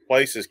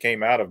 places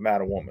came out of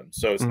Mattawoman.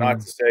 So it's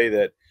not to say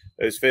that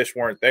those fish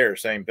weren't there.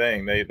 Same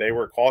thing. They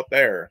were caught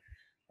there.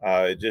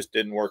 It just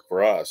didn't work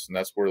for us, and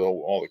that's where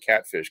all the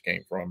catfish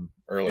came from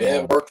early on.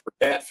 Yeah, it worked for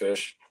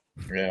catfish.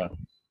 Yeah.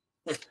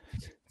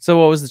 So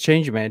what was the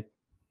change you made?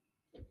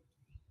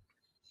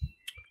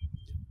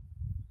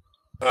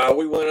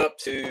 We went up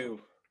to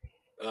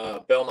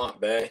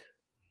Belmont Bay.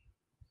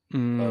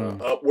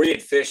 We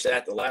had fished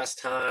that the last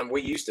time.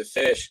 We used to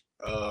fish.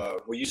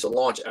 We used to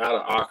launch out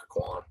of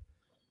Occoquan,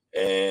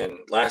 and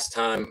last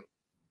time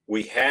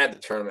we had the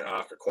tournament at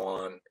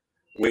Occoquan,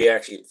 we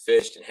actually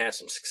fished and had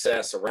some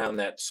success around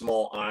that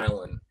small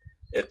island.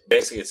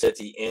 It's at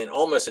the end,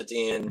 almost at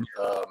the end.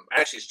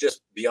 Actually, it's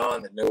just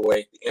beyond the no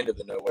wake, the end of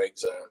the no wake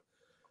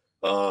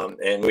zone.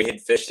 And we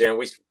had fished there, and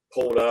we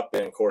pulled up,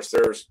 and of course,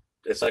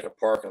 it's like a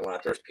parking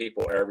lot. There's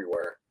people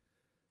everywhere,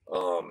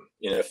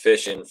 you know,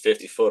 fishing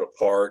 50 foot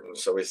apart. And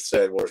so we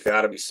said, well, there's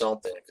got to be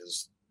something,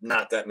 because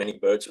not that many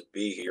boats would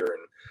be here.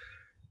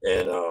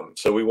 And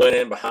so we went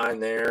in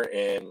behind there,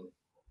 and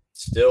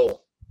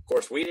still, of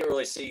course, we didn't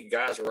really see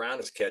guys around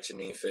us catching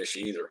any fish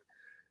either.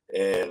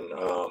 and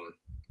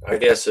I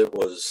guess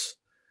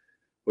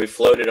we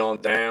floated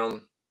on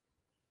down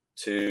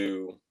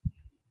to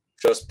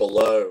just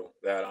below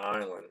that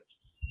island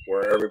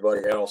where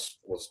everybody else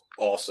was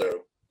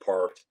also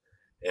parked.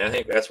 And I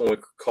think that's when we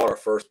caught our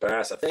first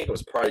bass. I think it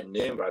was probably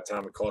noon by the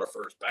time we caught our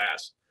first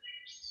bass,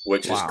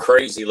 which is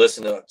crazy.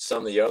 Listening to some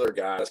of the other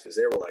guys, because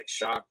they were like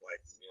shocked, like,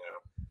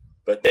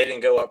 but they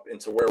didn't go up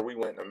into where we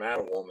went in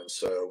Mattawoman.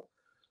 So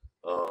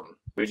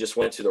we just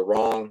went to the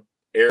wrong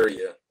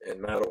area in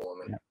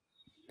Mattawoman.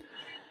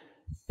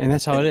 And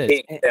that's how it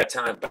is. That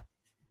time.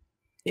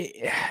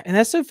 And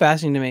that's so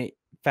fascinating to me.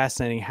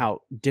 Fascinating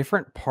how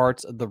different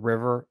parts of the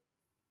river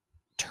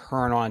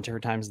turn on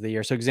different times of the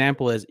year. So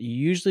example is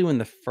usually when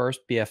the first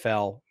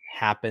BFL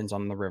happens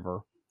on the river,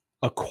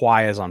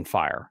 Aquia is on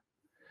fire.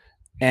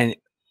 And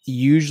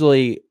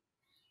usually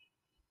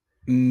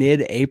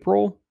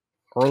mid-April,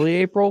 early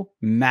April,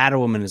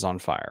 Mattawoman is on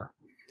fire.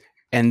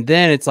 And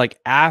then it's like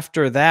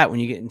after that, when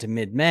you get into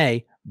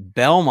mid-May,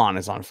 Belmont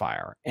is on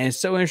fire. And it's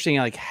so interesting,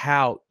 like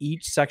how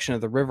each section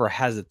of the river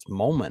has its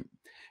moment.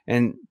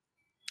 And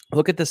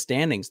look at the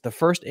standings. The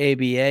first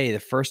ABA, the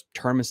first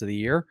tournaments of the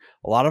year,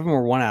 a lot of them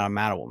were won out of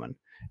Mattawoman.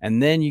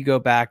 And then you go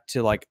back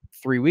to like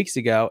 3 weeks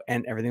ago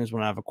and everything was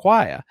won out of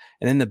Aquia.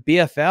 And then the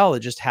BFL that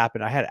just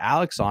happened, I had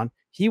Alex on,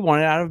 he won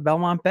it out of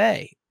Belmont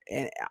Bay.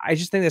 And I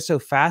just think that's so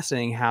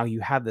fascinating how you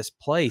have this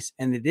place.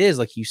 And it is,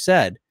 like you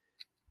said,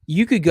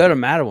 you could go to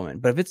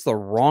Mattawoman, but if it's the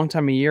wrong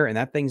time of year and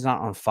that thing's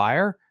not on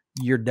fire,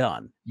 you're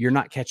done. You're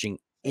not catching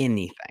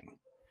anything.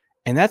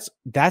 And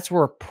that's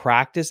where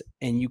practice,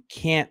 and you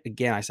can't,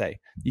 again, I say,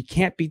 you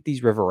can't beat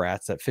these river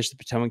rats that fish the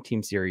Potomac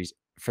Team Series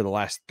for the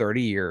last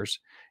 30 years.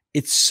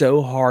 It's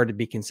so hard to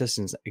be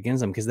consistent against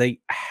them because they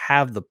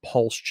have the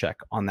pulse check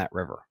on that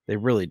river. They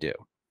really do.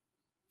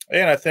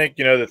 And I think,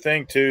 the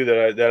thing too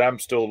that I'm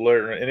still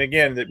learning, and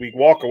again, that we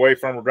walk away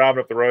from, we're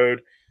driving up the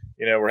road,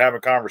 we're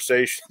having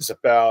conversations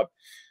about,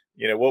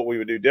 what we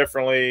would do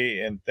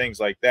differently and things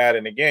like that.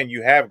 And again,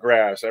 you have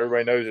grass.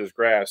 Everybody knows there's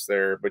grass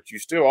there, but you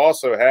still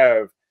also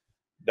have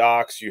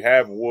docks, you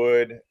have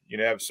wood, you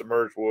have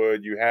submerged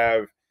wood, you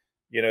have,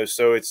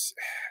 so it's,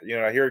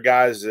 I hear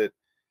guys that,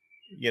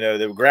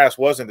 the grass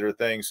wasn't their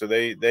thing. So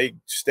they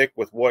stick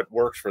with what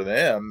works for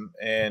them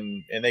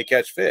and they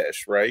catch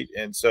fish. Right.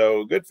 And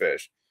so good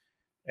fish.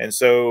 And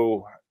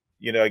so,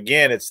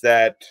 again, it's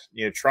that,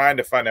 trying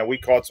to find out, we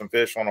caught some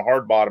fish on a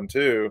hard bottom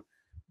too.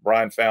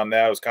 Brian found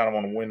that it was kind of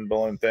on a wind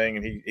blowing thing,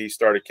 and he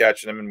started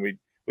catching them, and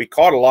we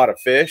caught a lot of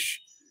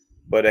fish,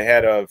 but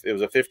it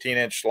was a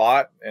 15-inch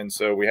slot. And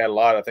so we had a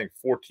lot, I think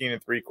 14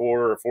 3/4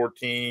 or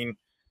 14,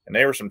 and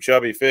they were some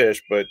chubby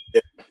fish, but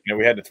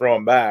we had to throw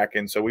them back.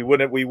 And so we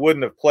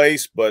wouldn't have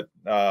placed, but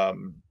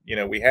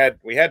we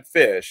had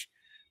fish,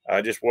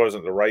 just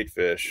wasn't the right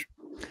fish.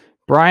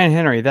 Brian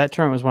Henry, that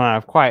term was one out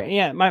of quiet.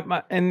 Yeah.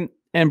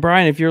 And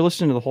Brian, if you're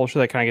listening to the whole show,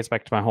 that kind of gets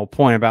back to my whole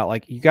point about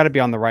like, you got to be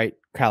on the right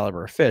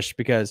caliber of fish,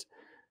 because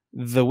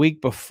the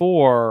week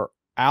before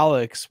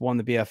Alex won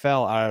the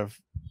BFL out of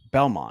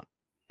Belmont,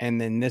 and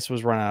then this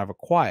was run out of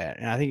Aquia.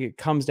 And I think it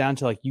comes down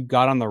to like, you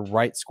got on the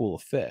right school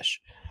of fish.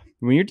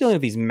 When you're dealing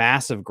with these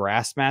massive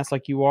grass mats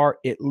like you are,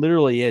 it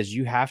literally is,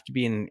 you have to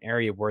be in an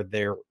area where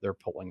they're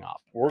pulling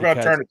up. We're going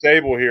to turn the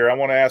table here. I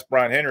want to ask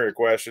Brian Henry a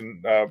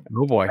question. Oh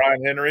boy.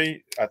 Brian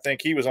Henry, I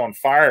think he was on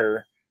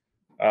fire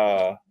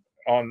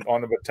on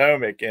the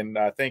Potomac, and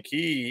I think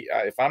he,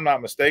 if I'm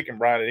not mistaken,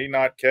 Brian, did he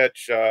not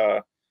catch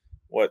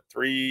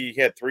he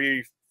had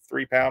three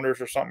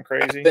pounders or something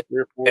crazy? 3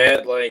 or 4? He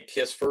had like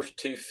his first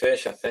 2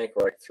 fish, I think,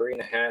 were like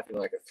 3.5 and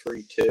like a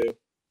 3.2.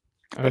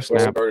 Oh,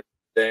 snap. Started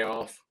the day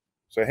off.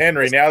 So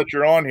Henry, now that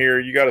you're on here,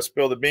 you got to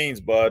spill the beans,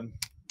 bud.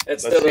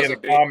 Let's see in the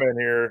comment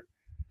here,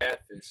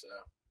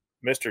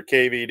 Mr.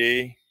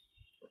 KVD.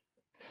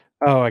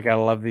 Oh, I gotta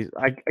love these.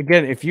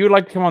 Again, if you would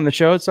like to come on the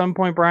show at some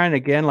point, Brian,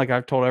 again, like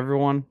I've told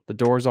everyone, the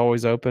door's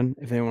always open.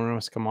 If anyone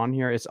wants to come on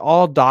here, it's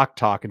all doc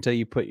talk until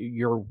you put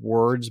your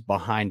words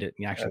behind it and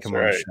you actually come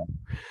on the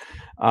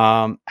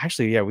show.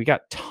 Actually, yeah, we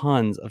got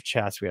tons of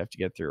chats we have to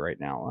get through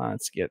right now.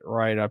 Let's get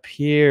right up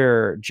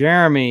here.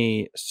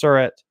 Jeremy,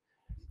 Surratt,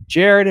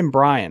 Jared, and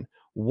Brian,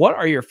 what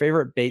are your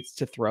favorite baits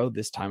to throw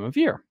this time of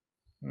year?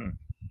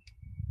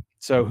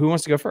 So who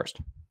wants to go first?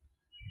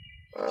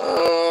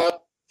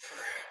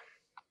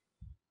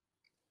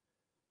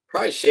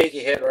 Probably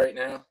shaky head right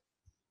now.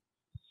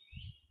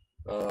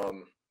 I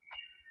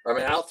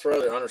mean, I'll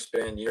throw the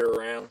underspin year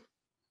round,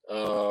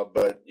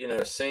 but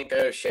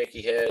Cinco,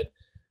 shaky head.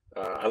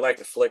 I like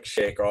the flick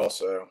shake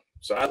also.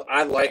 So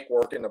I like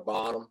working the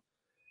bottom.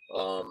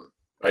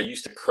 I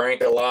used to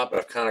crank a lot, but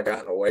I've kind of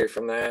gotten away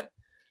from that.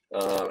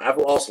 I've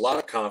lost a lot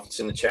of confidence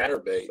in the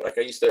chatterbait. Like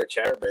I used to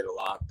chatterbait a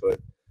lot, but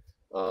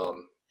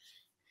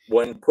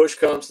when push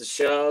comes to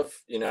shove,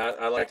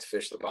 I like to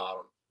fish the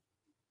bottom.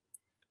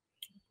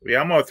 Yeah,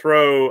 I'm going to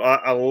throw,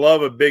 I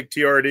love a big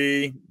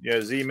TRD,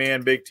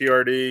 Z-Man, big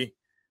TRD,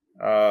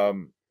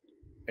 and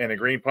a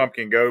green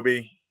pumpkin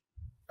goby.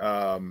 Okay,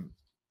 all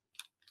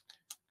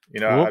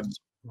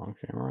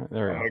right,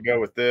 there I'm going to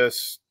go with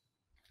this,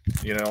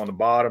 on the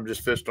bottom,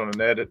 just fished on a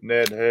Ned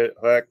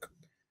hook.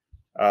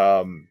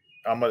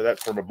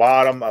 That's from the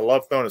bottom. I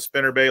love throwing a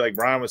spinnerbait, like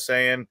Brian was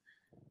saying.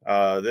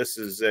 This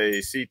is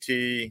a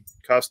CT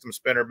custom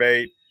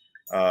spinnerbait.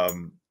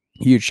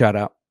 Huge shout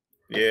out.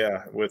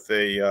 Yeah, with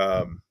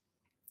a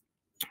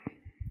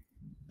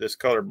this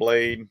color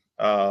blade.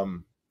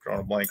 Drawing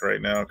a blank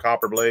right now,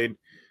 copper blade.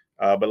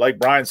 But like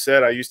Brian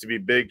said, I used to be a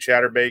big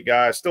chatterbait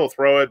guy. I still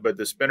throw it, but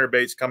the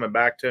spinnerbait's coming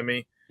back to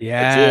me.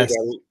 Yes.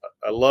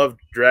 I love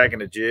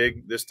dragging a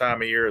jig this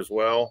time of year as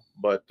well.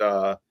 But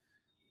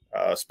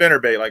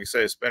spinnerbait, like I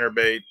say, a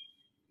spinnerbait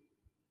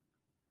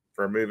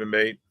for a moving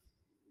bait.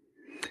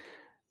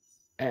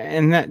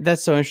 And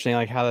that's so interesting,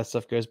 like how that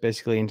stuff goes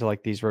basically into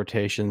like these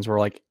rotations where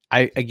like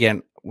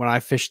when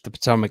I fish the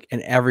Potomac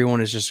and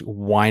everyone is just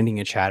winding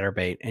a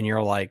chatterbait and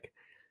you're like,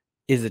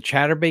 is the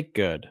chatterbait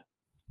good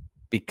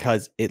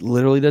because it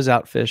literally does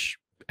outfish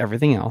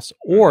everything else,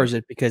 or is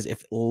it because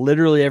if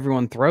literally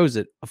everyone throws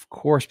it, of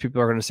course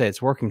people are going to say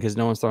it's working because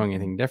no one's throwing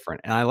anything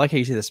different? And I like how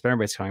you see the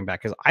spinnerbait's coming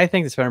back, because I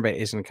think the spinnerbait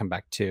is going to come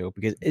back too,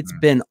 because it's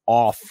been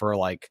off for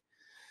like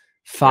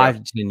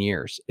 5 to 10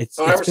 years. It's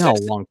been a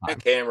long time.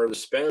 Camera, the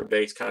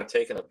spinnerbait's kind of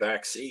taking a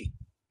back seat.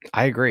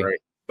 I agree. Right.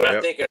 But I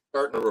think it's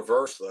starting to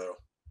reverse though.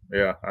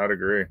 Yeah, I'd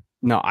agree.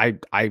 No, I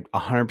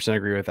 100%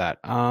 agree with that.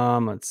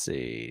 Let's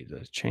see.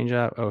 The change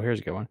up. Oh, here's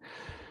a good one.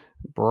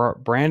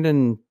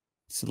 Brandon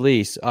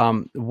Solis.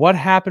 What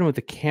happened with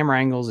the camera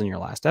angles in your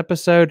last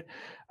episode?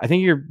 I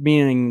think you're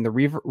meaning the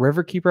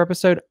River Keeper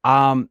episode.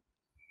 I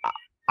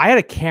had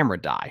a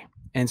camera die.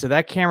 And so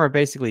that camera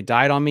basically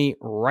died on me.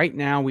 Right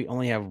now, we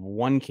only have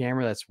one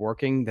camera that's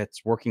working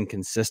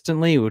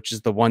consistently, which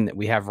is the one that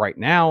we have right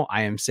now.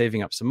 I am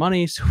saving up some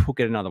money, so we'll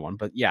get another one.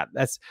 But yeah,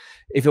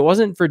 if it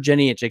wasn't for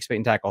Jenny at Jake's Bait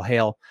and Tackle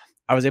Hale,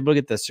 I was able to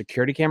get the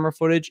security camera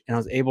footage, and I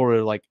was able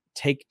to like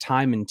take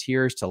time and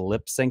tears to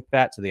lip sync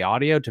that to the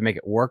audio to make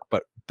it work.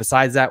 But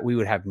besides that, we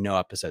would have no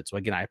episode. So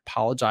again, I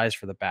apologize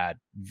for the bad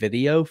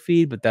video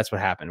feed, but that's what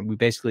happened. We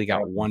basically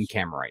got one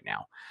camera right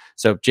now.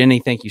 So Jenny,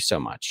 thank you so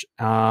much.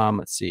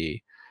 Let's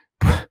see.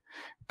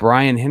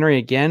 Brian Henry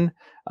again,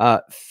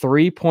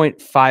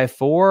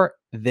 3.54,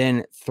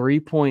 then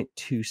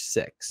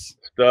 3.26.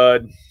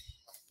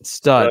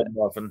 Stud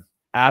muffin.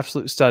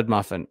 Absolute stud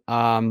muffin.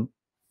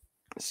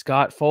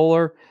 Scott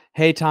Fuller.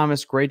 Hey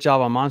Thomas, great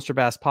job on Monster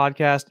Bass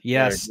Podcast.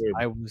 Yes,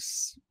 I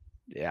was.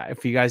 Yeah,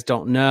 if you guys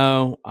don't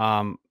know,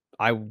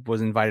 I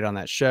was invited on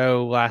that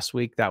show last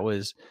week. That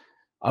was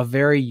a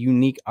very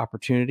unique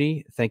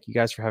opportunity. Thank you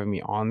guys for having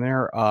me on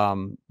there.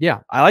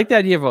 Yeah, I like the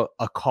idea of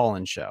a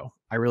call-in show.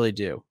 I really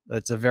do.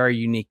 It's a very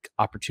unique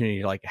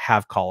opportunity to like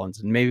have call-ins,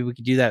 and maybe we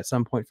could do that at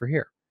some point for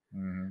here.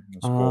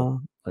 That's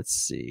cool. Let's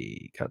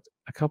see, got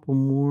a couple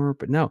more,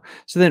 but no.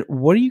 So then,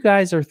 what do you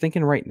guys are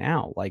thinking right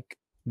now? Like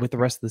with the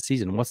rest of the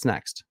season, what's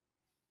next?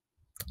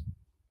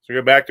 So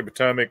go back to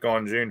Potomac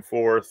on June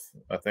 4th.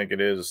 I think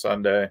it is a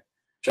Sunday.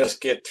 Just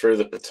get through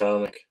the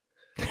Potomac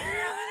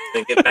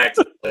and get back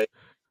to the lake.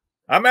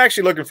 I'm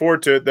actually looking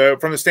forward to it, though,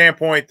 from the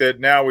standpoint that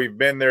now we've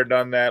been there,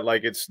 done that.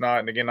 Like, it's not,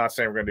 and again, not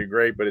saying we're going to do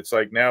great, but it's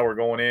like now we're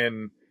going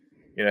in,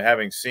 you know,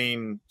 having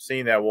seen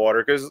that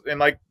water. Because, and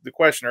like the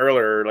question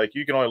earlier, like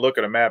you can only look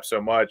at a map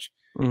so much,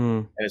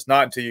 and it's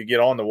not until you get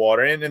on the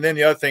water. And then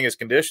the other thing is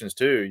conditions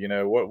too. You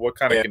know, what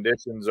kind of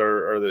conditions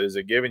is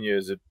it giving you?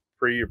 Is it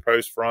pre or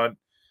post front?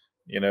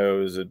 You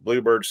know, is it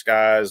bluebird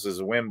skies? Is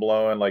the wind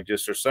blowing? Like,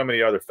 just there's so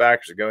many other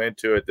factors that go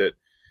into it that,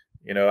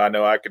 you know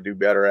I could do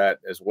better at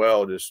as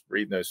well, just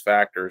reading those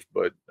factors.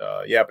 But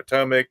yeah,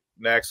 Potomac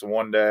next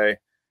one day.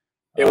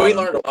 Yeah, we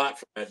learned a lot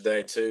from that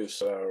day too.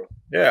 So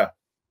yeah,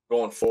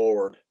 going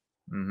forward.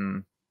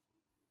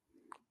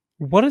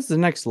 What is the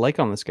next lake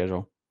on the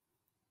schedule?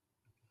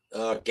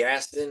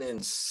 Gaston in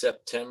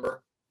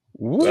September.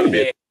 That'll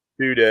be a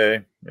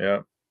 2-day.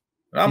 Yeah,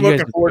 and I'm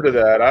looking forward to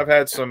that.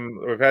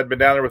 We've been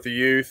down there with the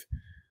youth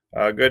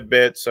a good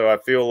bit, so I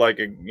feel like,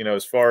 you know,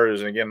 as far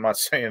as, and again, I'm not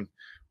saying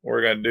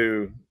we're going to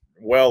do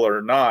well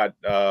or not,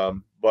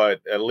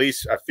 but at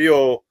least I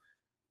feel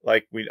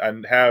like I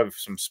have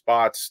some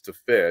spots to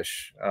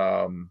fish.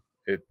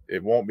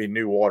 It won't be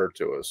new water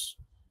to us.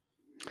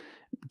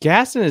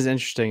 Gaston is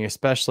interesting,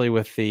 especially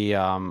with the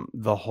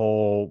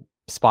whole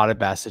spotted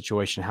bass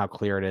situation, how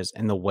clear it is,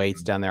 and the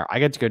weights down there. I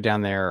got to go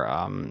down there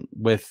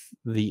with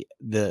the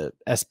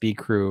SB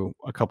crew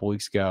a couple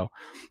weeks ago,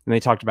 and they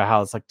talked about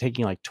how it's like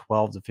taking like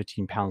 12 to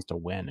 15 pounds to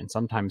win, and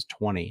sometimes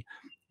 20.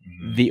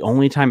 The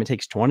only time it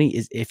takes 20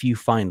 is if you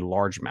find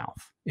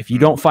largemouth. If you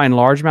don't find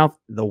largemouth,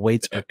 the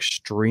weights are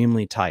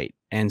extremely tight.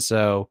 And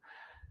so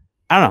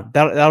I don't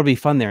know, that'll be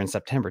fun there in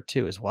September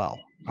too, as well.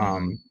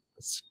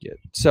 Let's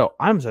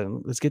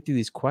get through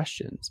these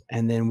questions,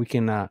 and then we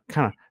can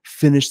kind of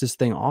finish this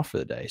thing off for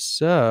the day.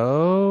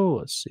 So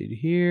let's see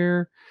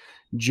here.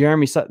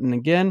 Jeremy Sutton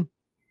again.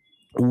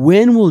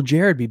 When will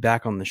Jared be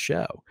back on the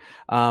show?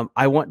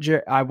 I want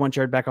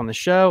Jared back on the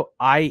show.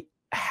 I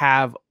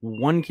have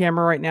one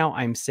camera right now.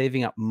 I'm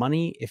saving up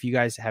money. If you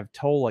guys have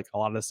told, like, a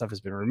lot of this stuff has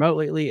been remote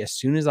lately. As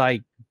soon as I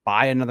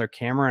buy another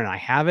camera and I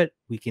have it,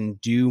 we can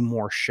do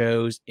more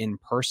shows in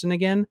person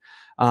again.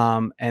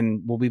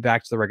 And we'll be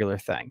back to the regular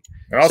thing.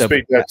 And I'll So,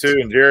 speak to that too.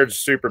 And Jared's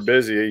super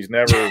busy. He's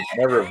never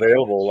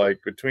available. Like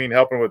between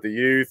helping with the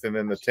youth and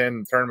then the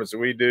 10 tournaments that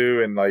we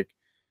do, and like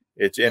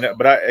it's in it.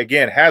 But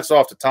again, hats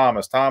off to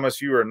Thomas.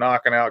 Thomas, you are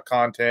knocking out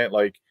content.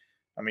 Like,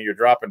 I mean, you're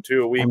dropping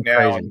 2 a week I'm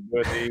now crazy. and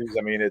doing these.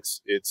 I mean,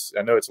 it's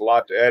I know it's a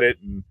lot to edit,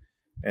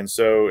 and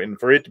so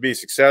for it to be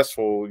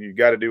successful, you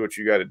got to do what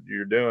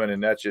you're doing,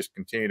 and that's just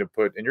continue to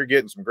put. And you're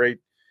getting some great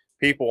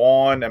people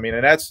on. I mean,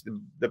 and that's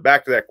the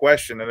back to that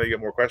question. I know you got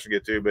more questions to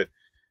get to, but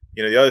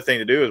you know, the other thing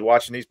to do is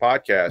watching these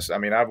podcasts. I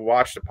mean, I've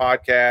watched the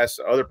podcasts,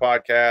 other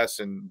podcasts,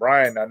 and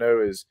Brian, I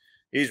know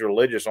he's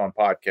religious on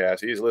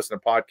podcasts. He's listening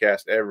to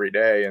podcasts every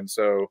day. And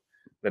so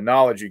the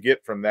knowledge you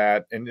get from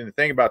that. And the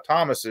thing about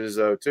Thomas is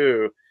though,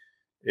 too,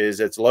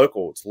 is it's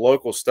local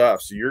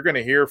stuff. So you're going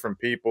to hear from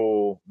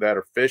people that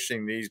are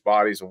fishing these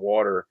bodies of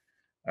water.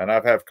 And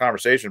I've had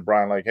conversations,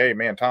 Brian, like, hey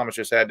man, Thomas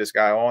just had this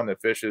guy on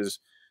that fishes,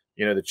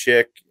 you know, the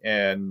Chick,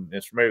 and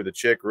is familiar with the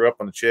Chick, grew up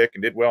on the Chick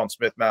and did well in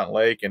Smith Mountain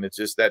Lake. And it's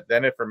just that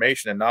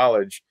information and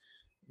knowledge,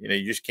 you know,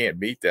 you just can't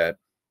beat that.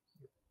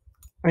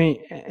 I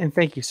mean, and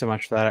thank you so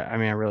much for that. I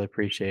mean, I really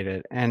appreciate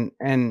it. And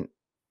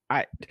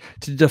I,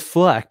 to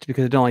deflect,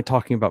 because I don't like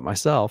talking about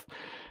myself,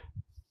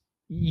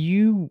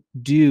 you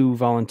do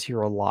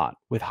volunteer a lot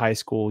with high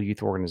school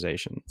youth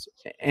organizations.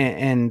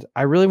 And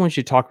I really want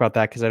you to talk about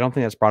that, because I don't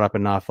think that's brought up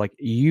enough. Like,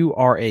 you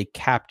are a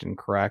captain,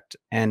 correct?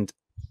 And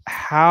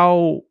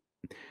how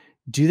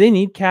do they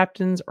need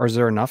captains, or is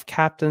there enough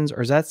captains,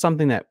 or is that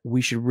something that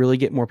we should really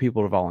get more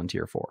people to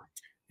volunteer for?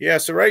 Yeah.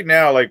 So right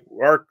now, like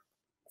our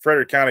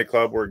Frederick County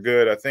Club, we're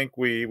good. I think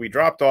we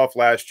dropped off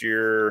last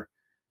year.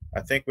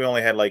 I think we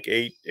only had like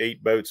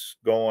eight boats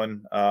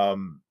going.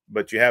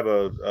 But you have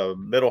a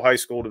middle high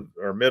school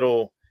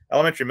or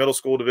elementary middle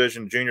school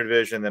division, junior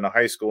division, then a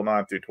high school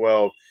 9 through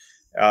 12.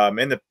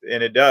 And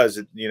it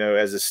does, you know,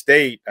 as a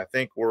state, I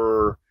think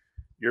you're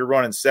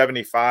running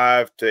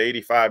 75 to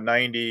 85,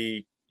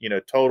 90, you know,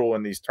 total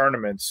in these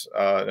tournaments,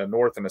 the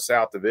North and the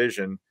South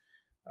division,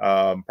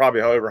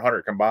 probably over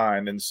 100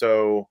 combined. And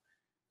so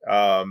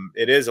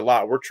it is a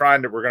lot. We're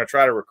going to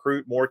try to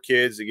recruit more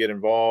kids to get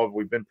involved.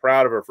 We've been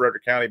proud of our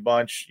Frederick County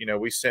bunch. You know,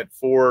 we sent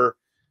 4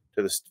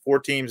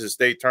 teams to the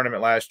state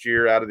tournament last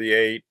year out of the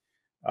 8.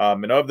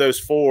 And of those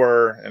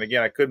 4, and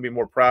again, I couldn't be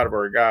more proud of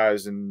our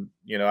guys. And,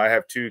 you know, I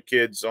have 2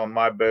 kids on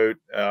my boat,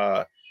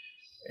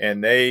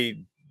 and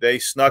they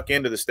snuck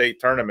into the state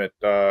tournament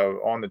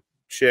on the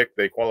Chick.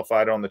 They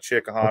qualified on the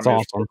Chickahominy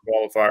awesome.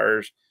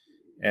 Qualifiers.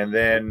 And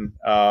then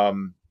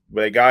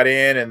they got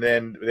in, and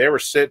then they were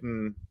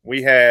sitting.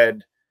 We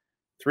had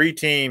 3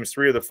 teams,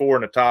 3 of the 4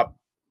 in the top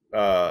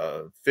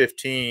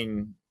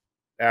 15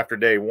 after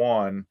day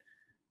 1.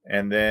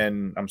 And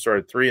then,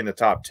 3 in the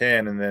top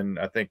 10. And then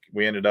I think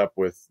we ended up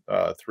with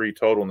 3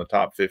 total in the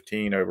top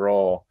 15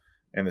 overall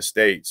in the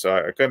state. So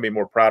I couldn't be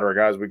more proud of our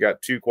guys. We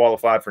got 2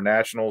 qualified for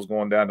nationals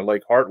going down to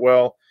Lake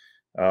Hartwell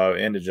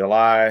end of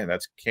July. And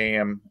that's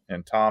Cam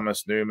and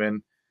Thomas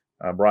Newman.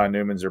 Brian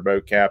Newman's their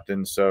boat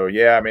captain. So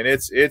yeah, I mean,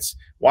 it's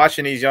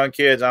watching these young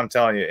kids. I'm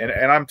telling you,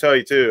 and I'm telling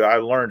you too,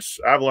 I've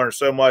learned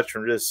so much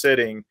from just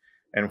sitting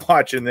and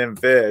watching them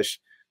fish.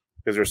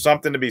 Because there's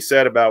something to be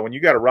said about when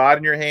you got a rod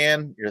in your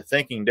hand, you're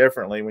thinking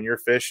differently when you're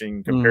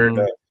fishing compared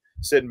to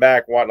sitting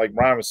back, like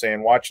Brian was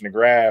saying, watching the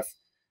graph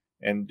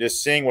and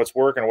just seeing what's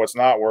working and what's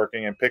not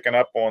working, and picking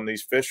up on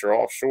these fish are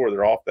offshore.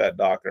 They're off that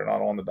dock. They're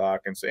not on the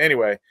dock. And so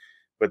anyway,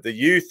 but the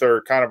youth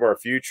are kind of our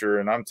future.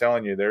 And I'm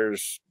telling you,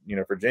 there's, you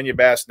know, Virginia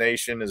Bass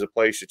Nation is a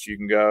place that you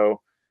can go.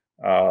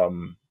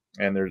 And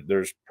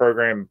there's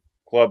program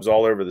clubs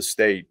all over the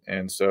state.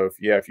 And so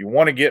if you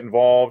want to get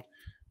involved,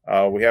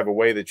 we have a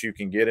way that you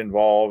can get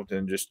involved,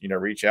 and just, you know,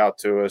 reach out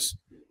to us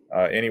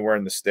anywhere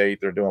in the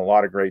state. They're doing a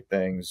lot of great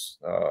things.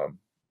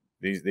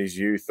 These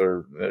youth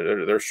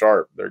they're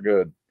sharp. They're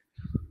good.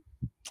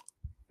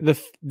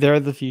 They're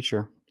the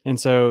future. And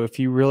so if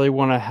you really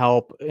want to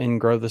help and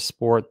grow the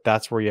sport,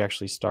 that's where you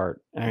actually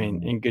start. I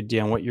mean, and good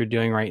deal. And what you're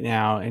doing right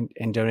now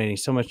and donating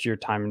so much of your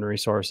time and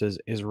resources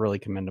is really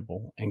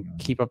commendable, and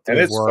keep up the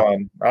good work.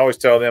 Fun. I always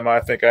tell them I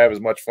think I have as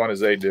much fun as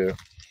they do.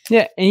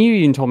 Yeah. And you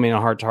even told me in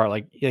a heart to heart,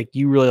 like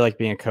you really like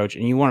being a coach,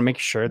 and you want to make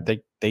sure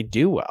that they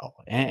do well.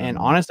 And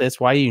honestly, that's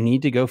why you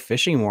need to go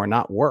fishing more,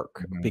 not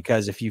work,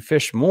 because if you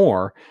fish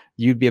more,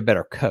 you'd be a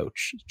better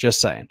coach. Just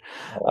saying.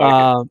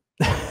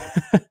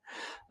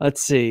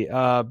 Let's see.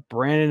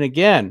 Brandon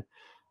again.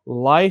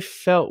 Life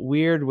felt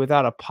weird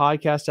without a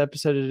podcast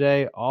episode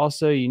today.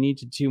 Also, you need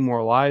to do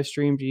more live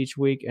streams each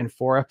week and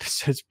 4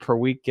 episodes per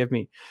week.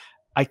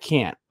 I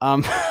can't.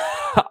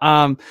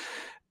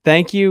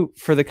 Thank you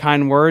for the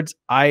kind words.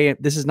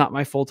 This is not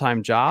my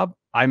full-time job.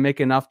 I make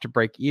enough to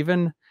break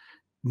even.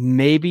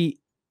 Maybe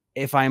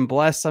if I'm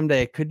blessed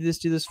someday, I could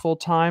just do this full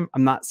time.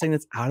 I'm not saying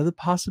that's out of the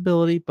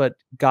possibility, but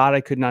God,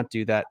 I could not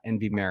do that and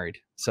be married.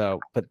 So,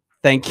 but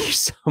thank you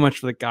so much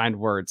for the kind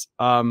words.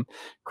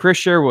 Chris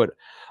Sherwood,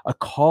 a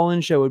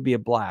call-in show would be a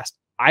blast.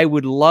 I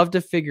would love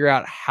to figure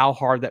out how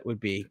hard that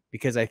would be,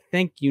 because I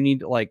think you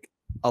need like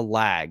a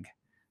lag.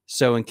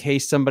 So in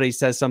case somebody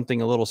says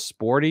something a little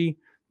sporty,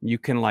 you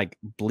can like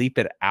bleep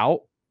it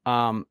out.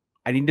 I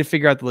need to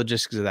figure out the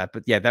logistics of that,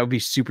 but yeah, that would be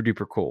super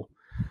duper cool.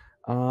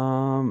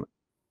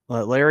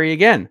 Larry,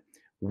 again,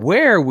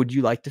 where would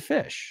you like to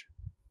fish?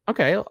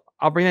 Okay,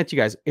 I'll bring that to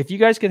you guys. If you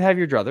guys could have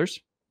your druthers,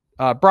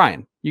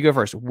 Brian, you go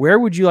first. Where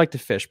would you like to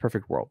fish?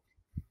 Perfect world.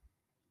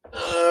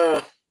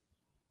 I'd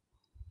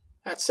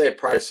say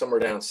probably somewhere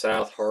down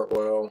south,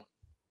 Hartwell,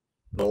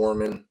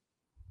 Norman.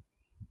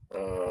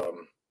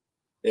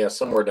 Yeah,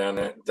 somewhere down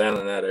in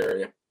that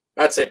area.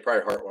 I'd say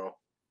probably Hartwell.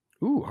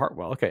 Ooh,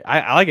 Hartwell. Okay,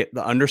 I like it.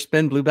 The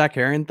underspin blue back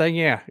heron thing.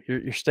 Yeah,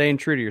 you're staying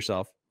true to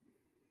yourself.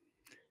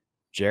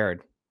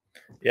 Jared.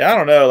 Yeah, I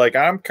don't know. Like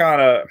I'm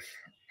kind of,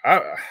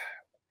 and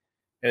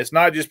it's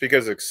not just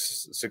because of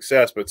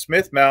success, but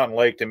Smith Mountain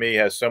Lake to me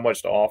has so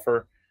much to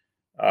offer.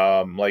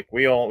 Like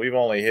we've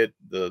only hit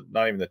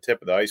not even the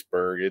tip of the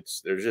iceberg.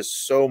 There's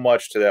just so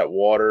much to that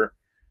water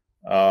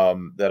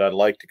that I'd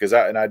like to, because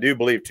I do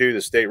believe too the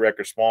state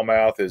record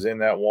smallmouth is in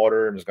that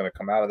water and is going to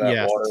come out of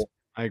that water.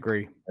 I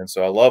agree. And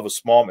so I love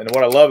and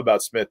what I love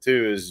about Smith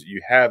too is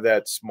you have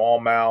that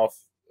smallmouth,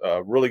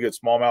 really good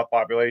smallmouth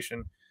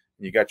population.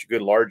 You got your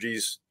good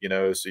largies,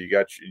 so you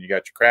got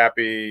your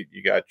crappie,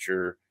 you got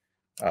your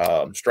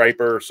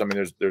striper. So I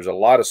mean, there's a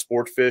lot of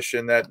sport fish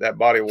in that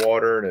body of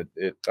water, and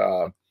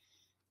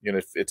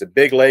it's a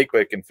big lake,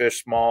 but it can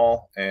fish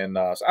small. And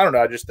so I don't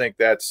know. I just think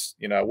that's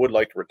I would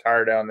like to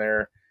retire down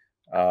there.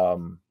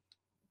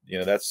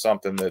 That's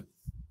something that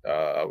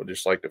I would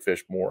just like to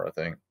fish more, I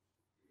think.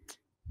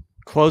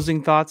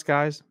 Closing thoughts,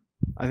 guys.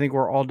 I think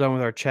we're all done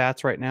with our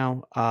chats right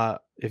now.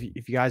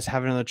 If you guys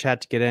have another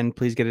chat to get in,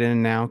 please get it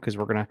in now, because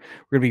we're gonna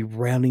be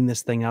rounding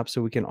this thing up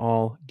so we can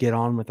all get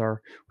on with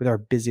our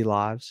busy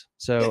lives.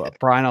 So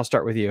Brian, I'll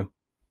start with you.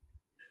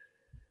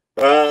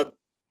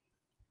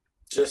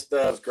 Just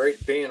it was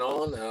great being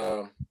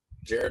on.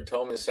 Jared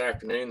told me this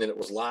afternoon that it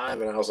was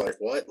live, and I was like,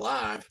 "What,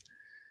 live?"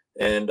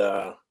 And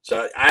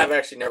so I have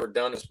actually never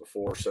done this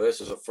before, so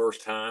this is the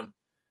first time.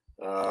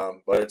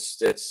 But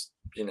it's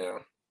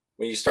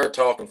when you start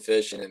talking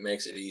fishing, it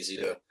makes it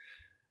easy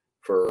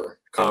for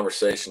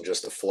conversation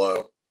just to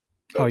flow.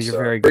 But, you're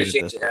very good at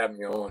appreciate this. you having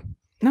me on.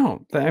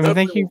 No, I mean,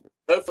 thank you.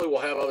 Hopefully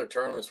we'll have other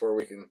tournaments where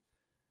we can,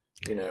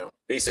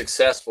 be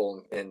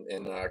successful and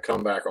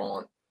come back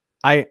on.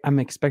 I'm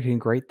expecting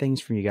great things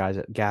from you guys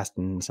at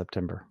Gaston in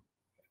September.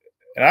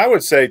 And I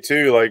would say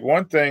too, like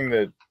one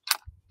thing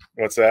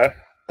what's that?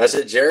 I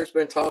said Jared's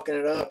been talking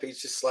it up.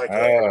 He's just like,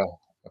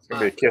 it's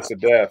gonna be a kiss of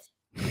death.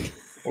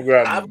 We'll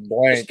go out and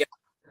blank.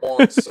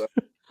 Once,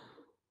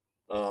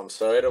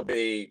 so it'll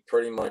be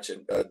pretty much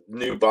a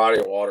new body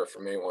of water for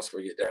me once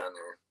we get down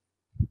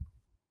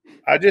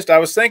there. I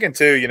was thinking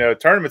too,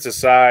 tournaments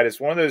aside, it's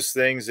one of those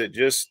things that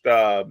just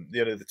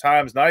the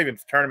times, not even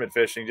tournament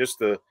fishing, just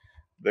the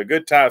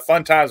good time,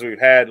 fun times we've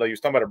had. Like you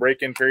was talking about a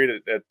break-in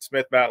period at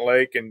Smith Mountain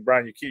Lake, and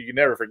Brian, you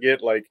never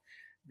forget like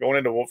going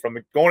into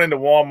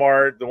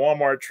Walmart, the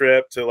Walmart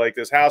trip to like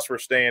this house we're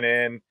staying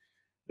in.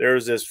 There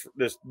was this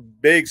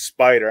big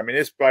spider. I mean,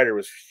 this spider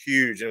was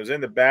huge, and it was in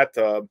the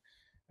bathtub.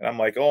 And I'm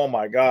like, oh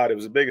my God, it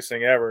was the biggest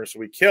thing ever. So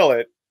we kill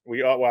it.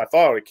 I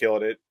thought we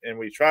killed it, and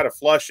we try to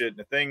flush it, and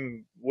the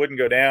thing wouldn't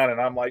go down. And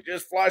I'm like,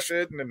 just flush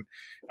it. And then,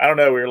 I don't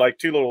know, we were like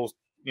two little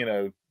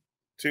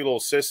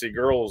sissy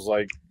girls,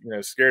 like,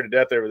 scared to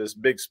death over this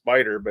big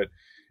spider. But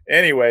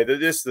anyway,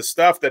 the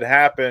stuff that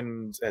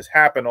has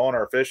happened on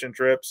our fishing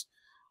trips,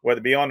 whether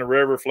it be on the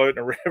river,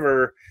 floating the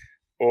river,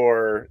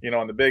 or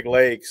on the big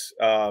lakes,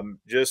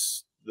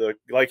 just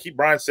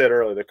Brian said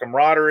earlier, the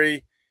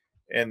camaraderie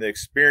and the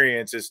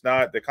experience. It's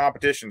not the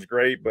competition's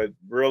great, but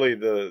really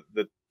the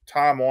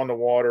time on the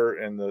water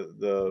and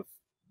the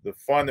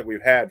fun that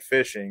we've had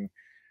fishing.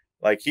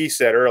 Like he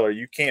said earlier,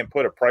 you can't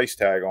put a price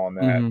tag on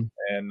that. Mm-hmm.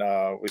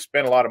 And we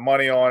spent a lot of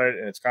money on it,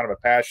 and it's kind of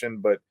a passion,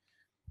 but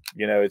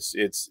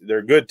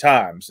they're good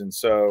times. And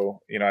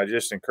so I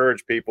just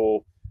encourage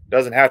people.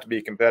 Doesn't have to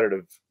be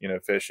competitive,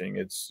 fishing.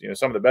 It's,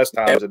 some of the best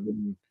times have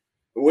been.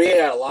 We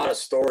had a lot of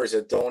stories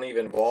that don't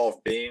even involve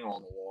being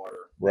on the water.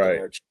 Right.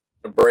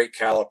 A brake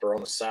caliper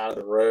on the side of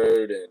the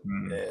road,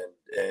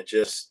 and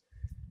just,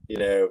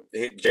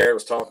 Jared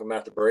was talking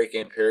about the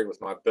break-in period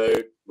with my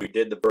boat. We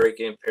did the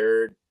break-in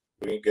period.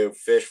 We can go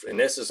fish, and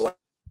this is like.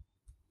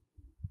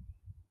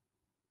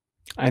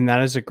 And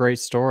that is a great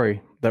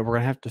story that we're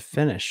going to have to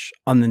finish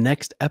on the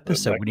next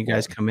episode when you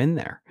guys come in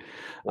there.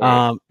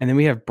 Right. And then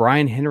we have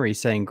Brian Henry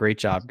saying, great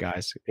job,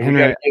 guys. Henry, we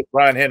got to get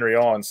Brian Henry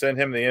on. Send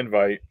him the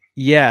invite.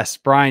 Yes,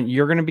 Brian,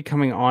 you're going to be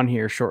coming on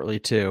here shortly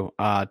too,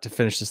 to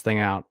finish this thing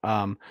out.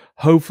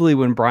 Hopefully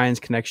when Brian's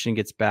connection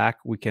gets back,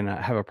 we can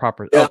have a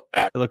proper, look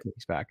at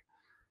he's back.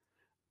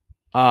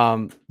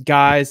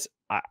 Guys,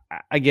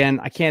 again,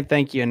 I can't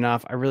thank you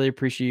enough. I really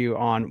appreciate you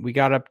on. We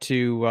got up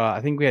to,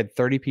 I think we had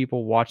 30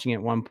 people watching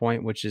at one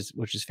point, which is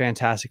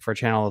fantastic for a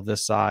channel of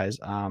this size.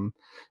 I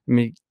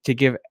mean, to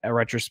give a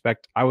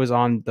retrospect, I was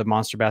on the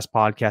Monster Bass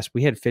podcast.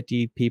 We had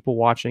 50 people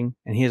watching,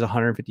 and he has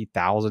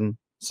 150,000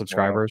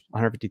 subscribers,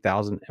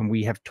 150,000, and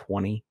we have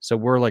 20. So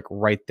we're like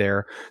right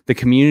there. The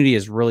community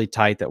is really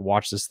tight that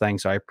watch this thing.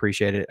 So I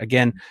appreciate it.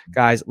 Again,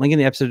 guys, link in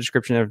the episode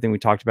description, everything we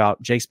talked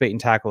about. Jake's Bait and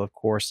Tackle, of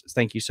course.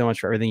 Thank you so much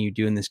for everything you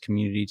do in this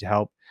community to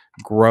help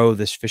grow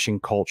this fishing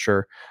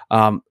culture.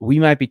 We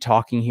might be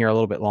talking here a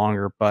little bit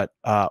longer, but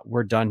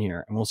we're done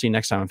here, and we'll see you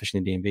next time on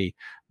Fishing the DMV.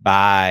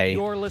 Bye.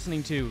 You're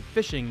listening to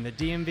Fishing the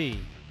DMV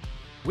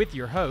with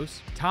your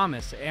hosts,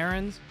 Thomas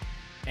Ahrens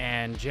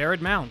and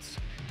Jared Mounts.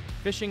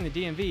 Fishing the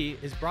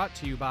DMV is brought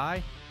to you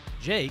by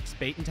Jake's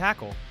Bait and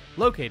Tackle,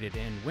 located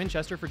in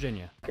Winchester,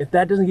 Virginia. If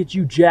that doesn't get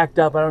you jacked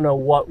up, I don't know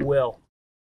what will.